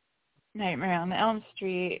Nightmare on Elm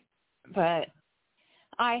Street, but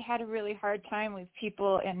I had a really hard time with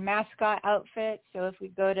people in mascot outfits. So if we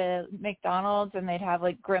go to McDonald's and they'd have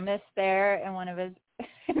like Grimace there and one of his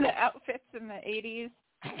the outfits in the 80s,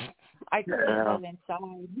 I couldn't live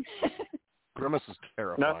inside. Grimace is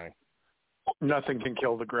terrifying. Nothing can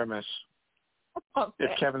kill the Grimace. Okay.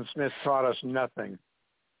 If Kevin Smith taught us nothing,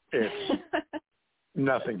 it's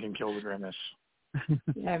nothing can kill the Grimace.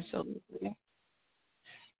 Absolutely.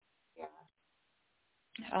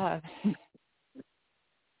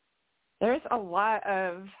 There's a lot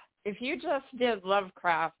of, if you just did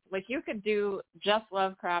Lovecraft, like you could do just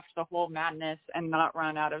Lovecraft, the whole madness, and not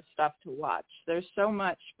run out of stuff to watch. There's so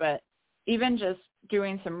much, but even just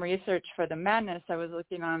doing some research for the madness, I was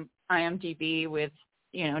looking on IMDb with,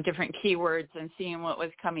 different keywords and seeing what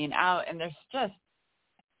was coming out, and there's just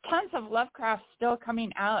tons of Lovecraft still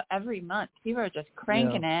coming out every month. People are just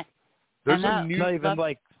cranking it. There's not even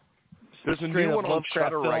like there's a new one on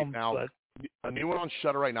Shudder right films, now. A new one on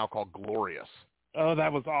Shudder right now called Glorious. Oh,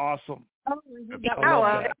 that was awesome. Awesome.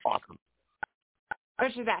 Oh,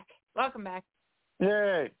 she's back. Welcome back.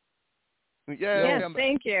 Yay. Yes,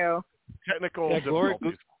 thank you. Technical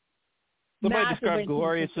difficulties. Somebody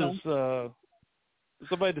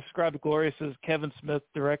described Glorious as Kevin Smith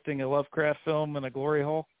directing a Lovecraft film in a glory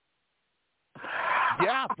hole.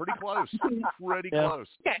 Yeah, pretty close. Close.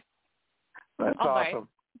 Okay. That's awesome. Right.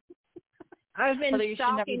 I've been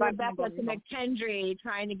stalking Rebecca McKendry,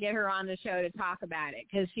 trying to get her on the show to talk about it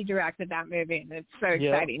because she directed that movie, and it's so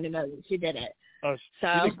exciting to know that she did it. Oh,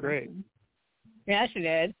 she did great. Yeah, she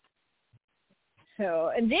did.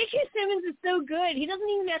 So, and J.K. Simmons is so good. He doesn't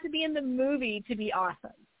even have to be in the movie to be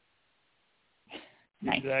awesome.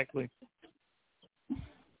 Nice. Exactly.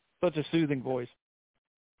 Such a soothing voice.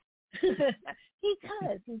 He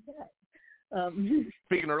does.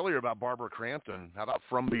 Speaking earlier about Barbara Crampton, how about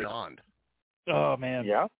From Beyond? Oh, man.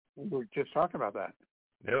 Yeah, we were just talking about that.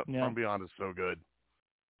 Yep, yeah. From Beyond is so good.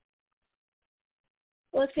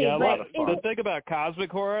 Let's see. Yeah, the thing about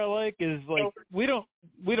cosmic horror I like is we don't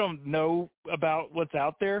know about what's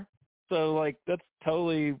out there, so like that's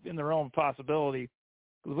totally in the realm of possibility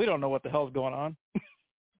because we don't know what the hell's going on.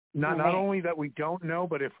 Not only that we don't know,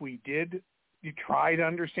 but if we did, you try to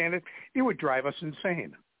understand it, it would drive us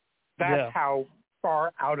insane. That's how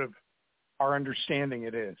far out of our understanding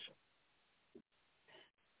it is.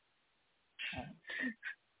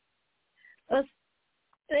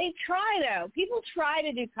 They try, though. People try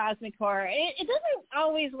to do cosmic horror. It doesn't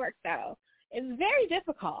always work, though. It's very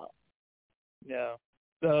difficult. Yeah.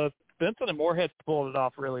 Vincent and Moorhead pulled it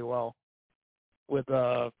off really well with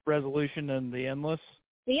Resolution and The Endless.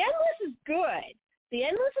 The Endless is good. The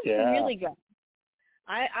Endless is really good.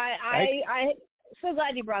 I'm so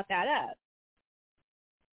glad you brought that up.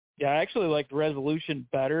 Yeah, I actually liked Resolution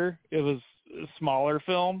better. It was a smaller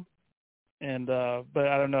film. And but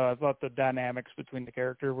I don't know. I thought the dynamics between the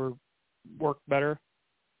character worked better.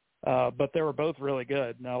 But they were both really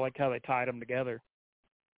good, and I like how they tied them together.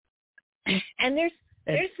 And there's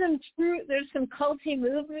some culty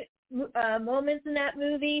moments in that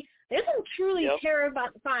movie. There's some truly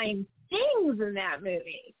terrifying things in that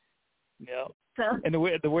movie. Yeah. So. And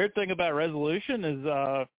the weird thing about Resolution is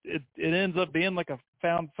it ends up being like a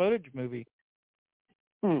found footage movie.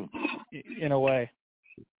 in a way.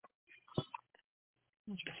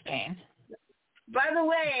 Interesting. By the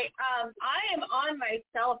way, I am on my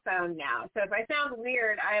cell phone now, so if I sound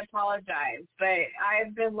weird, I apologize. But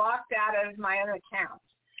I've been locked out of my own account,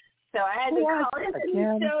 so I had to call in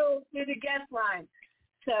through the guest line.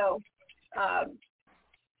 So,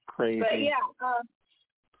 crazy. But yeah,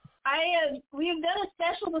 we have done a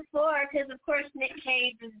special before because, of course, Nick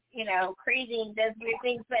Cage is crazy and does weird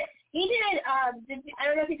things. But he did. I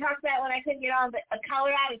don't know if he talked about when I couldn't get on, but A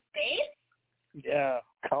Color Out of Space. Yeah,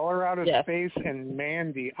 Color Out of Space and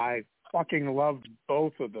Mandy. I fucking loved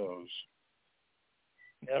both of those.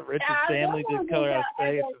 Yeah, Richard Stanley did Color Out of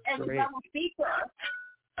Space. As a double sequel.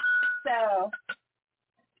 So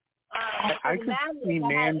I could see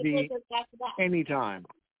Mandy anytime.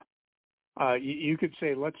 You could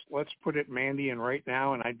say let's put it Mandy in right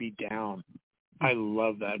now, and I'd be down. I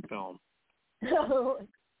love that film.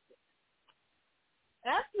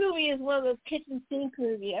 That movie is one of those kitchen sink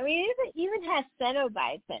movies. I mean, it even has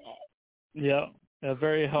Cenobites in it. Yeah,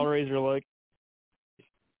 very Hellraiser-like.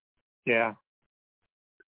 Yeah.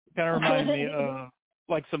 Kind of reminds me of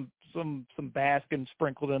like some Baskin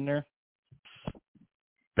sprinkled in there.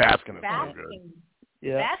 Baskin is so good.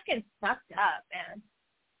 Yeah. Baskin's fucked up, man.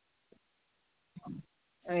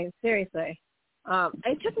 I mean, seriously.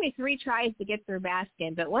 It took me 3 tries to get through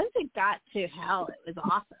Baskin, but once it got to hell, it was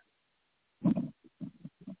awesome.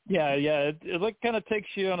 Yeah, it like kind of takes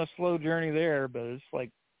you on a slow journey there, but it's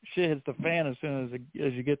like shit hits the fan as soon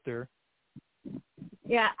as you get there.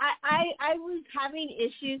 Yeah, I was having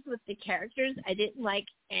issues with the characters. I didn't like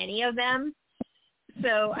any of them,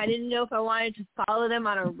 so I didn't know if I wanted to follow them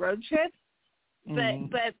on a road trip.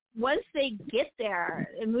 But once they get there,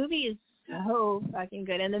 the movie is so fucking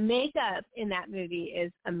good, and the makeup in that movie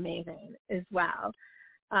is amazing as well.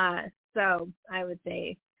 So I would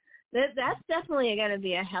say that's definitely going to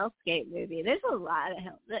be a hellscape movie. There's a lot of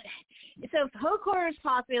hell. So folk horror is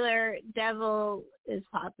popular. Devil is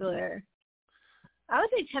popular. I would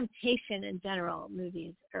say temptation in general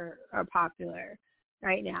movies are popular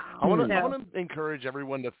right now. I want to encourage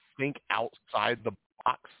everyone to think outside the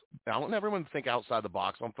box. I want everyone to think outside the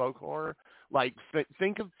box on folk horror. Like,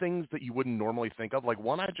 think of things that you wouldn't normally think of. Like,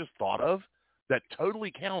 one I just thought of that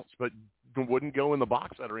totally counts but wouldn't go in the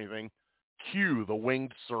box set or anything. Q, the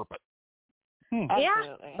winged serpent.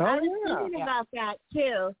 Yeah, I was thinking about that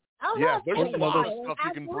too. There's a lot of stuff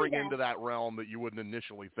you can bring into that realm that you wouldn't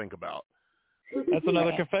initially think about. That's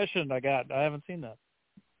another confession I got. I haven't seen that.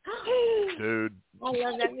 Dude. I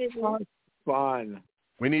love that movie. Fun.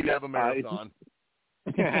 We need to have a marathon.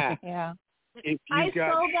 Yeah. If you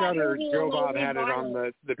got Shudder, Joe Bob had it on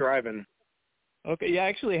the drive-in. Okay, yeah, I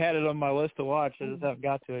actually had it on my list to watch. I just haven't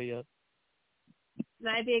got to it yet.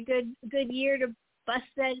 Might be a good year to bust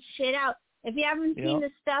that shit out. If you haven't seen the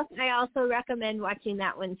stuff, I also recommend watching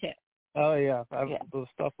that one too. Oh yeah, the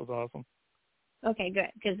stuff was awesome. Okay, good,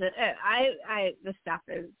 because the stuff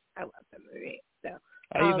is, I love the movie. So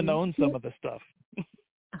I even own some of the stuff.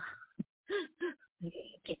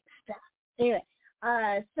 Get stuff. Anyway,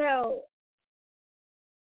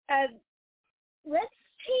 let's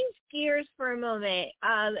change gears for a moment.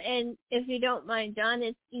 And if you don't mind, John,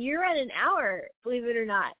 you're at an hour, believe it or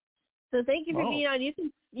not. So thank you for being on.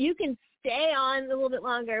 You can stay on a little bit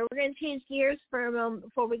longer. We're going to change gears for a moment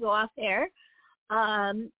before we go off air.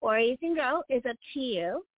 Or you can go. It's up to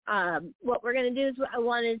you. What we're going to do is I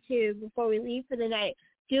wanted to, before we leave for the night,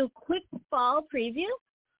 do a quick fall preview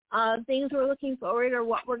of things we're looking forward or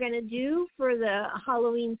what we're going to do for the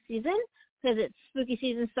Halloween season, because it's spooky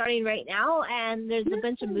season starting right now, and there's a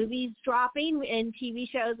bunch of movies dropping and TV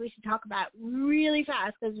shows we should talk about really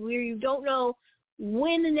fast because we don't know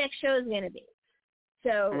when the next show is going to be.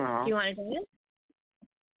 So, do you want to do it?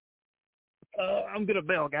 I'm going to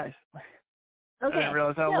bail, guys. Okay. I didn't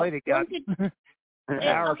realize how late it got.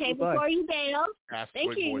 Okay, before you bail,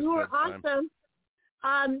 thank you. You were awesome.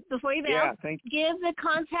 Before you bail, give the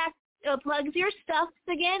contact, plugs your stuff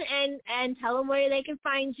again, and tell them where they can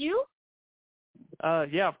find you.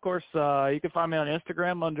 Yeah, of course. You can find me on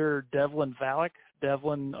Instagram under Devlin Valak,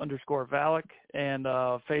 Devlin_Valak, and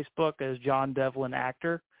Facebook as John Devlin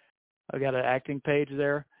Actor. I've got an acting page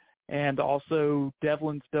there. And also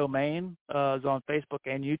Devlin's Domain is on Facebook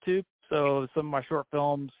and YouTube. So some of my short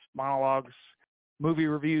films, monologues, movie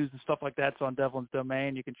reviews, and stuff like that's on Devlin's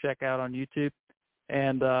Domain. You can check out on YouTube.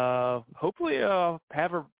 And hopefully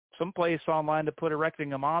have some place online to put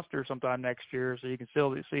Erecting a Monster sometime next year so you can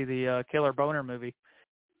still see the Killer Boner movie.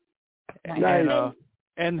 Nice.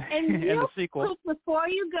 And the sequel. Quick, before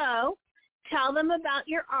you go, tell them about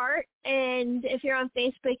your art, and if you're on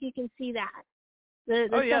Facebook, you can see that. The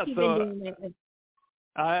stuff you've been doing lately.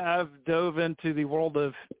 I've dove into the world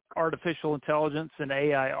of artificial intelligence and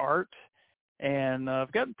AI art, and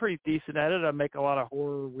I've gotten pretty decent at it. I make a lot of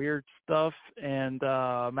horror, weird stuff, and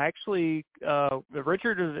I'm actually,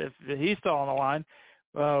 Richard, if he's still on the line,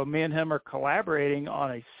 me and him are collaborating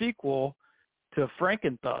on a sequel to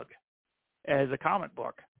Frankenthug as a comic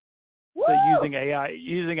book. Woo! So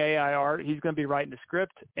using AI art, he's going to be writing the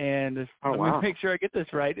script, and let me make sure I get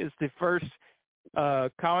this right. It's the first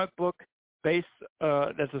comic book based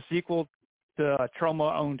that's a sequel to a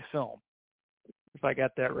Troma-owned film, if I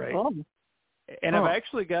got that right. Oh. And I've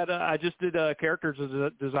actually got I just did characters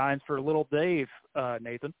designs for Little Dave,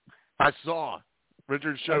 Nathan. I saw.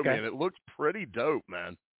 Richard showed me, and it looked pretty dope,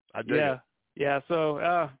 man. I dig it. Yeah,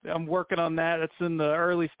 so I'm working on that. It's in the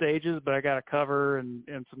early stages, but I got a cover and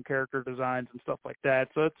some character designs and stuff like that.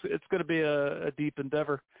 So it's going to be a deep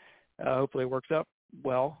endeavor. Hopefully it works out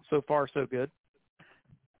well. So far, so good.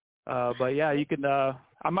 But yeah, you can.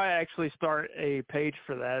 I might actually start a page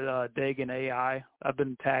for that. Dagan AI. I've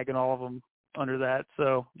been tagging all of them under that,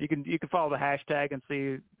 so you can follow the hashtag and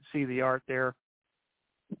see the art there.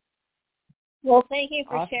 Well, thank you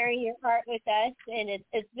for sharing your art with us, and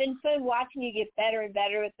it's been fun watching you get better and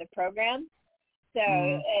better with the program. So,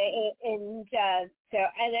 and I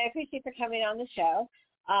appreciate you for coming on the show.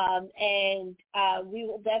 And we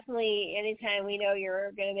will definitely, anytime we know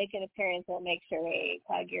you're going to make an appearance, we'll make sure we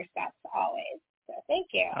plug your stuff always. So, thank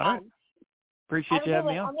you. All right. Appreciate you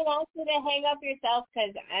having me on. I'm going to ask you to hang up yourself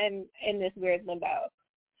because I'm in this weird limbo.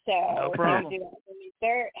 So, no problem.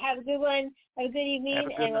 Sir, have a good one. Have a good evening,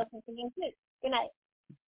 and we'll see you soon. Good night.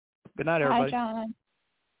 Good night, everybody. Hi, John.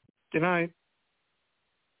 Good night.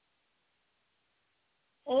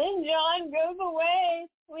 And then John goes away.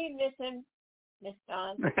 We miss him. Miss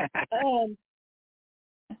John.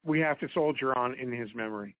 We have to soldier on in his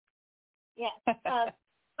memory. Yes. All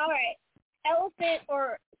right. Elephant,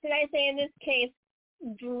 or should I say in this case,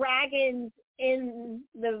 dragons in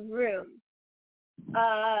the room.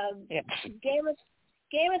 Game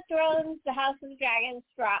of Thrones, The House of the Dragons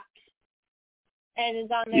dropped and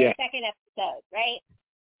is on their second episode, right?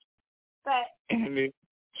 And it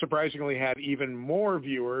surprisingly had even more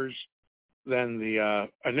viewers than the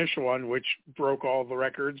initial one, which broke all the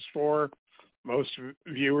records for most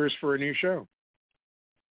viewers for a new show.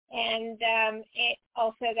 And it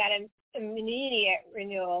also got an immediate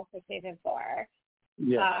renewal for season 4.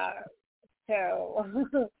 Yeah. So,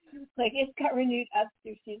 like, it's got renewed up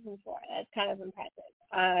through season 4. That's kind of impressive.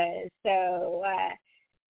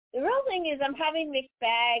 The real thing is I'm having mixed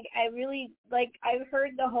bag. I've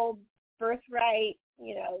heard the whole birthright,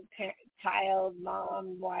 parent, child,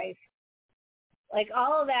 mom, wife. Like,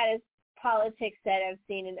 all of that is politics that I've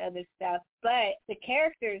seen in other stuff, but the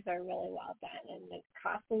characters are really well done and the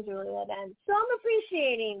costumes are really well done. So I'm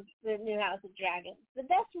appreciating the new House of Dragons, but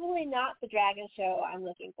that's really not the dragon show I'm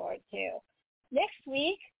looking forward to. Next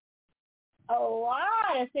week, a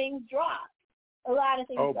lot of things drop.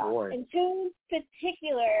 Boy. And two in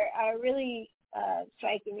particular are really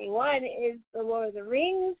striking me. One is the Lord of the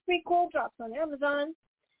Rings prequel, drops on Amazon.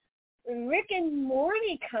 Rick and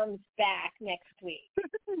Morty comes back next week.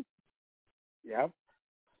 Yep.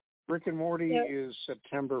 Rick and Morty is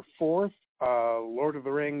September 4th. Lord of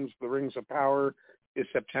the Rings, The Rings of Power, is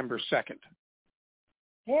September 2nd.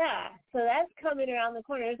 Yeah, so that's coming around the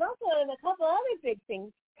corner. There's also a couple other big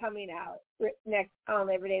things coming out next on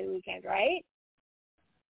Labor Day weekend, right?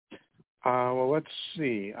 Well, let's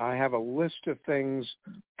see. I have a list of things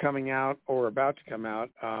coming out or about to come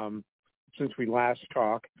out since we last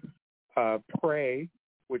talked. Prey,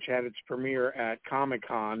 which had its premiere at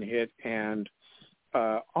Comic-Con, hit, and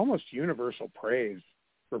almost universal praise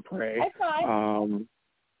for Prey.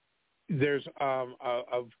 There's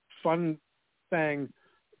a fun thing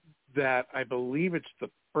that I believe it's the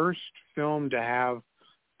first film to have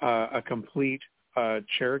a complete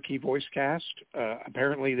Cherokee voice cast.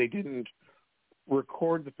 Apparently they didn't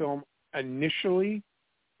record the film initially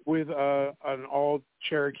with an all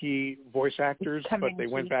Cherokee voice actors, but they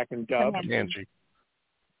went back and dubbed.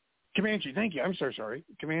 Comanche, thank you. I'm so sorry.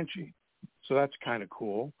 Comanche. So that's kind of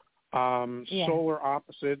cool. Solar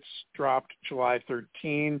Opposites dropped July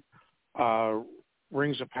 13.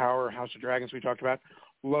 Rings of Power, House of Dragons we talked about.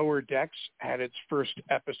 Lower Decks had its first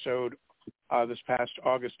episode this past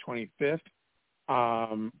August 25th.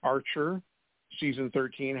 Archer, Season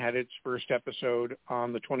 13, had its first episode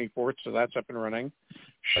on the 24th, so that's up and running.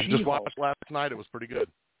 I just watched last night. It was pretty good.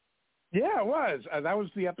 Yeah, it was. That was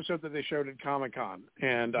the episode that they showed at Comic-Con,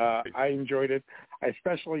 and I enjoyed it. I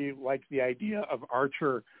especially liked the idea of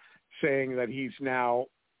Archer saying that he's now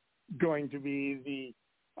going to be the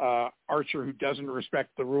Archer who doesn't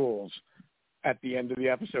respect the rules. at the end of the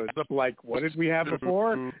episode. Like, what did we have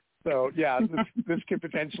before? So, yeah, this could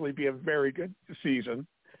potentially be a very good season.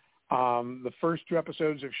 The first 2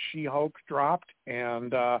 episodes of She-Hulk dropped,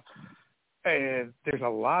 and there's a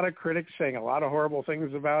lot of critics saying a lot of horrible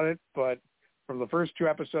things about it, but from the first 2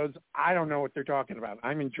 episodes, I don't know what they're talking about.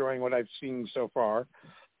 I'm enjoying what I've seen so far.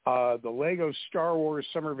 The Lego Star Wars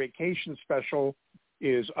Summer Vacation Special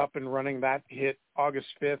is up and running. That hit August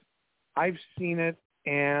 5th. I've seen it,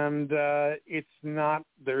 and it's not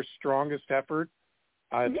their strongest effort.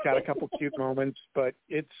 It's got a couple cute moments, but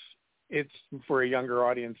it's for a younger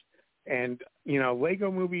audience. And, Lego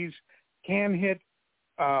movies can hit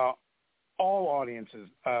all audiences.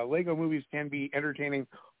 Lego movies can be entertaining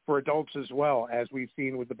for adults as well, as we've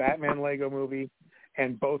seen with the Batman Lego movie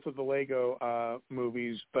and both of the Lego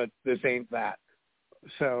movies, but this ain't that.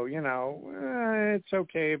 So, it's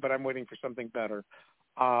okay, but I'm waiting for something better.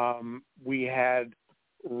 We had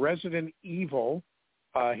Resident Evil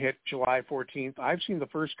hit July 14th. I've seen the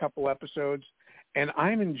first couple episodes, and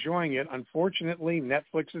I'm enjoying it. Unfortunately,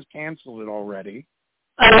 Netflix has canceled it already.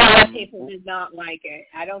 A lot of people did not like it.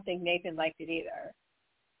 I don't think Nathan liked it either.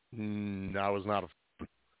 I was not.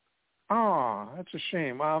 Oh, that's a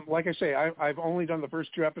shame. Like I say, I've only done the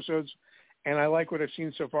first 2 episodes, and I like what I've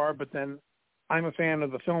seen so far, but then I'm a fan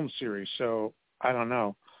of the film series, so I don't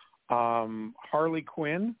know. Harley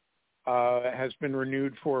Quinn has been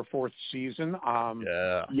renewed for a 4th season.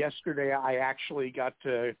 Yesterday, I actually got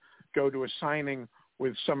to go to a signing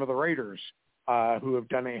with some of the writers who have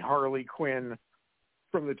done a Harley Quinn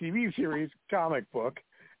from the TV series comic book,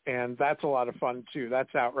 and that's a lot of fun, too.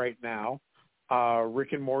 That's out right now.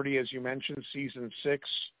 Rick and Morty, as you mentioned, Season 6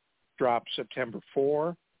 dropped September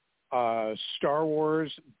 4. Star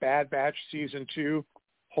Wars Bad Batch Season 2.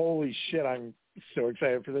 Holy shit, I'm so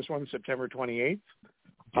excited for this one, September 28th.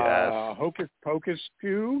 Yes. Hocus Pocus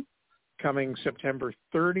 2 coming September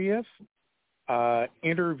 30th.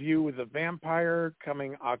 Interview with the Vampire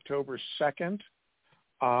coming October 2nd.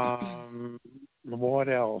 What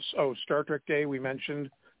else? Oh, Star Trek Day, we mentioned,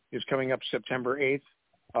 is coming up September 8th.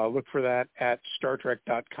 Look for that at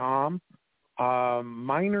StarTrek.com.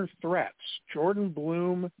 Minor Threats, Jordan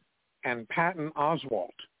Bloom and Patton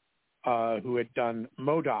Oswalt, who had done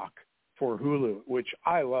MODOK for Hulu, which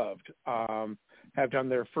I loved, have done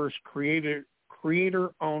their first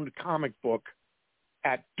creator-owned comic book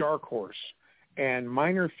at Dark Horse. And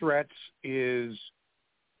Minor Threats is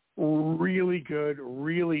really good,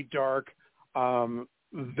 really dark,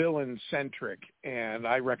 villain-centric, and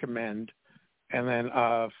I recommend. And then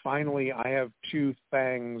finally, I have 2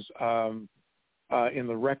 things in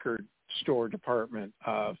the record store department.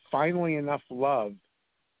 Finally Enough Love,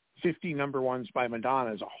 50 number ones by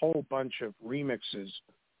Madonna, is a whole bunch of remixes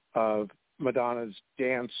of Madonna's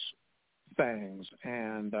dance things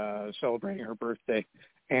and celebrating her birthday.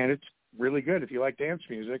 And it's really good if you like dance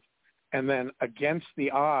music. And then Against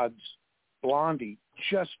the Odds, Blondie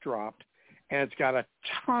just dropped, and it's got a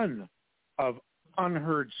ton of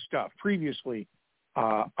unheard stuff, previously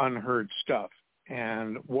unheard stuff.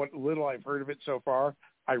 And what little I've heard of it so far,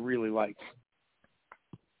 I really like.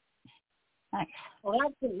 Nice. Well,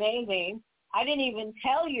 that's amazing. I didn't even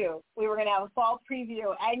tell you we were going to have a fall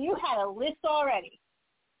preview, and you had a list already.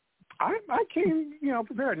 I came,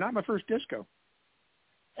 prepared. Not my first disco.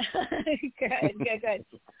 Good.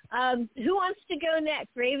 Who wants to go next,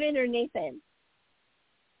 Raven or Nathan?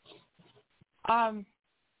 There's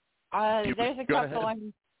a couple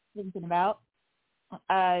I'm thinking about.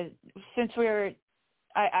 Since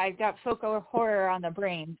I got folk horror on the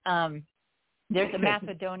brain. There's a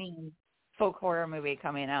Macedonian folk horror movie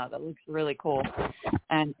coming out that looks really cool,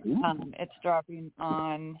 and it's dropping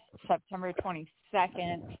on September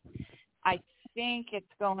 22nd. I think it's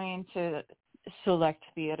going to select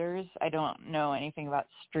theaters. I don't know anything about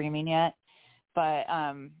streaming yet, but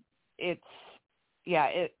it's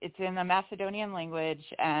in the Macedonian language,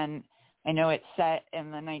 and I know it's set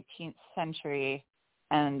in the 19th century,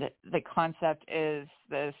 and the concept is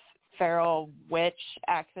this feral witch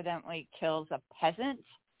accidentally kills a peasant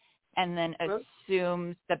and then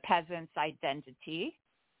assumes the peasant's identity,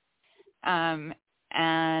 and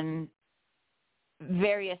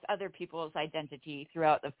various other people's identity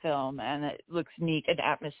throughout the film, and it looks neat and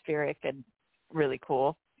atmospheric and really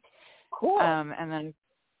cool. Cool. And then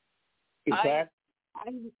I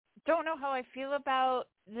don't know how I feel about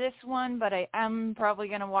this one, but I am probably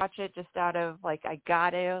going to watch it just out of, I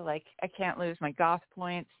can't lose my goth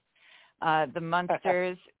points. The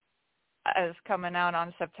Munsters is coming out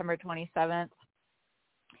on September 27th.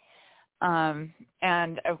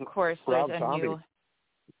 And, of course, there's a new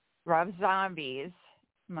Rob Zombie's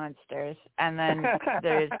Munsters. And then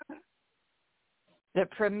there's the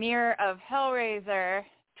premiere of Hellraiser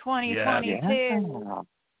 2022,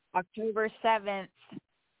 October 7th.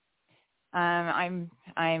 I'm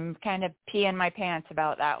kind of peeing my pants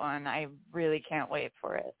about that one. I really can't wait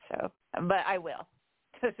for it. So, but I will,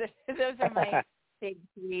 because those are my big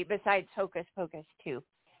three. Besides Hocus Pocus 2,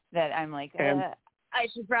 that I'm like, I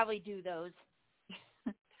should probably do those.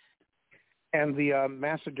 And the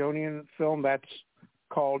Macedonian film that's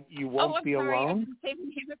called You Won't Be Alone.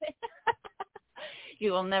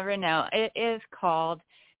 You will never know. It is called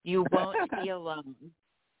You Won't Be Alone.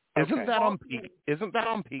 Isn't that on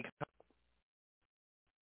Peacock?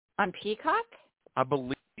 On Peacock? I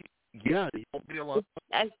believe. Yeah, You Won't Be Alone.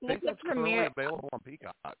 I think it's currently available on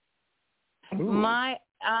Peacock. Ooh. My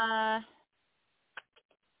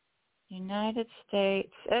United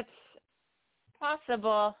States. It's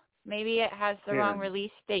possible. Maybe it has the wrong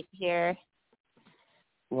release date here.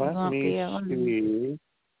 Let me see.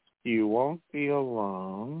 You Won't Be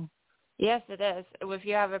Alone. Yes, it is. If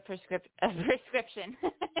you have a prescription. A prescription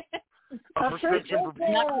for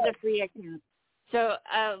not for the free account. So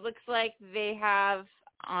looks like they have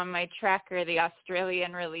on my tracker the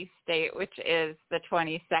Australian release date, which is the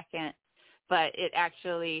 22nd, but it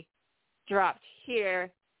actually dropped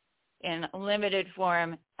here in limited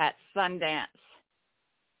form at Sundance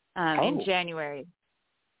in January.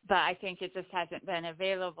 But I think it just hasn't been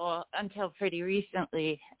available until pretty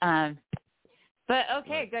recently. But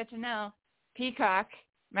okay, good to know. Peacock,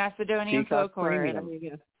 Macedonian Folklore. There we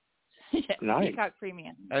go. Nice. Peacock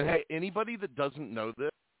Premium. And hey, anybody that doesn't know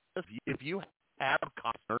this, if you have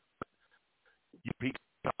Costner, you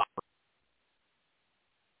Peacock.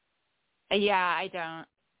 Yeah, I don't.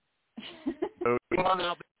 So come on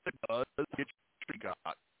out there, get your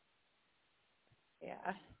Peacock.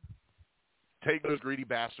 Yeah. Take those greedy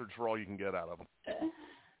bastards for all you can get out of them.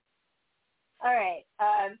 All right.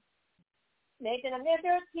 Nathan, I'm going to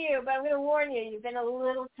throw it to you, but I'm going to warn you. You've been a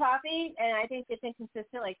little choppy, and I think it's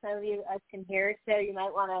inconsistent, like some of you us can hear, so you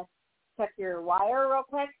might want to check your wire real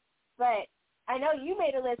quick. But I know you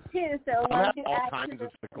made a list, too, so I wanted to add to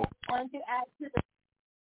the...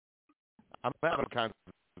 I'm having all kinds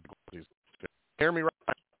of difficulties. Hear me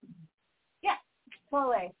right? Yeah,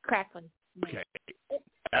 totally. Crackling. Okay.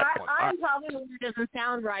 I'm probably the one who doesn't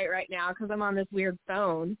sound right now because I'm on this weird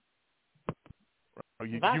phone.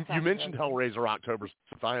 You mentioned Hellraiser October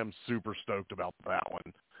 6th. I am super stoked about that one.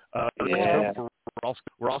 Yeah.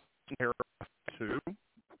 We're also here too.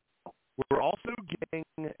 We're also getting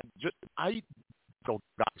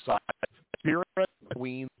Spirit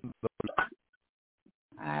Halloween.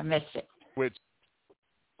 I missed it. Which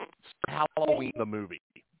Halloween the movie.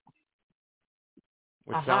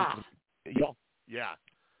 Which sounds yeah.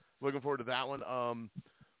 Looking forward to that one. All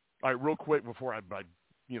right, real quick before I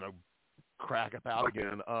crack up out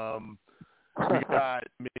again. We got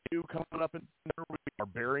Menu coming up in there. We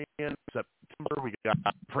got Barbarian in September. We got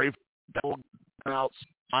Pray for the Devil out.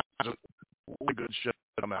 Really good shit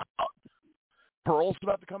to come out. Pearl's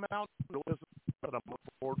about to come out. But I'm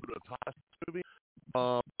looking forward to the Toss movie.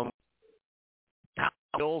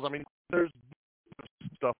 Hills. I mean, there's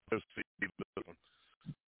stuff to see.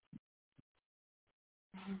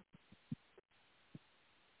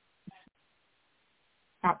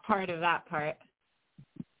 Not part of that part.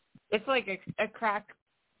 It's like a crackle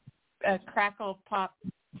pop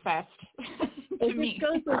fest. It just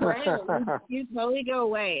goes away. You totally go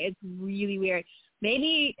away. It's really weird.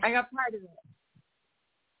 Maybe I got part of it.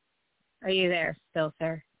 Are you there still,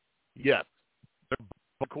 sir? Yes.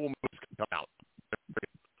 Cool movies come out.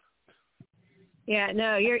 Yeah,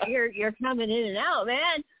 no, you're coming in and out,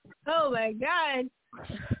 man. Oh my God.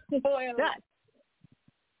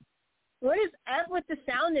 What is up with the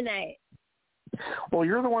sound tonight? Well,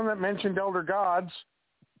 you're the one that mentioned Elder Gods.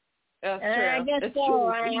 That's true. I guess it's so. True.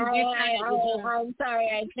 I'm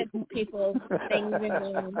sorry I took people's things in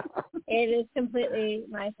there. It is completely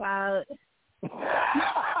my fault.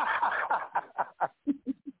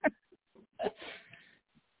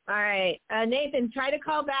 All right. Nathan, try to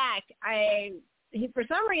call back. For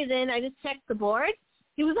some reason, I just checked the board.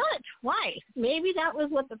 He was on it twice. Maybe that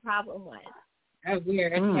was what the problem was. Oh,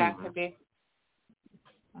 weird. Yeah, could be.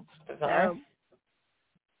 That's bizarre.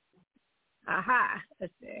 Aha.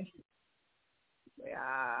 Let's see.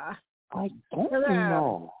 Yeah. I don't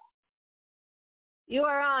know. You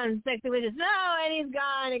are on Sexy Witches. No, and he's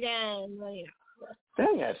gone again. Well,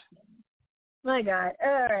 Dang it. My God.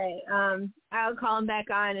 All right. I'll call him back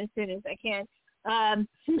on as soon as I can.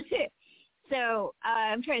 So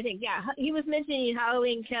I'm trying to think. Yeah, he was mentioning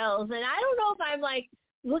Halloween Kills, and I don't know if I'm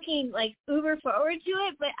looking uber forward to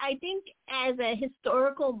it, but I think as a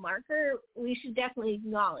historical marker, we should definitely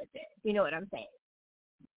acknowledge it. You know what I'm saying?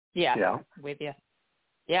 Yeah. With you.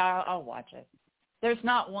 Yeah, I'll watch it. There's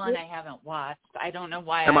not one I haven't watched. I don't know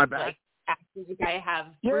why Am I back? After I have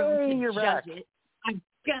room to you're judge back. it. I'm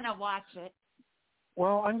gonna watch it.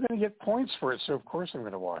 Well, I'm going to get points for it, so of course I'm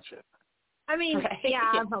going to watch it. I mean, Right.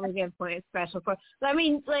 I'll probably give points special for. But I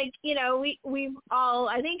mean, like, we've all.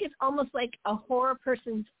 I think it's almost like a horror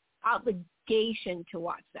person's obligation to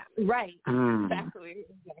watch that. Right. Exactly.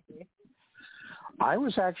 I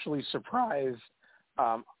was actually surprised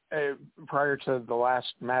prior to the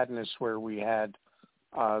last Madness where we had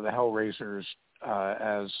the Hellraisers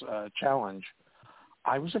as a challenge.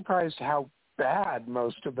 I was surprised how bad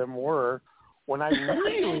most of them were when I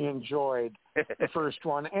really enjoyed the first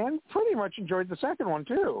one and pretty much enjoyed the second one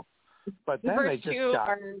too. But then they just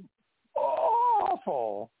got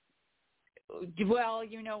awful. Well,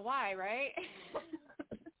 you know why, right?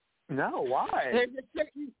 No, why?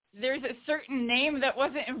 There's a certain name that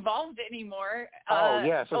wasn't involved anymore. Oh,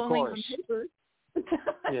 yes, of only course. On paper.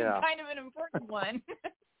 Yeah. Kind of an important one.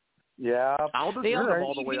 Yeah. I'll The deserve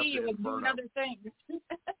old all the way up TV to was doing Inferno. other things.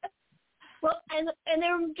 Well, and they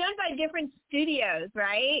were done by different studios,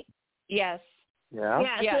 right? Yes. Yeah.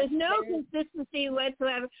 Yeah, Yes, so there's no consistency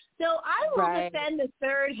whatsoever. So I will defend the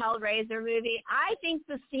third Hellraiser movie. I think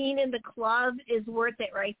the scene in the club is worth it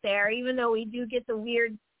right there, even though we do get the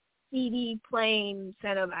weird CD playing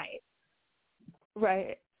Cenobite.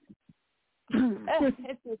 Right.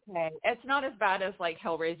 It's okay. It's not as bad as like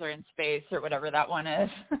Hellraiser in Space or whatever that one is.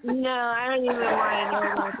 No, I don't even want to know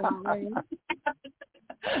about that one.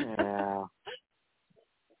 Yeah.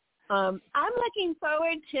 I'm looking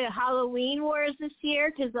forward to Halloween Wars this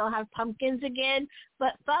year because they'll have pumpkins again.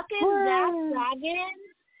 But fucking Zach Dragon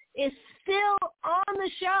is still on the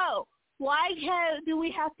show. Why do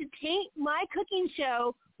we have to taint my cooking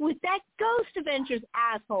show with that Ghost Adventures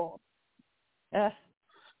asshole?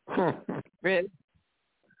 Really?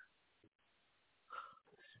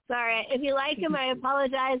 Sorry, if you like him, I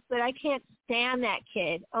apologize, but I can't stand that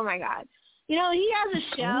kid. Oh my God. He has a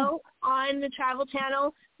show on the Travel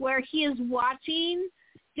Channel where he is watching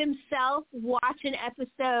himself watch an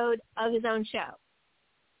episode of his own show.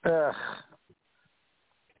 Ugh.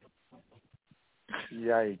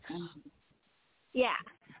 Yikes. Yeah.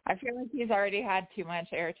 I feel like he's already had too much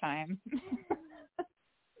airtime.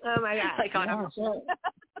 Oh my God. Like on a show.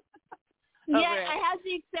 Yeah, I have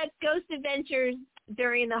to accept Ghost Adventures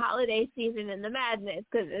during the holiday season and the Madness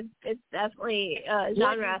because it's definitely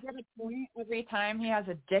genre. Is there a point every time he has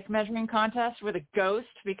a dick measuring contest with a ghost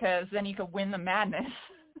because then you could win the Madness?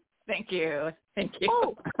 Thank you.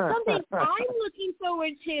 Oh, something I'm looking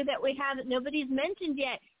forward to that we haven't, nobody's mentioned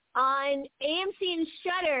yet. On AMC and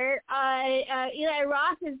Shudder, Eli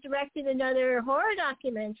Roth has directed another horror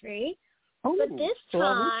documentary. Oh, but this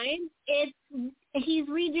time, he's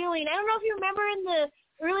redoing, I don't know if you remember in the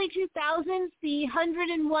early 2000s, the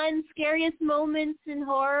 101 scariest moments in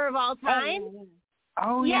horror of all time.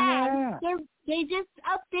 Oh, yeah. They just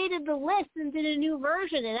updated the list and did a new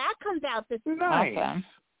version, and that comes out this week. Nice. Awesome.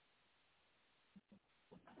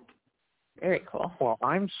 Very cool. Well,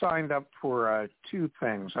 I'm signed up for two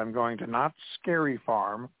things. I'm going to Not Scary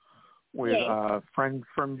Farm with a friend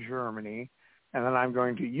from Germany, and then I'm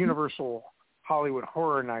going to Universal Hollywood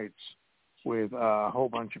Horror Nights with a whole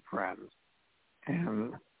bunch of friends.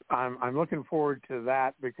 And I'm looking forward to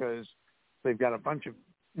that because they've got a bunch of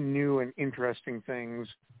new and interesting things,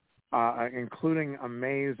 including a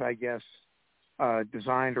maze, I guess,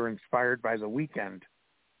 designed or inspired by The Weeknd.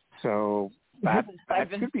 So that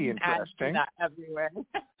could be interesting. That everywhere.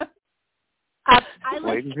 I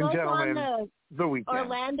Ladies and looked gentlemen, on The Weeknd.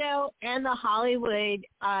 Orlando and the Hollywood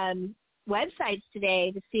websites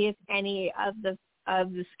today to see if any of the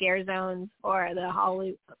scare zones or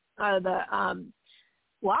the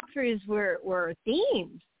walkthroughs were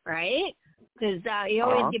themed, right? Because you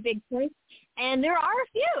always get big points, and there are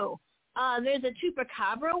a few. There's a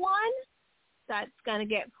Chupacabra one that's gonna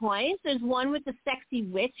get points. There's one with the sexy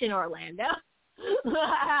witch in Orlando.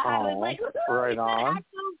 I was like, right on.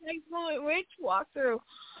 Actual witch walkthrough.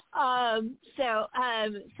 So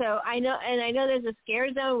I know there's a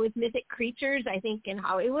scare zone with mythic creatures. I think in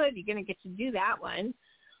Hollywood you're gonna get to do that one.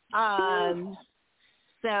 I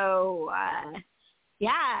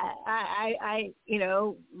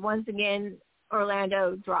once again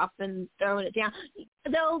Orlando throwing it down.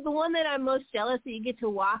 Though the one that I'm most jealous that you get to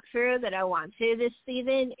walk through that I want to this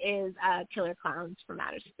season is Killer Clowns from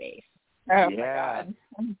Outer Space. Oh my God.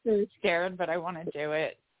 I'm so scared, but I want to do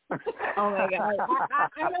it. Oh my God.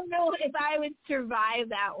 I don't know if I would survive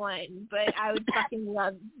that one, but I would fucking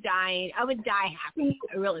love dying. I would die happy.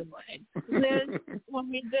 I really would. When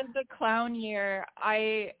we did the clown year,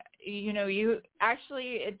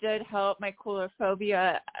 it did help my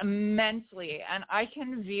coulrophobia immensely, and I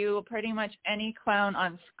can view pretty much any clown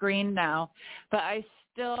on screen now, but I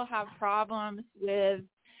still have problems with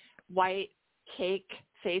white cake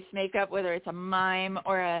face makeup, whether it's a mime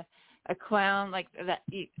or a clown, like that.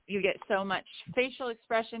 You get so much facial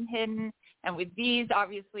expression hidden, and with these,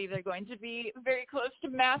 obviously, they're going to be very close to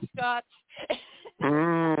mascots.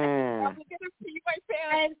 I'm probably going to see my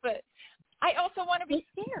fans, but I also want to be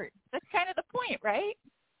scared. That's kind of the point, right?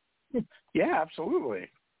 Yeah, absolutely.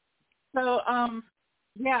 So,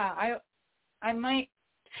 I might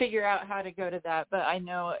figure out how to go to that, but I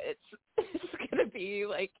know it's going to be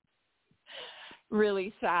like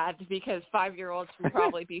really sad because 5-year-olds will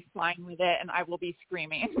probably be fine with it, and I will be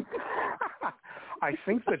screaming. I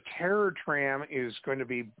think the terror tram is going to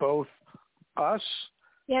be both us.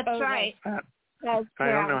 That's right. I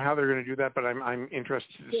don't know how they're going to do that, but I'm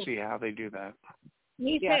interested to see how they do that.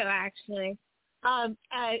 Me too, actually.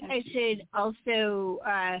 I should also.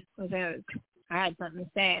 I had something to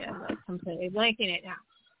say, and I'm completely blanking it now.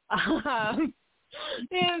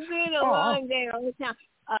 It's been a long day all the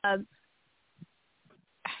time.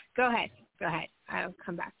 Go ahead. I'll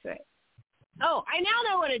come back to it. Oh, I now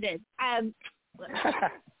know what it is.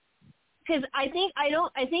 Because I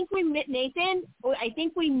think we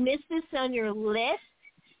missed this on your list,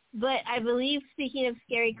 but I believe, speaking of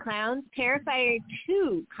scary clowns, Terrifier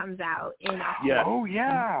 2 comes out in October. Yes. Oh,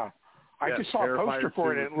 yeah. I just saw a poster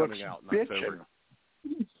for it, and it looks bitchin'.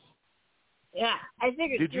 Yeah, I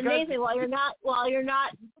figured it's amazing. While you're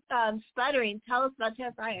not sputtering, tell us about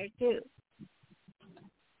Terrifier 2.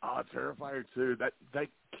 Terrifier 2. That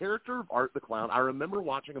character of Art the Clown, I remember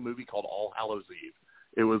watching a movie called All Hallows Eve.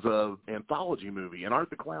 It was an anthology movie, and Art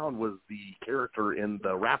the Clown was the character in the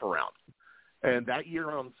wraparound. And that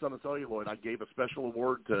year on Son of Celluloid, I gave a special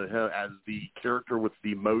award to him as the character with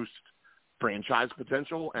the most franchise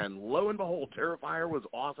potential. And lo and behold, Terrifier was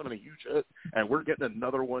awesome and a huge hit, and we're getting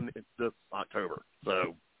another one this October.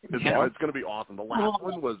 So it's going to be awesome. The last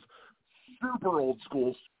one was super old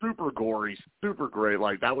school, super gory, super great.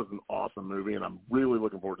 Like, that was an awesome movie, and I'm really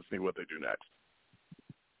looking forward to seeing what they do next.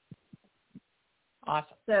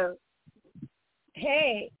 Awesome. So,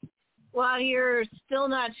 hey, while you're still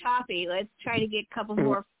not choppy, let's try to get a couple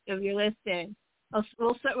more of your list in.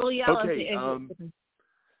 We'll yell at you.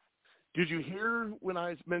 Did you hear when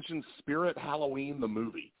I mentioned Spirit Halloween, the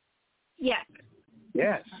movie? Yes.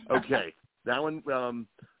 Yes. Okay. That one,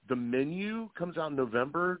 The Menu comes out in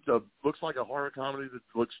November. Looks like a horror comedy that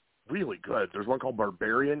looks really good. There's one called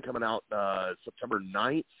Barbarian coming out September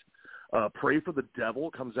 9th. Pray for the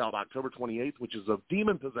Devil comes out October 28th, which is a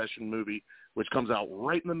demon possession movie, which comes out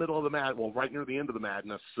right in the middle of the right near the end of the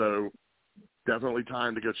madness. So definitely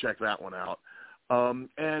time to go check that one out.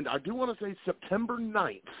 And I do want to say September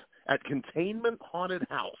 9th at Containment Haunted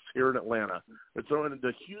House here in Atlanta. They're throwing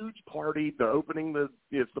a huge party. They're opening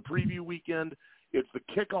it's the preview weekend. It's the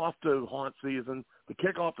kickoff to haunt season, the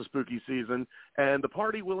kickoff to spooky season, and the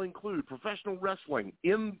party will include professional wrestling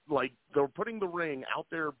they're putting the ring out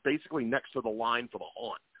there basically next to the line for the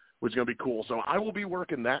haunt, which is going to be cool. So I will be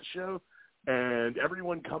working that show, and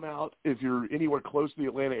everyone come out if you're anywhere close to the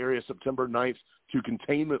Atlanta area September 9th to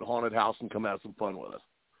Containment Haunted House and come have some fun with us.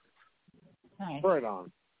 Nice. Right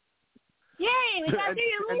on. Yay, we got through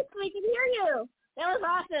your list. We can hear you. That was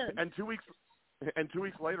awesome. And 2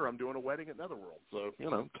 weeks later, I'm doing a wedding at Netherworld. So,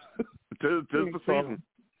 tis the season.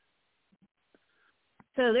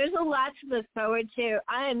 So there's a lot to look forward to.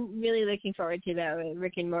 I'm really looking forward to the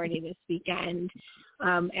Rick and Morty this weekend,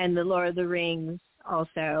 and the Lord of the Rings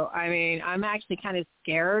also. I mean, I'm actually kind of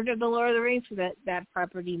scared of the Lord of the Rings because that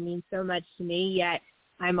property means so much to me, yet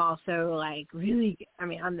I'm also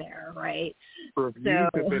I'm there, right? Reviews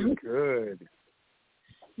have been good.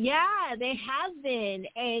 Yeah, they have been.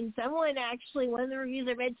 And someone actually, one of the reviews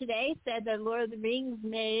I read today said that Lord of the Rings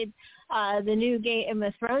made the new Game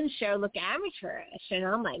of Thrones show look amateurish. And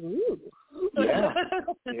I'm like, ooh.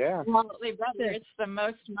 Yeah. Well, it's the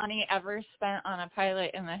most money ever spent on a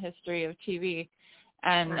pilot in the history of TV.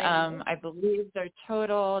 And I believe their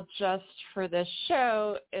total just for this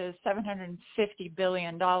show is $750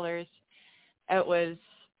 billion. It was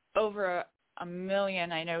over $1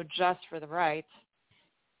 million, I know, just for the rights.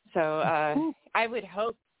 So I would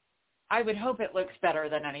hope it looks better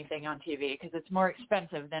than anything on TV because it's more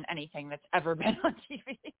expensive than anything that's ever been on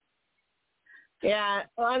TV. Yeah,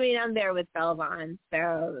 well, I mean, I'm there with Belvon,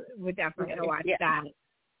 so we're definitely going to watch that.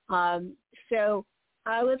 So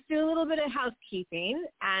let's do a little bit of housekeeping,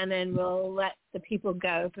 and then we'll let the people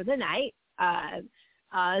go for the night.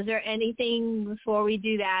 Is there anything before we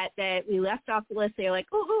do that we left off the list that you're like,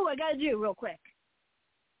 I got to do real quick?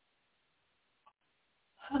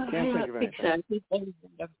 Can't think of anything.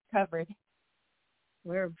 So. Covered.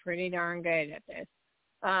 We're pretty darn good at this.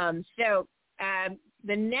 So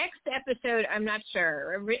the next episode, I'm not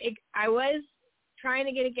sure. I was trying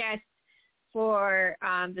to get a guest for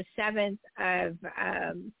the 7th of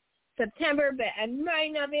September, but I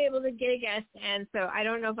might not be able to get a guest, and so I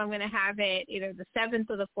don't know if I'm going to have it either the 7th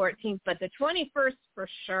or the 14th, but the 21st for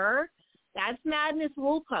sure. That's Madness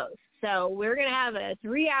Rule Post. So we're going to have a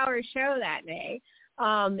 3-hour show that day,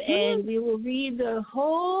 and we will read the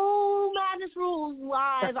whole Madness Rules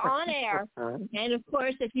live on air. And, of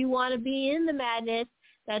course, if you want to be in the madness,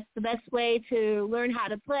 that's the best way to learn how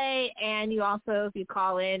to play. And you also, if you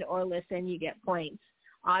call in or listen, you get points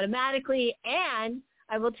automatically. And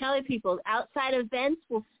I will tell you, people, outside events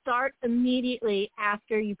will start immediately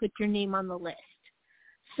after you put your name on the list.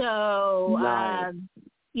 So, nice.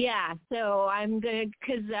 yeah, so I'm going to,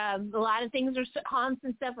 because a lot of things cons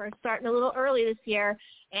and stuff are starting a little early this year,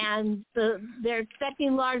 and they're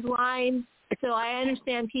expecting large lines. So I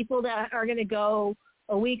understand people that are going to go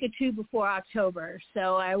a week or two before October.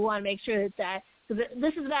 So I want to make sure that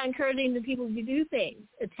this is about encouraging the people to do things,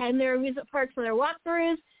 attend their amusement parks for their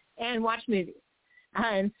walkthroughs, and watch movies.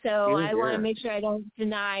 And so I want to make sure I don't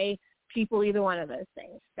deny people either one of those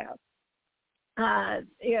things. So,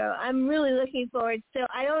 I'm really looking forward. So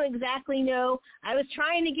I don't exactly know. I was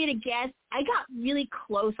trying to get a guest. I got really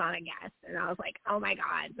close on a guest, and I was like, oh, my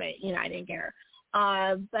God. But, I didn't care.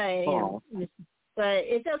 But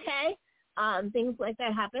it's okay. Things like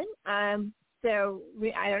that happen. So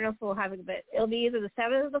I don't know if we'll have it, but it'll be either the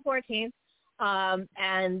 7th or the 14th.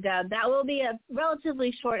 And that will be a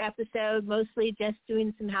relatively short episode, mostly just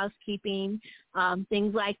doing some housekeeping,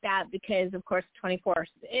 things like that, because, of course, the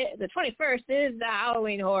 21st is the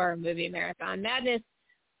Halloween Horror Movie Marathon Madness,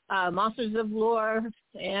 Monsters of Lore,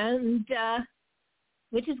 and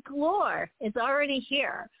Witches Galore. It's already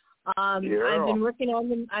here. I've been working on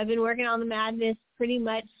the madness pretty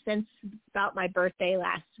much since about my birthday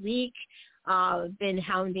last week. Been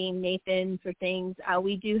hounding Nathan for things.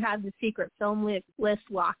 We do have the secret film list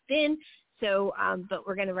locked in, so but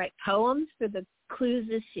we're going to write poems for the clues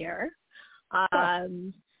this year.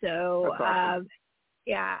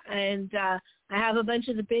 Yeah, and I have a bunch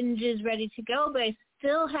of the binges ready to go, but I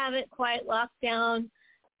still haven't quite locked down.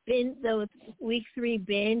 So it's week 3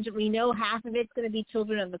 binge. We know half of it's going to be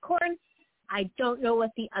Children of the Corn. I don't know what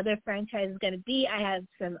the other franchise is going to be. I have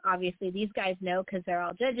some, obviously, these guys know because they're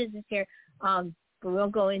all judges this year, but we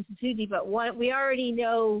won't go into too deep. But we already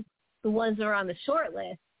know the ones that are on the short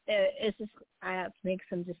list. It's just I have to make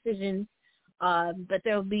some decisions. But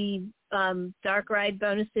there'll be dark ride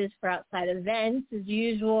bonuses for outside events as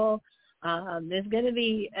usual. There's going to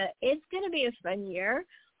be it's going to be a fun year.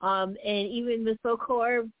 And even with folk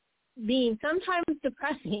horror being sometimes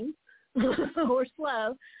depressing or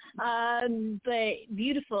slow, but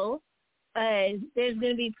beautiful, there's going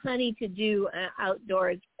to be plenty to do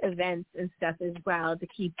outdoors events and stuff as well to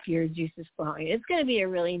keep your juices flowing. It's going to be a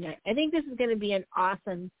really nice, I think this is going to be an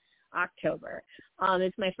awesome October.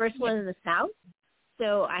 It's my first one in the South,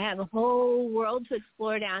 so I have a whole world to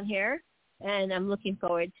explore down here, and I'm looking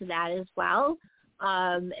forward to that as well.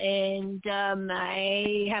 And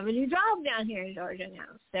I have a new job down here in Georgia now,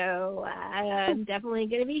 so I'm definitely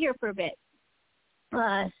going to be here for a bit.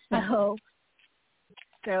 So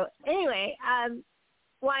anyway,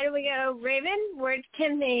 why don't we go, Raven? Where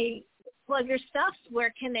can they plug your stuff?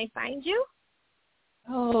 Where can they find you?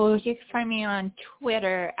 Oh, you can find me on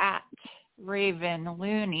Twitter at Raven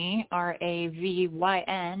Looney,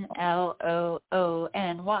 RAVYNLOONY.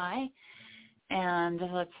 And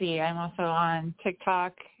let's see, I'm also on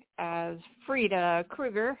TikTok as Frida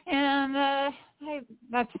Kruger, and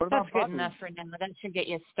that's good enough for now. That should get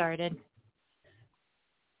you started.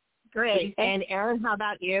 Great. And Aaron, how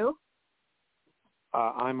about you?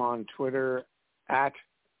 I'm on Twitter at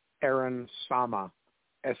Aaron Sama,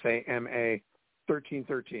 SAMA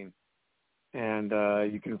 1313. And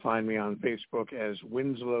you can find me on Facebook as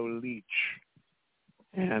Winslow Leach.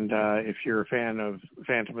 And if you're a fan of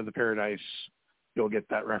Phantom of the Paradise, you'll get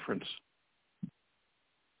that reference.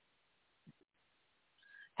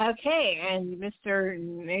 Okay, and Mr.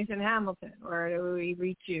 Nathan Hamilton, where do we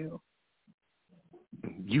reach you?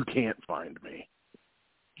 You can't find me.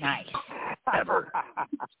 Nice. Ever.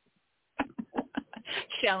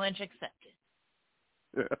 Challenge accepted.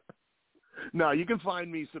 No, you can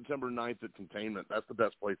find me September 9th at Containment. That's the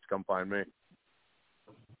best place to come find me.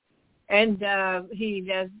 And he's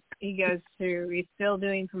still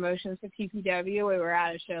doing promotions for TPW. We were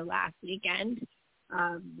at a show last weekend.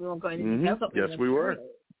 We won't go into details. Yes, we were.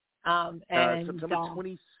 September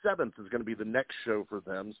 27th is going to be the next show for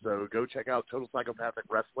them. So go check out Total Psychopathic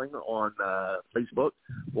Wrestling on Facebook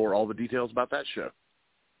for all the details about that show.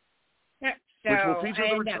 Yep. Which will feature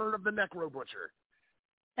the return of the Necro Butcher.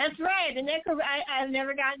 That's right. I've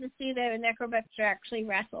never gotten to see the Necro Butcher actually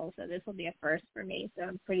wrestle, so this will be a first for me. So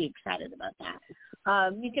I'm pretty excited about that.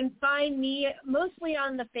 You can find me mostly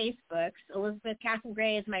on the Facebooks. Elizabeth Catherine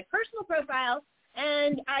Gray is my personal profile,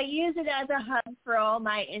 and I use it as a hub for all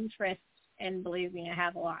my interests. And believe me, I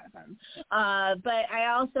have a lot of them. But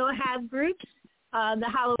I also have groups. The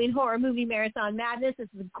Halloween Horror Movie Marathon Madness. This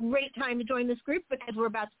is a great time to join this group because we're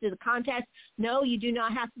about to do the contest. No, you do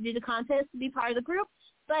not have to do the contest to be part of the group,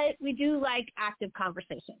 but we do like active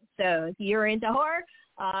conversation. So if you're into horror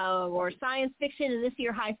or science fiction, and this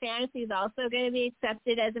year high fantasy is also going to be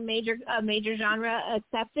accepted as a major genre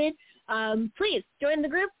accepted, please join the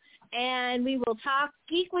group, and we will talk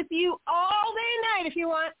geek with you all day and night if you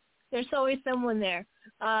want. There's always someone there.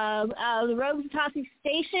 The Rogues of Toxic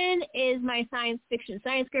Station is my science fiction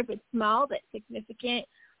science group. It's small but significant.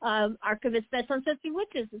 Archivist Bets on Sexy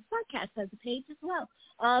Witches. This podcast has a page as well.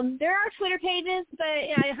 There are Twitter pages, but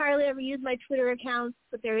I hardly ever use my Twitter accounts.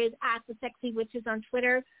 But there is @thesexywitches on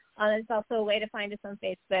Twitter. There's also a way to find us on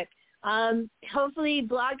Facebook. Hopefully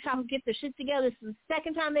Blog Talk will get their shit together. This is the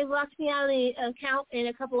second time they've locked me out of the account in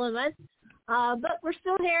a couple of months. But we're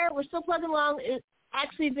still here. We're still plugging along. It's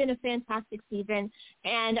actually been a fantastic season,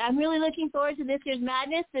 and I'm really looking forward to this year's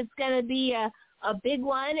Madness. It's going to be a big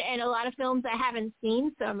one and a lot of films I haven't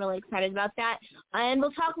seen, so I'm really excited about that. And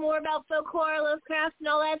we'll talk more about folk horror, Lovecraft, and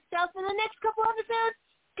all that stuff in the next couple episodes.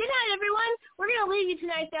 Good night, everyone. We're going to leave you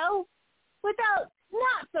tonight, though, without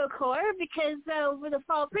not folk horror, because for the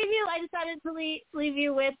fall preview, I decided to leave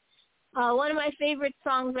you with one of my favorite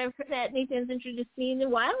songs that Nathan's introduced me in a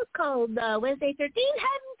while. It's called Wednesday 13,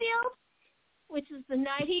 Haddonfield, which is the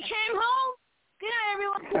night he came home. Good night,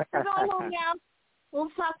 everyone. We're going home now. We'll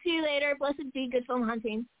talk to you later. Blessed be. Good film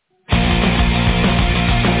hunting.